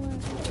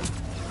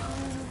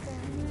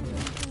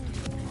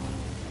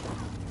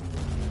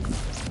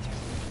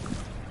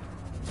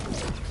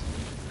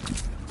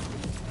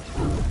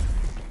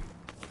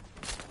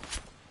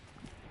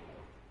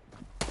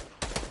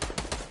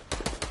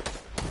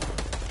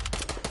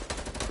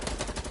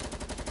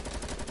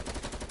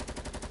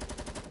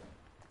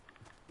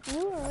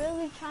 You were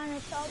really trying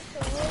to talk to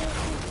Willie?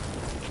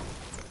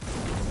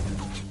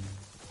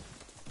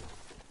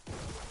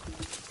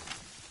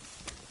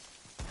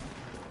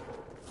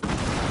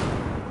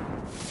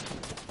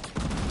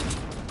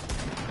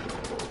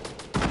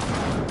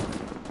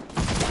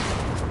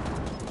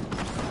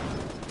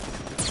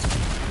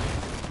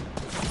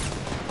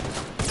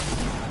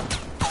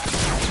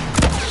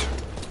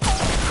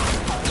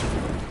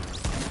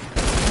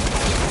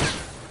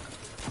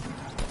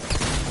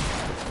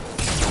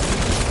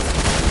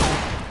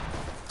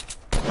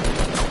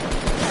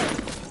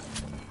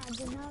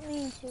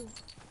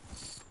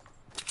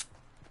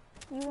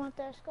 You want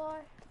that scar?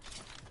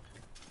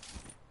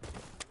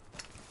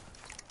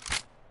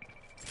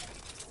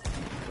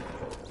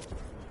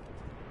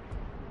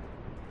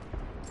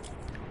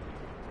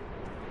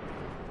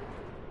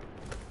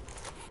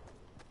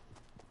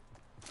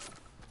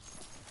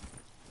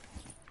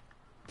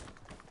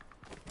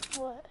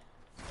 What?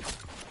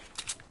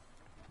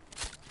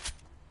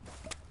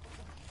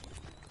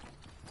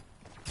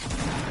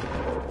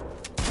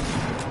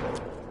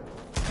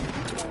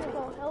 I'm gonna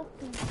go help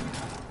you.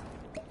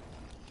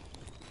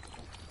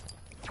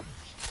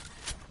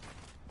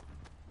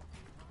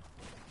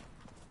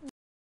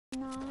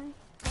 9.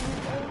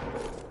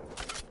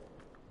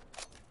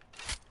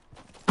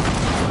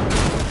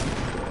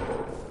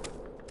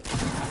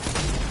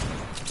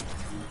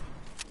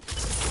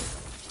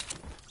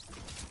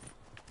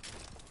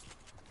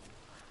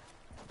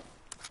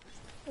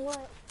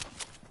 What?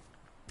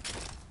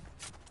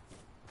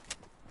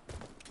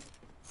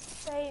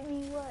 Say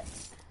me what?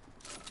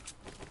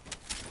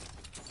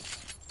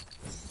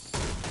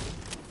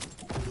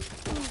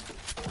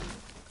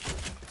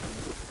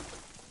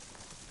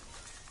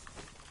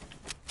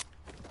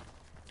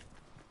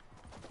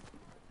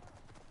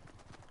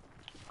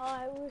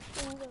 Alright, we're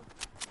still go.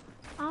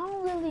 I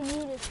don't really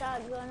need a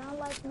shotgun. I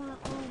like my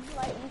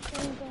light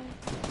machine gun.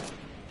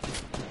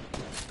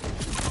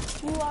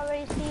 You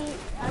already see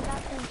I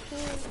got some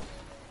kills.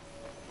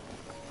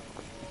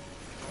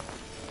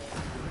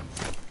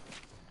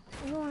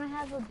 You wanna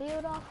have a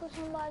build off with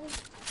somebody?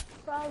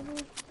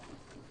 Probably.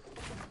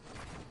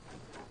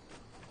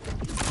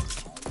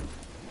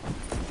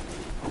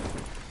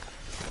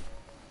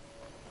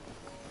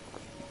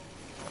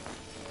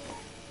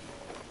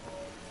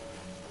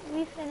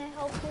 We finna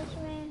help this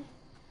man.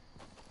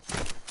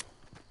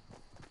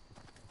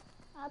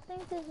 I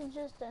think this is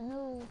just a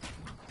noob.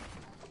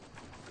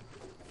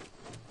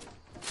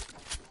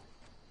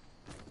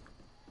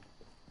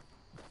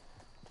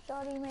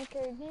 Shorty make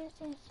her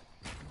distance.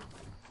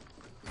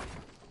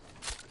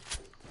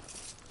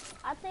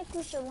 I think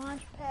we should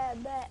launch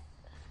pad back.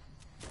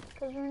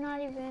 Cause we're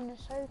not even in the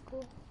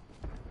circle.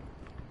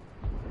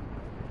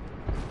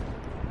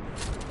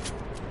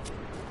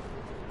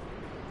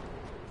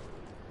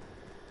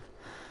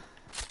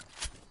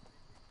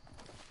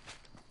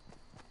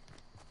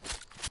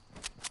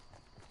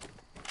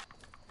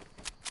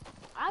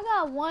 I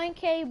got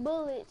 1K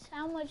bullets.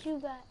 How much you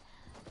got?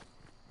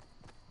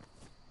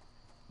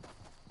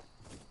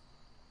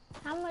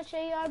 How much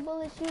AR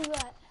bullets you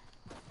got?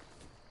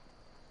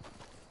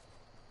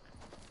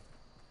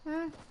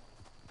 Huh?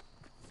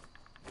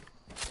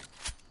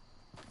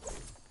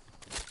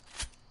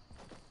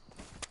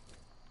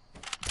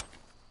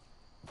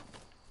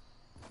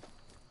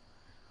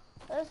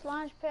 Let's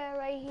launch pad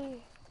right here.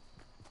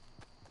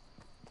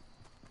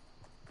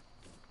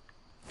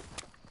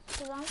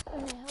 Cause I'm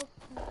finna help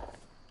you.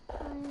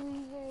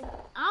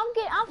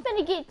 I'm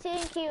finna get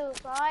 10 kills,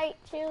 alright?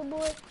 Chill,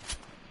 boy.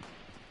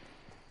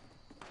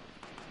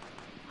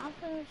 I'm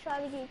finna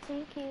try to get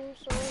 10 kills,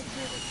 so let's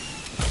get it.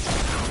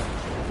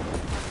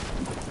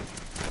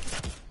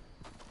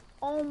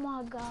 Oh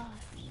my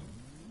gosh.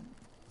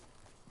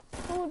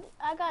 Dude,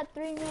 I got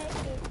 3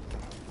 medkits.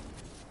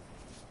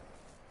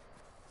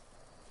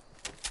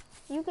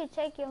 You can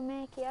take your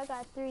medkit, I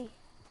got 3.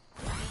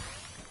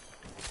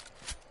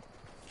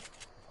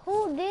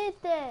 Who did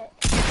that?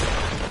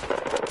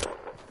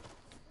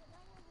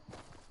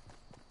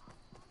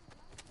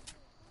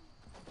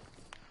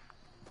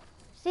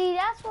 See,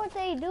 that's what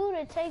they do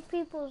to take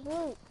people's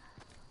loot.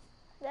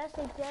 That's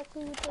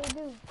exactly what they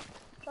do.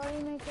 So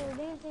you make their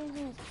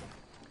dance.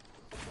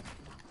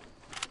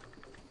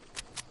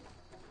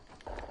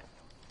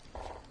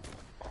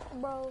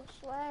 Bro,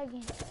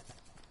 slagging.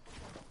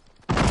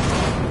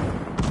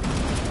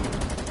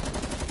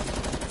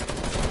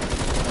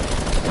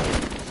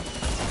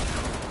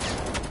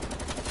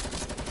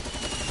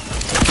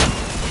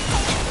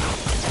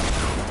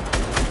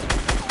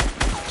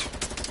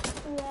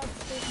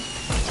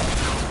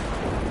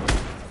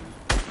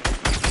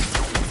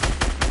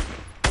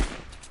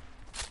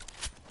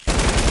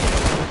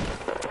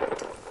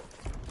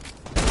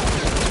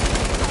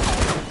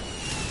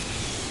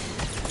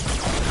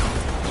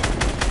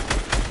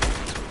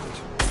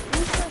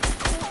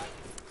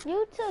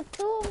 You took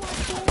 2 of my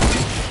kills.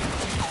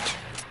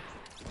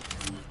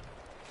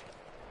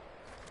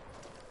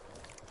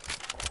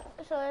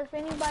 So if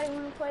anybody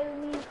wanna play with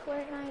me in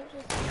Fortnite,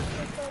 just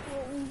pick up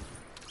with me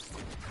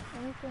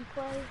and you can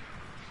play.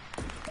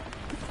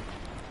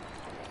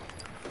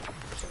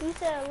 You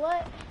said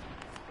what?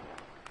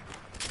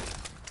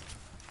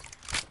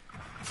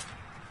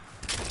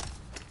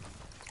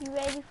 You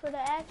ready for the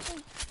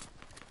action?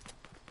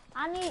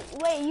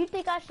 Wait, you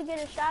think I should get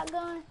a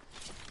shotgun?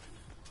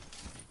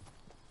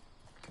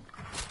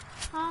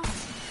 Huh?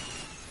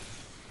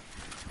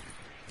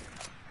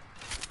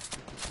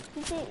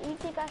 You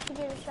think I should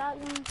get a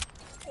shotgun?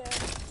 Yeah.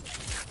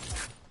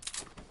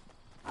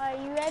 Alright,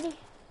 you ready?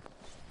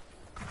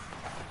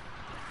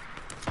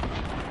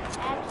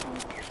 Action.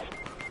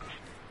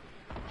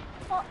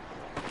 Oh.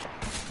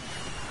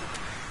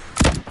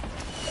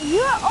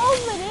 You're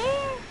over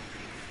there?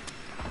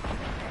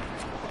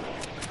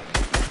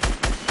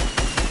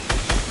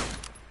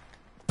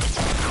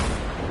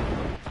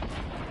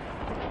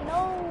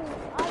 No,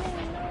 I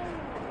didn't know.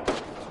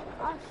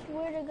 I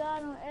swear to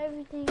God on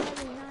everything, I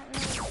did not know.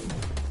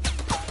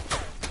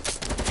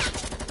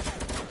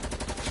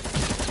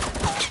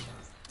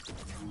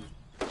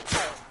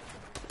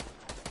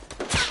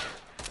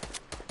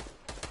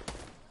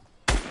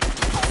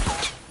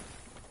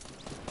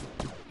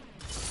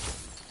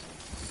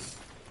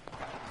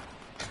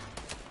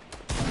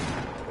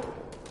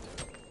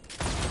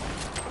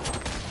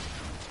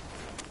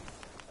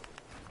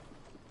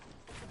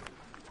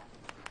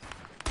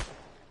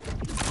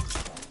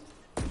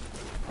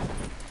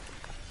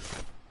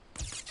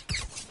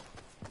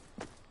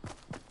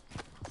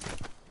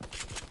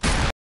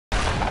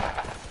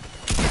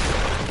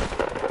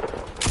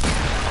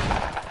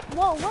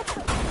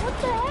 What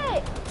the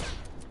heck?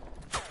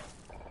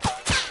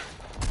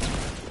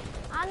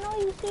 I know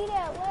you see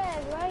that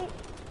lag, right?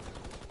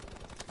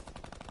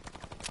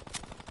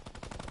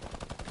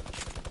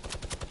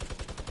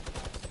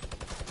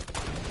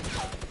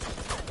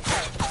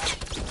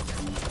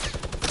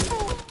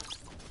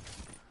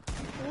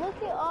 Look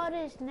at all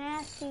this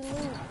nasty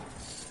loot.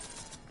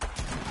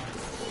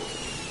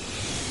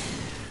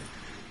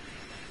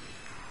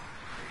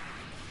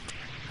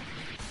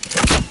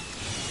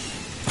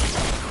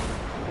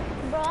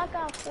 Bro, I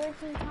got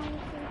 14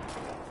 comments.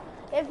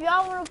 If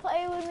y'all want to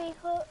play with me,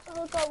 hook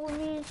up with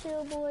me and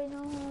chill, boy. No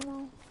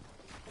homo.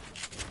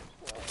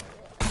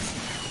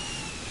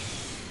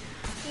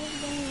 This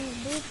game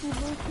is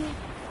bookie.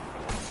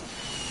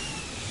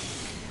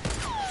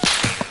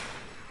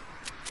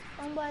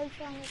 Somebody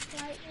trying to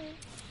snipe me.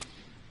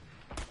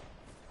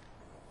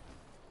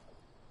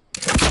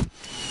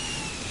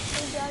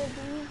 You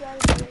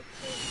gotta do it.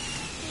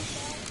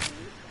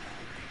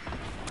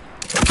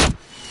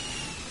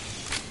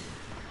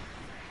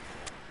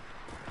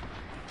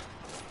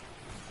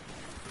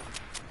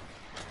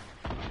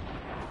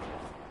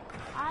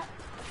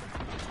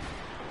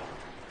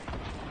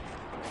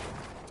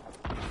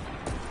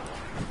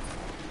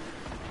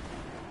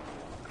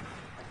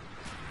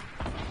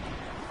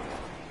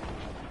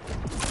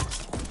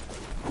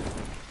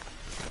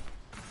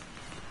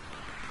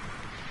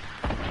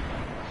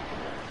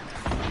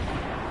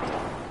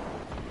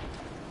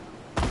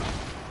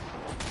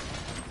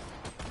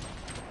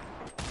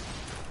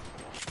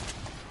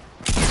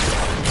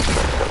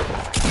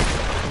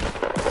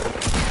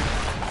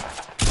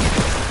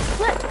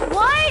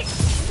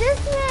 This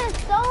man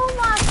stole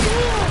my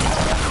kill.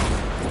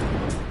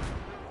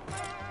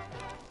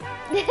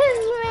 This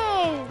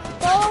man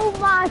stole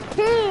my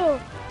kill.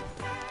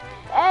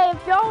 Hey,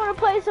 if y'all want to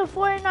play some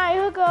Fortnite,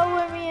 hook up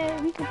with me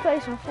and we can play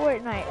some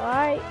Fortnite,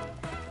 alright?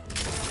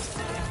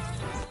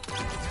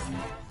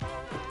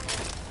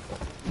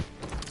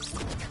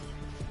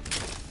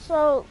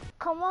 So,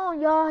 come on,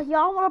 y'all.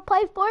 Y'all want to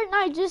play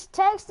Fortnite, just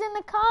text in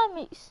the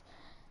comments.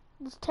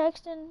 Just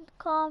text in the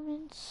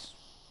comments.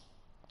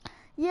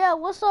 Yeah,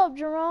 what's up,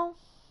 Jerome?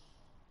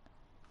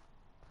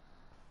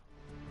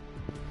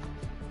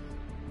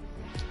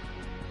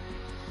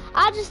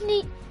 I just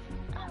need...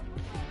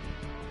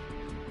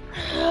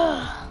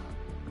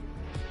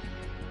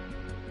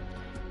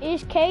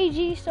 Is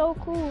KG so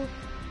cool?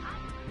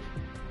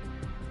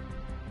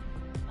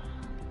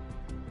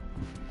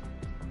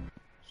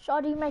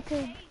 Shawty make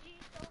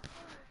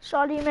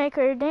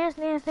her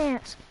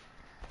dance.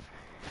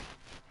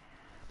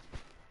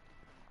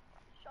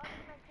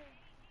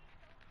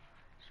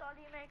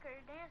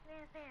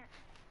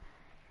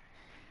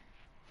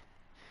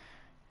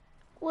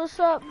 What's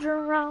up,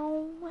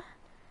 Jerome?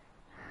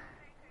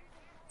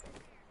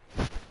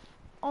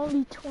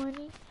 Only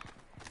 20.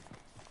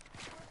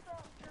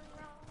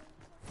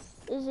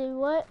 Is it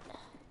what?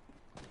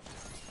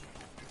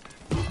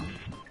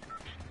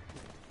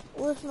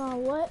 What's my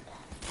what?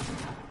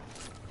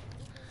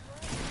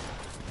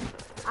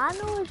 I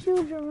know it's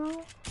you,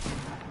 Jerome.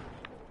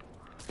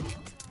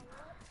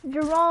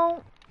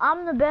 Jerome,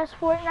 I'm the best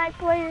Fortnite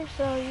player,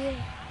 so yeah.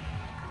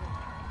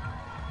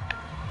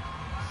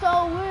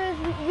 So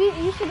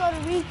we should go to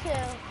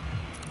retail.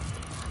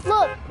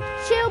 Look,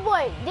 chill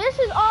boy, this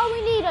is all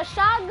we need, a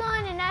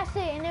shotgun and that's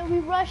it. And then we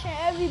rushing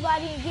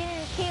everybody and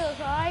getting kills,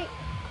 alright?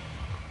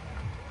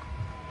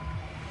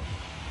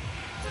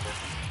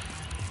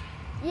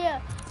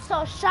 Yeah,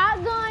 so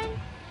shotgun,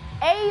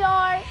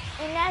 AR,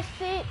 and that's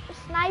it.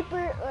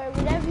 Sniper or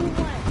whatever you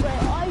want.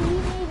 But all you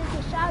need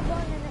is a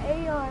shotgun and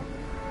an AR.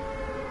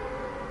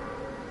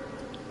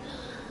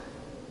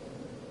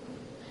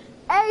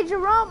 Hey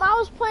Jerome, I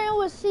was playing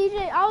with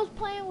CJ. I was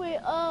playing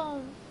with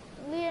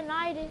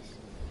Leonidas.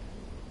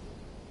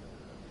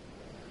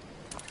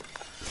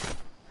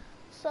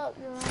 What's up,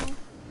 Jerome?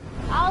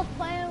 I was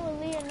playing with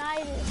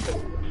Leonidas.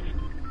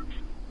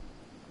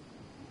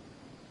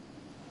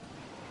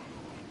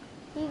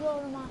 He go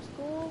to my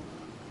school.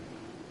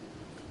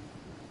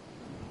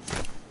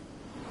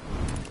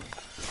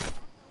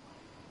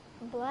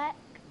 Black.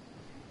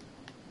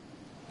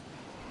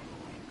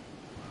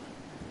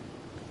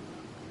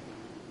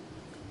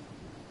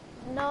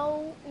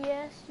 No,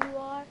 yes, you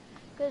are.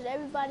 Because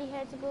everybody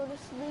had to go to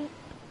sleep.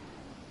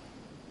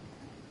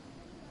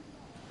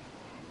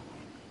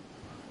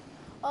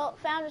 Oh,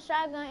 found a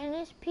shotgun. And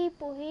there's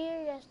people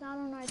here that's not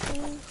on our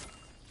team.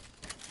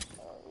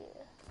 Oh,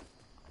 yeah.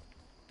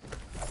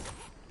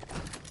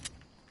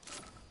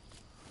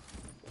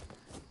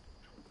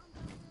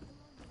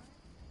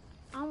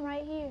 I'm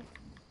right here.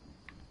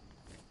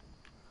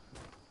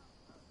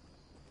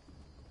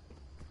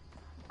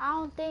 I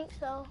don't think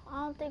so.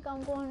 I don't think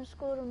I'm going to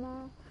school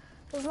tomorrow.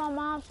 Because my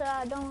mom said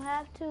I don't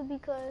have to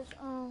because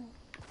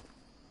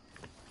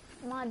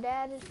my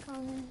dad is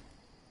coming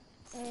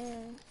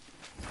and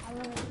I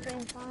want to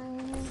spend time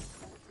with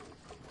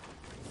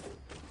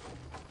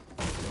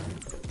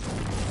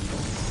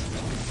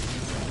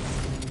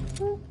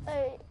him.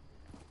 Hey,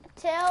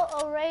 tell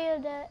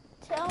Araya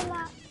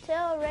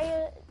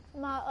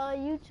my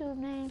YouTube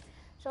name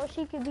so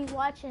she could be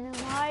watching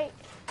them, alright?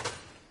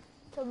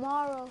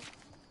 Tomorrow.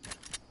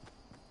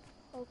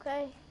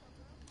 Okay?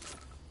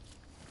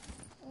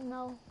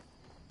 No.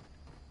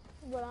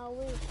 But I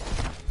wish.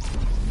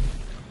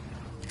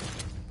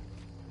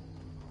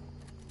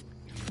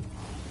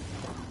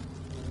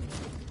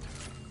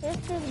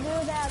 It's this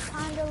girl that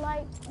I kinda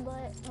like,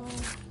 but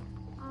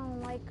I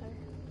don't like her.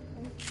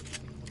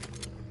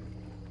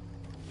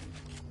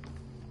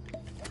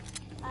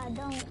 I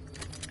don't.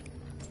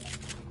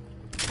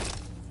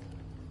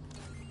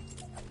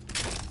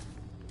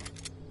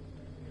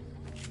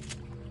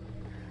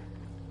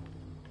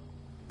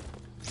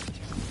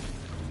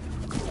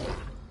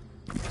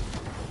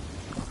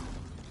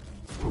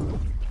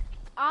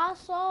 I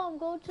saw him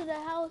go to the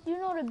house. You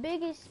know the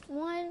biggest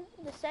one,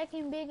 the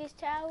second biggest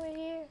tower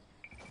here?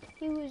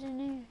 He was in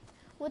there.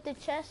 With the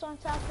chest on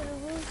top of the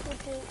roof, with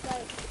the,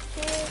 like,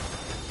 chair.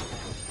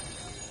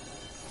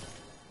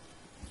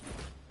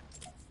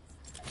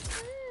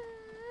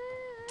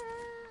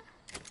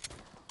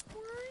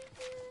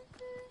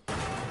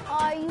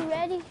 Are you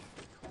ready?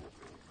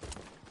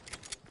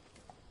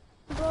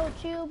 Bro,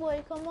 chill,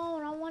 boy. Come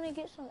on. I want to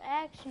get some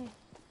action.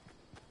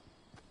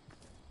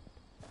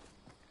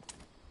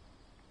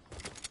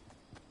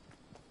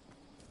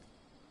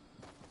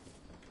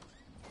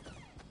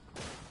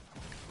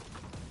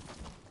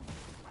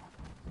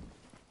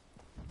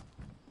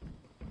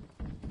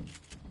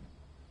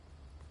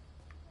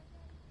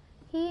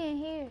 He in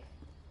here.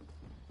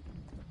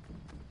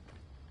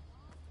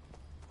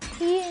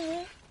 He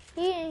in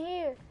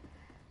here.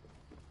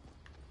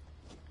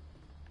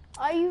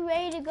 Are you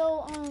ready to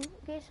go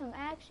get some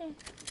action?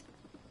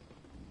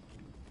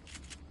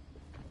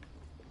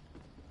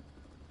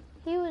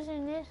 He was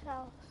in this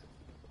house.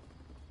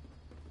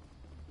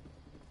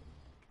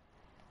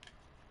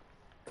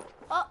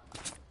 Oh,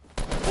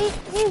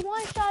 he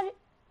one-shotted.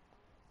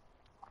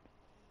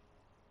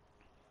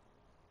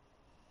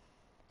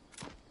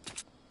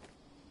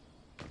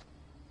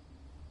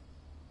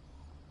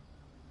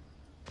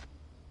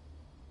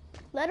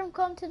 Let him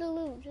come to the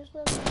loot. Just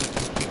let him.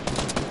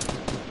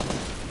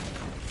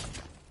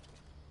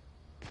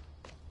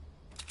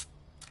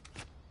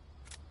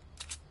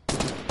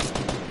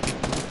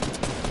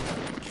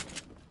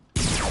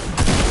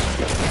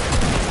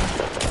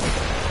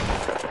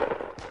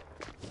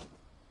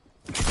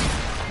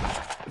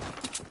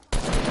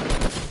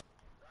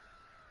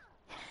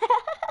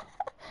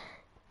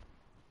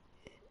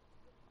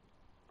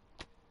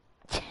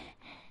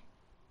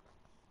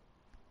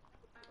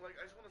 Like,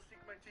 I just want to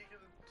sink my teeth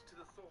into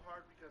this so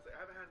hard because I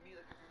haven't had meat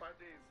like for 5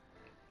 days.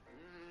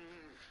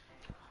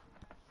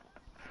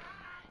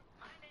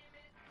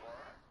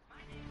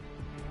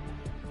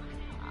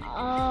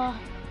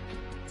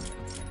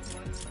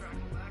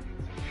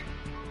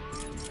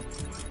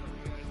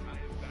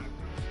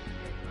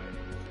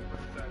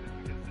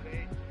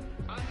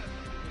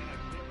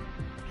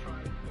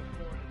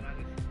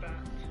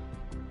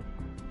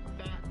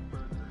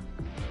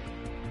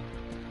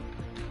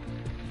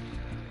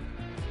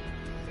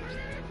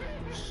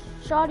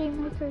 Shawty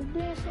maker,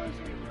 this is.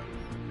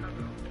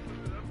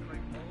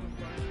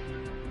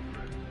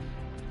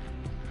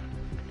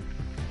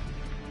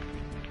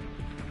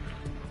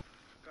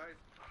 Guys,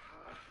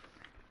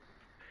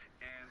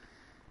 and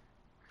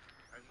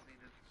I just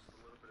needed just a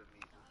little bit of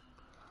meat because.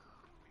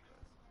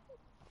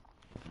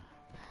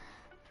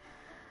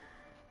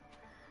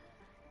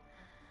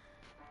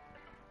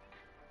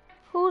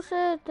 Who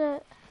said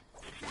that?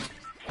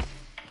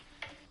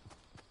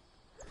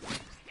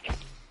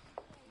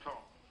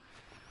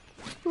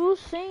 Who's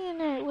singing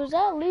that? Was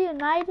that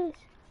Leonidas?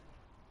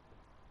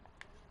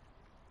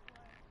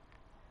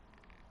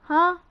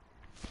 Huh?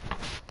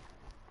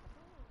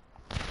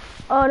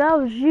 Oh, that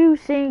was you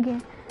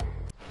singing.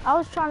 I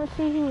was trying to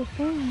see who was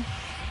singing.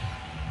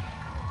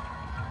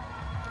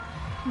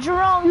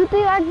 Jerome, you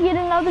think I can get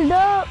another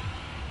dub?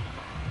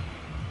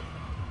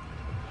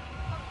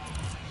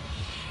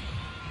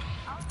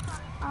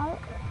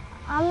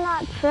 I'm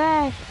not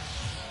trash.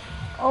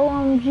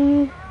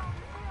 OMG.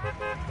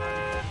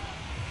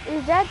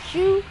 Is that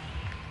you?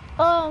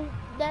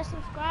 That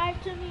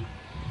subscribed to me?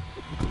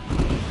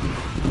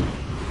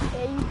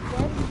 Yeah, you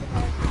definitely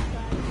have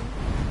subscribed to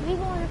me. We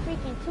going to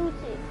freaking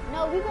two-tick. No,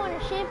 we going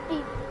to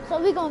Shifty.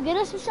 So we going to get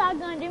us a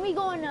shotgun. Then we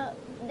going,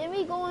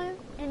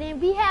 and then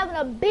we having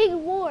a big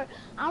war.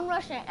 I'm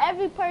rushing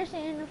every person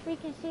in the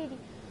freaking city.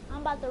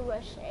 I'm about to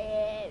rush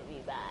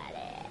everybody.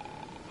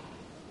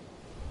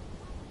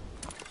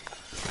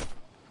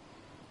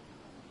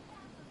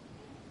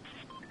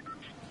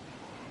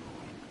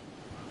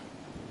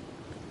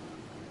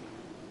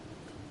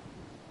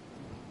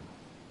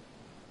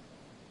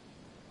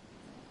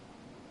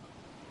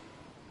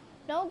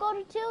 Don't go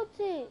to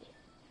Tilted.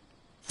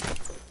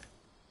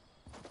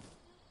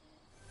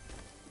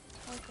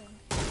 Okay.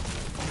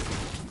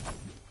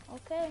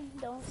 Okay,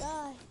 don't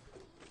die.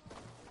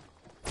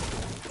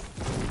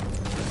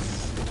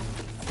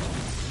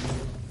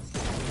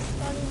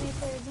 Shawty make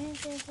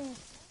her pin.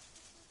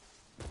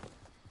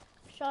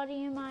 Shawty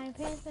in mine,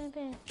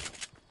 pin.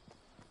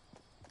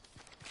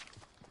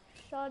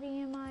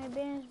 Shawty in my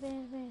bands.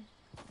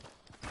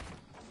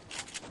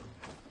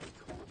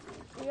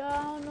 Yeah,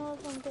 I don't know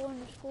if I'm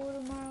going to school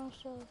tomorrow,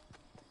 so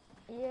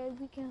yeah,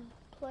 we can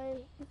play.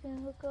 You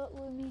can hook up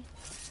with me.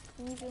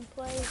 And we can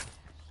play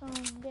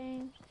some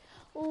games.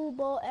 Ooh,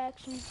 ball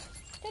action.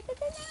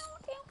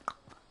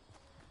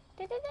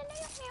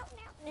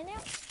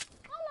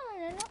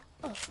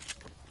 Oh,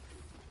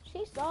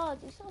 she's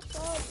salty, so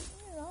salty.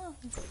 You know.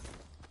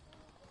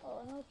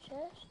 Oh, no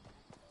chest.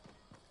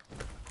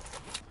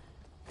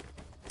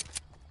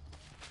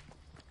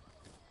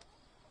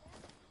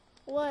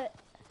 What?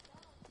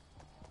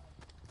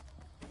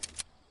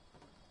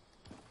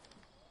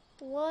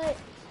 What?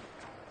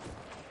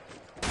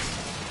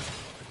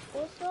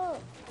 What's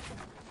up?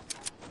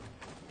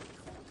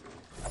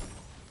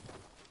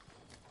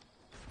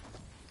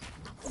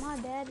 My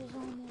dad is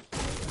on this.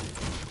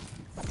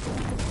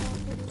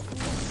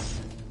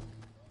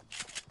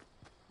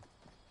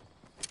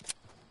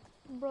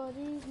 Bro,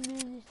 these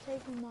men is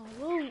taking my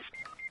loot.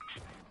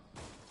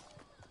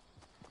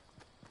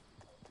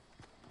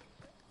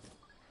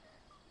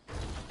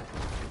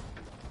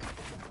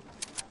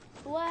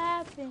 What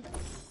happened?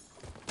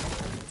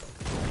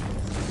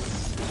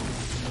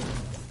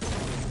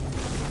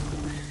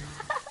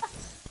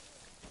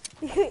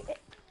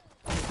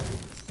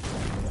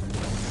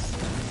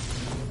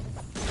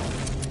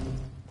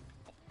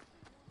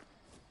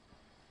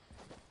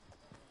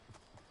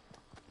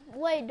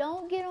 Wait,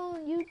 don't get on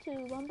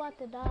YouTube. I'm about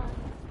to die.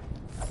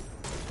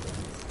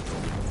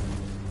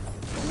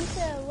 You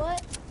said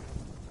what?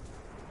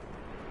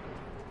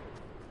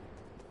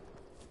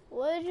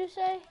 What did you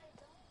say?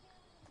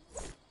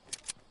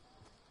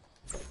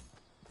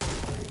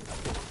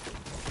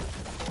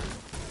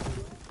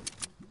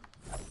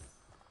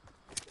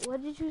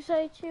 What did you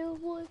say, chill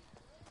boy?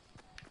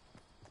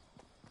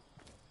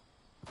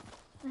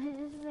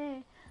 This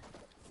man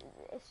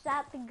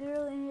shot the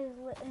girl in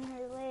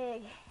her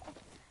leg.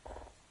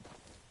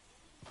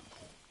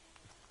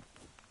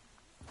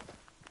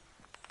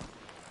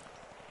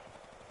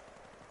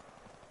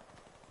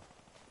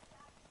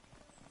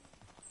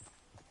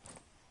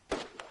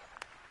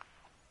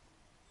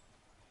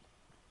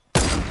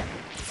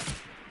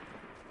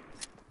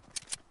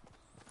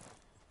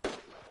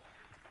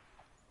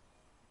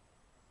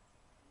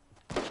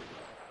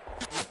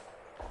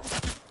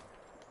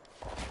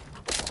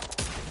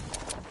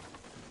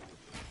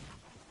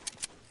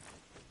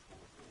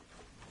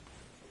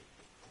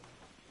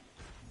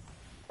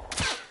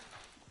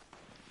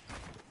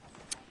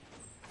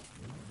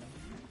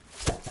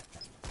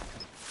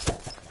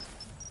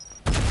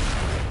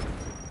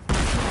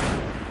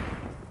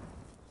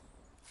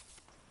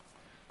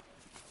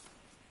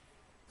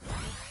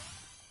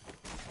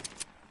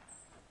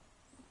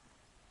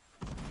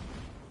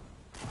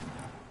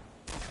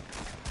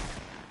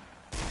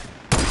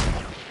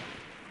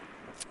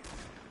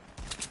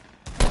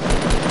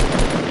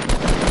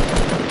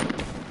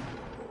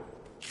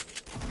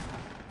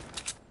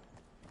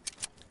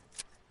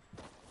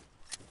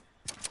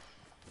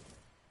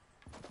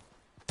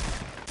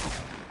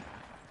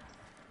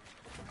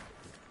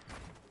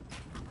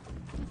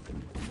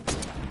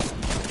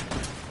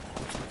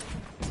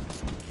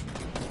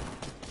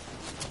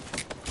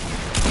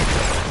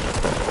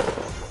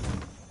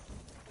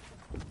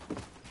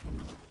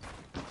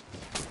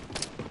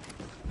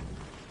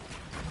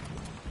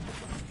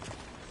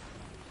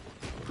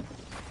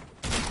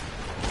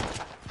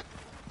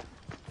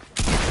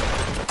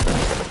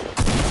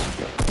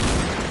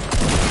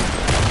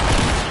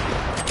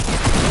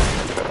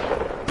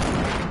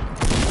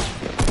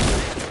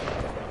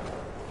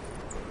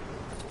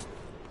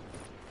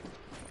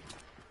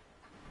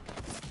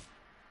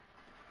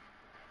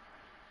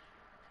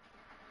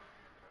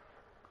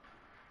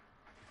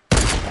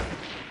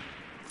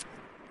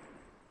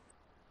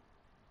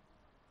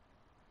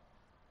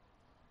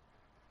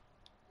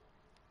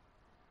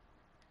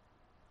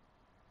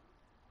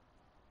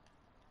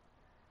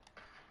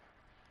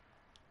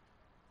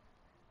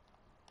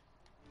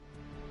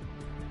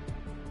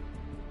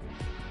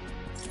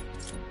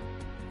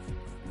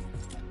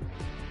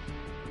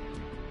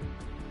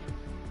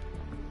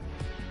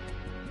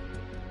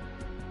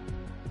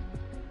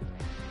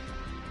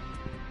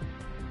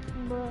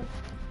 Bruh.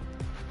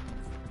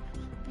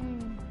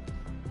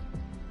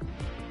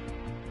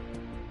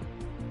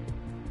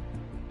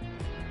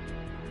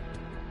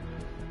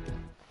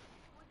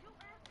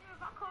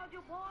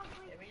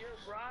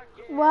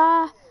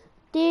 Why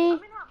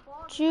did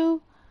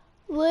you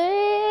leave? I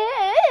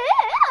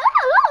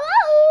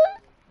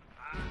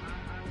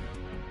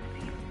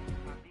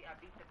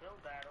beat the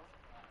build battle.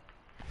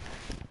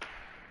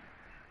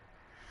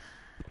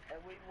 And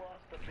we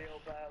lost the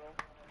build battle.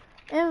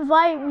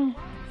 Invite me.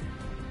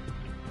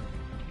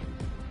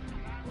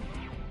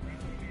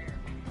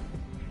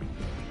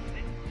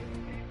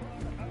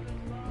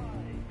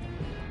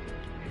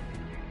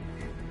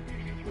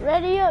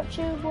 Ready up,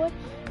 chill boy.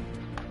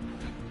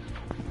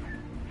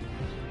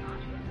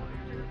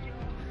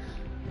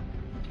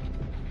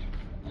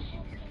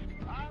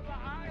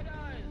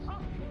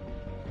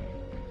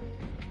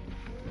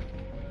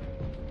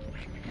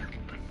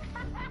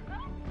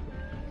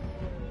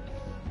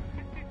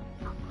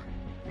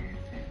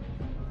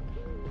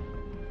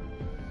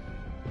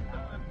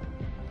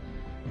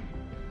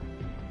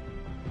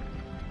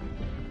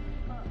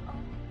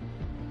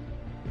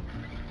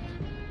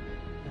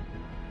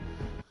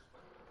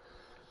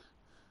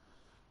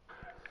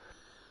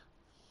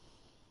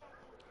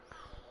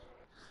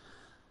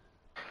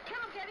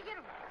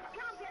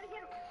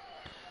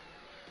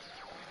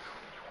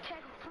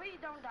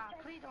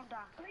 don't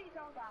die. Please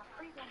don't die.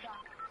 Please don't die.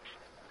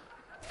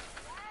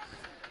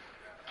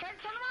 Kevin,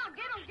 come on.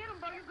 Get him,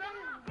 bro. You got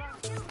him, bro.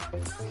 Get him, bro.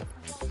 You got him.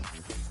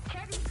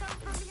 Kevin, he's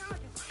coming from behind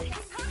you.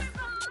 He's coming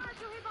behind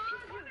you. He's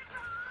behind you.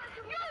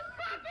 You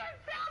fucking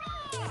fellow!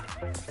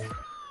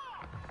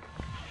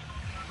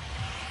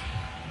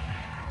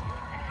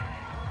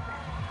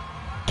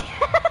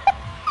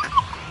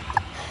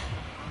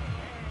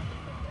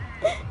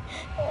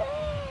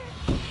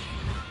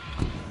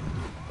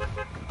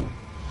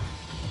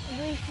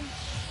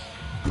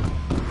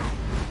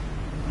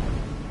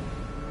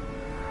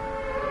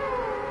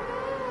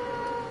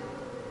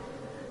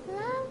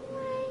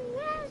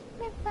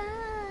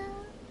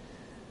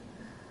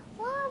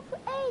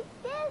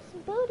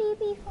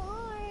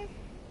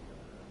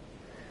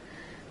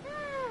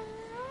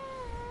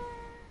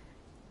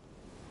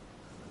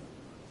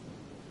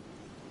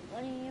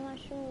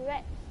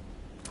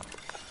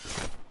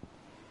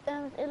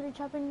 Early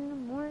chopping in the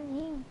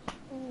morning.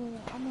 Ooh,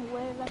 I'm gonna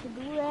wear it like a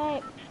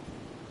do-rag.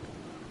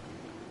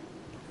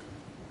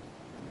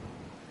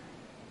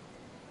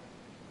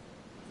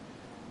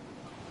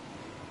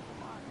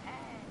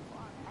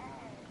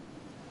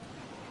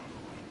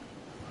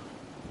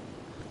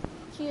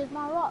 She is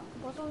my rock.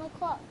 What's on the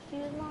clock? She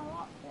is my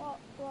rock. Rock.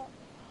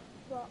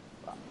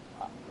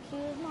 She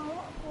is my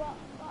rock. Rock.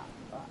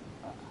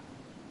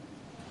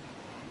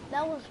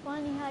 That was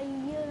funny how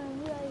you yelled and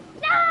you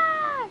like,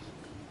 Dash!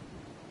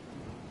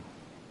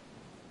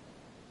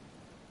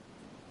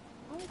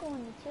 I'm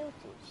going to tilt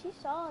it. She's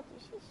salty.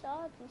 So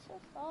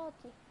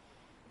salty.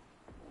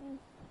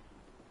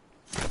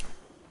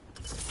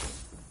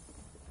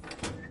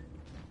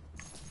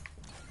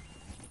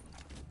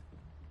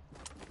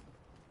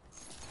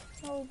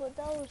 Oh, but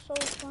that was so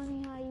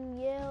funny how you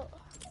yelled.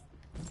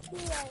 You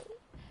like,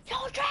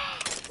 yo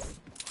trash!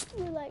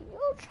 You like,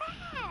 yo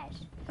trash!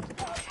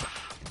 Yo trash!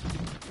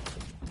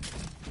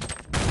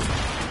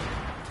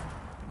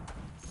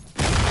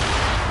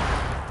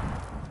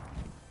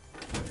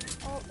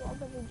 Oh, I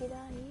better get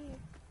out of here.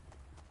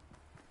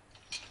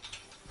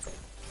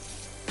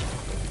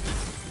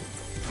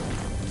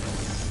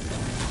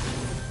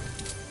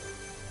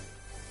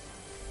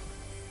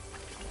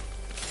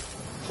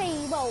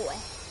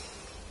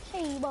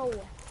 Hey boy.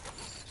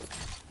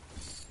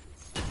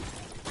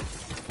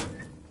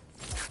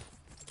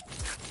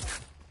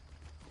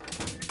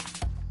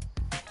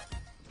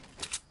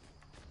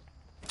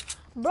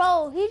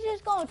 Bro, he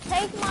just gonna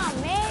take my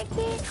med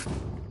kit?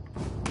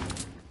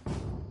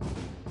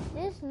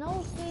 This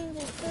no thing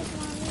just took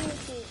my med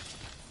kit.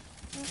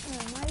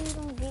 Now you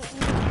don't get me.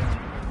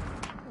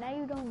 Now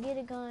you don't get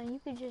a gun. You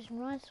could just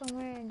run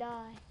somewhere and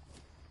die.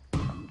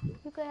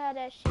 You could have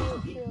that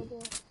shield,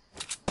 boy.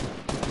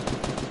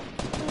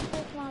 He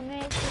took my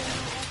med kit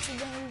and I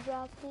accidentally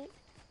dropped it.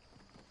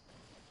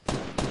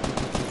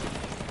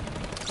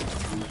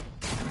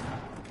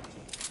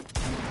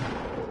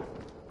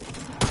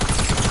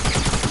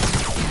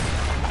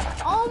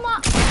 Oh my!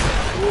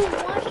 You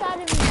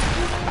one-shotted me.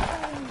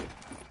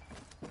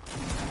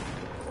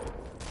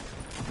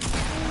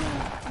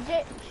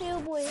 Chill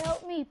boy,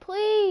 help me,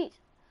 please.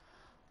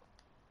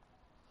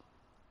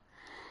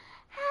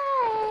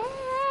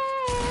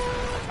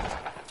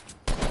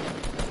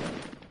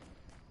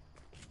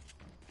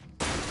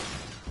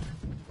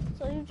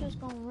 So you just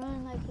gonna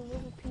run like a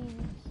little penis.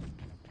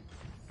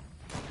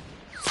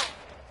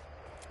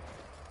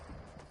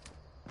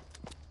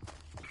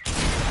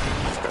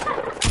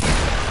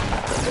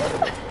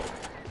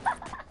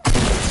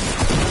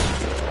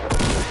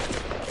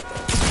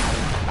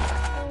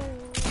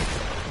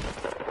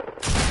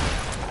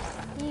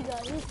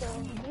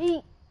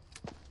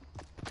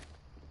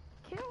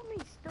 Kill me,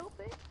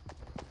 stupid.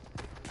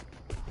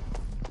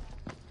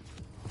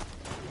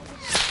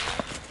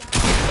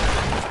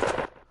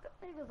 That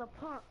nigga's a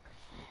punk.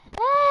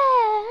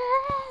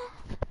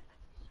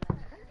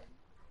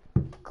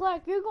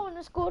 Clark, you're going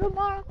to school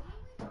tomorrow?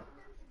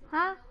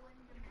 Huh?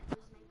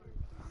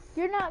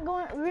 We're not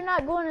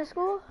going to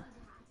school?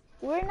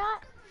 We're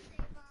not?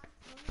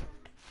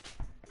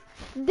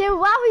 Then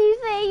why would you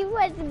say you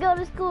went to go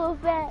to school,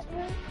 fat?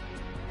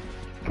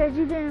 Because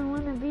you didn't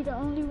want to be the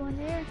only one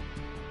there.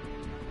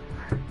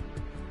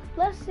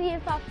 Let's see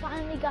if I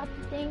finally got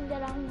the thing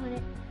that I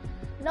wanted.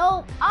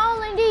 No, I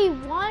only need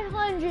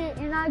 100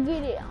 and I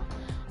get it.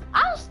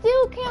 I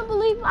still can't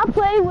believe I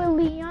played with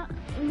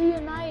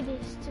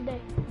Leonidas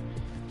today.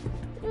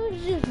 It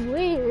was just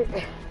weird.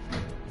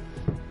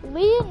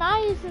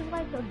 Leonidas is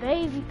like a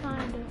baby,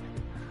 kind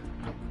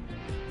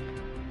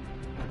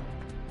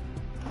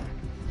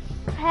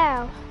of.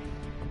 How?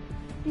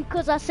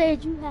 Because I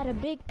said you had a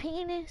big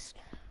penis?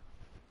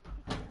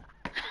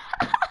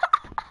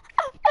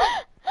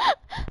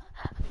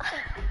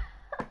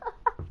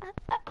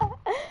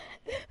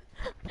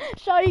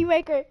 Shawty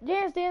maker,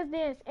 dance,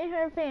 in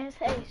her pants.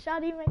 Hey,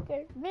 shawty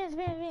maker,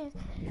 dance.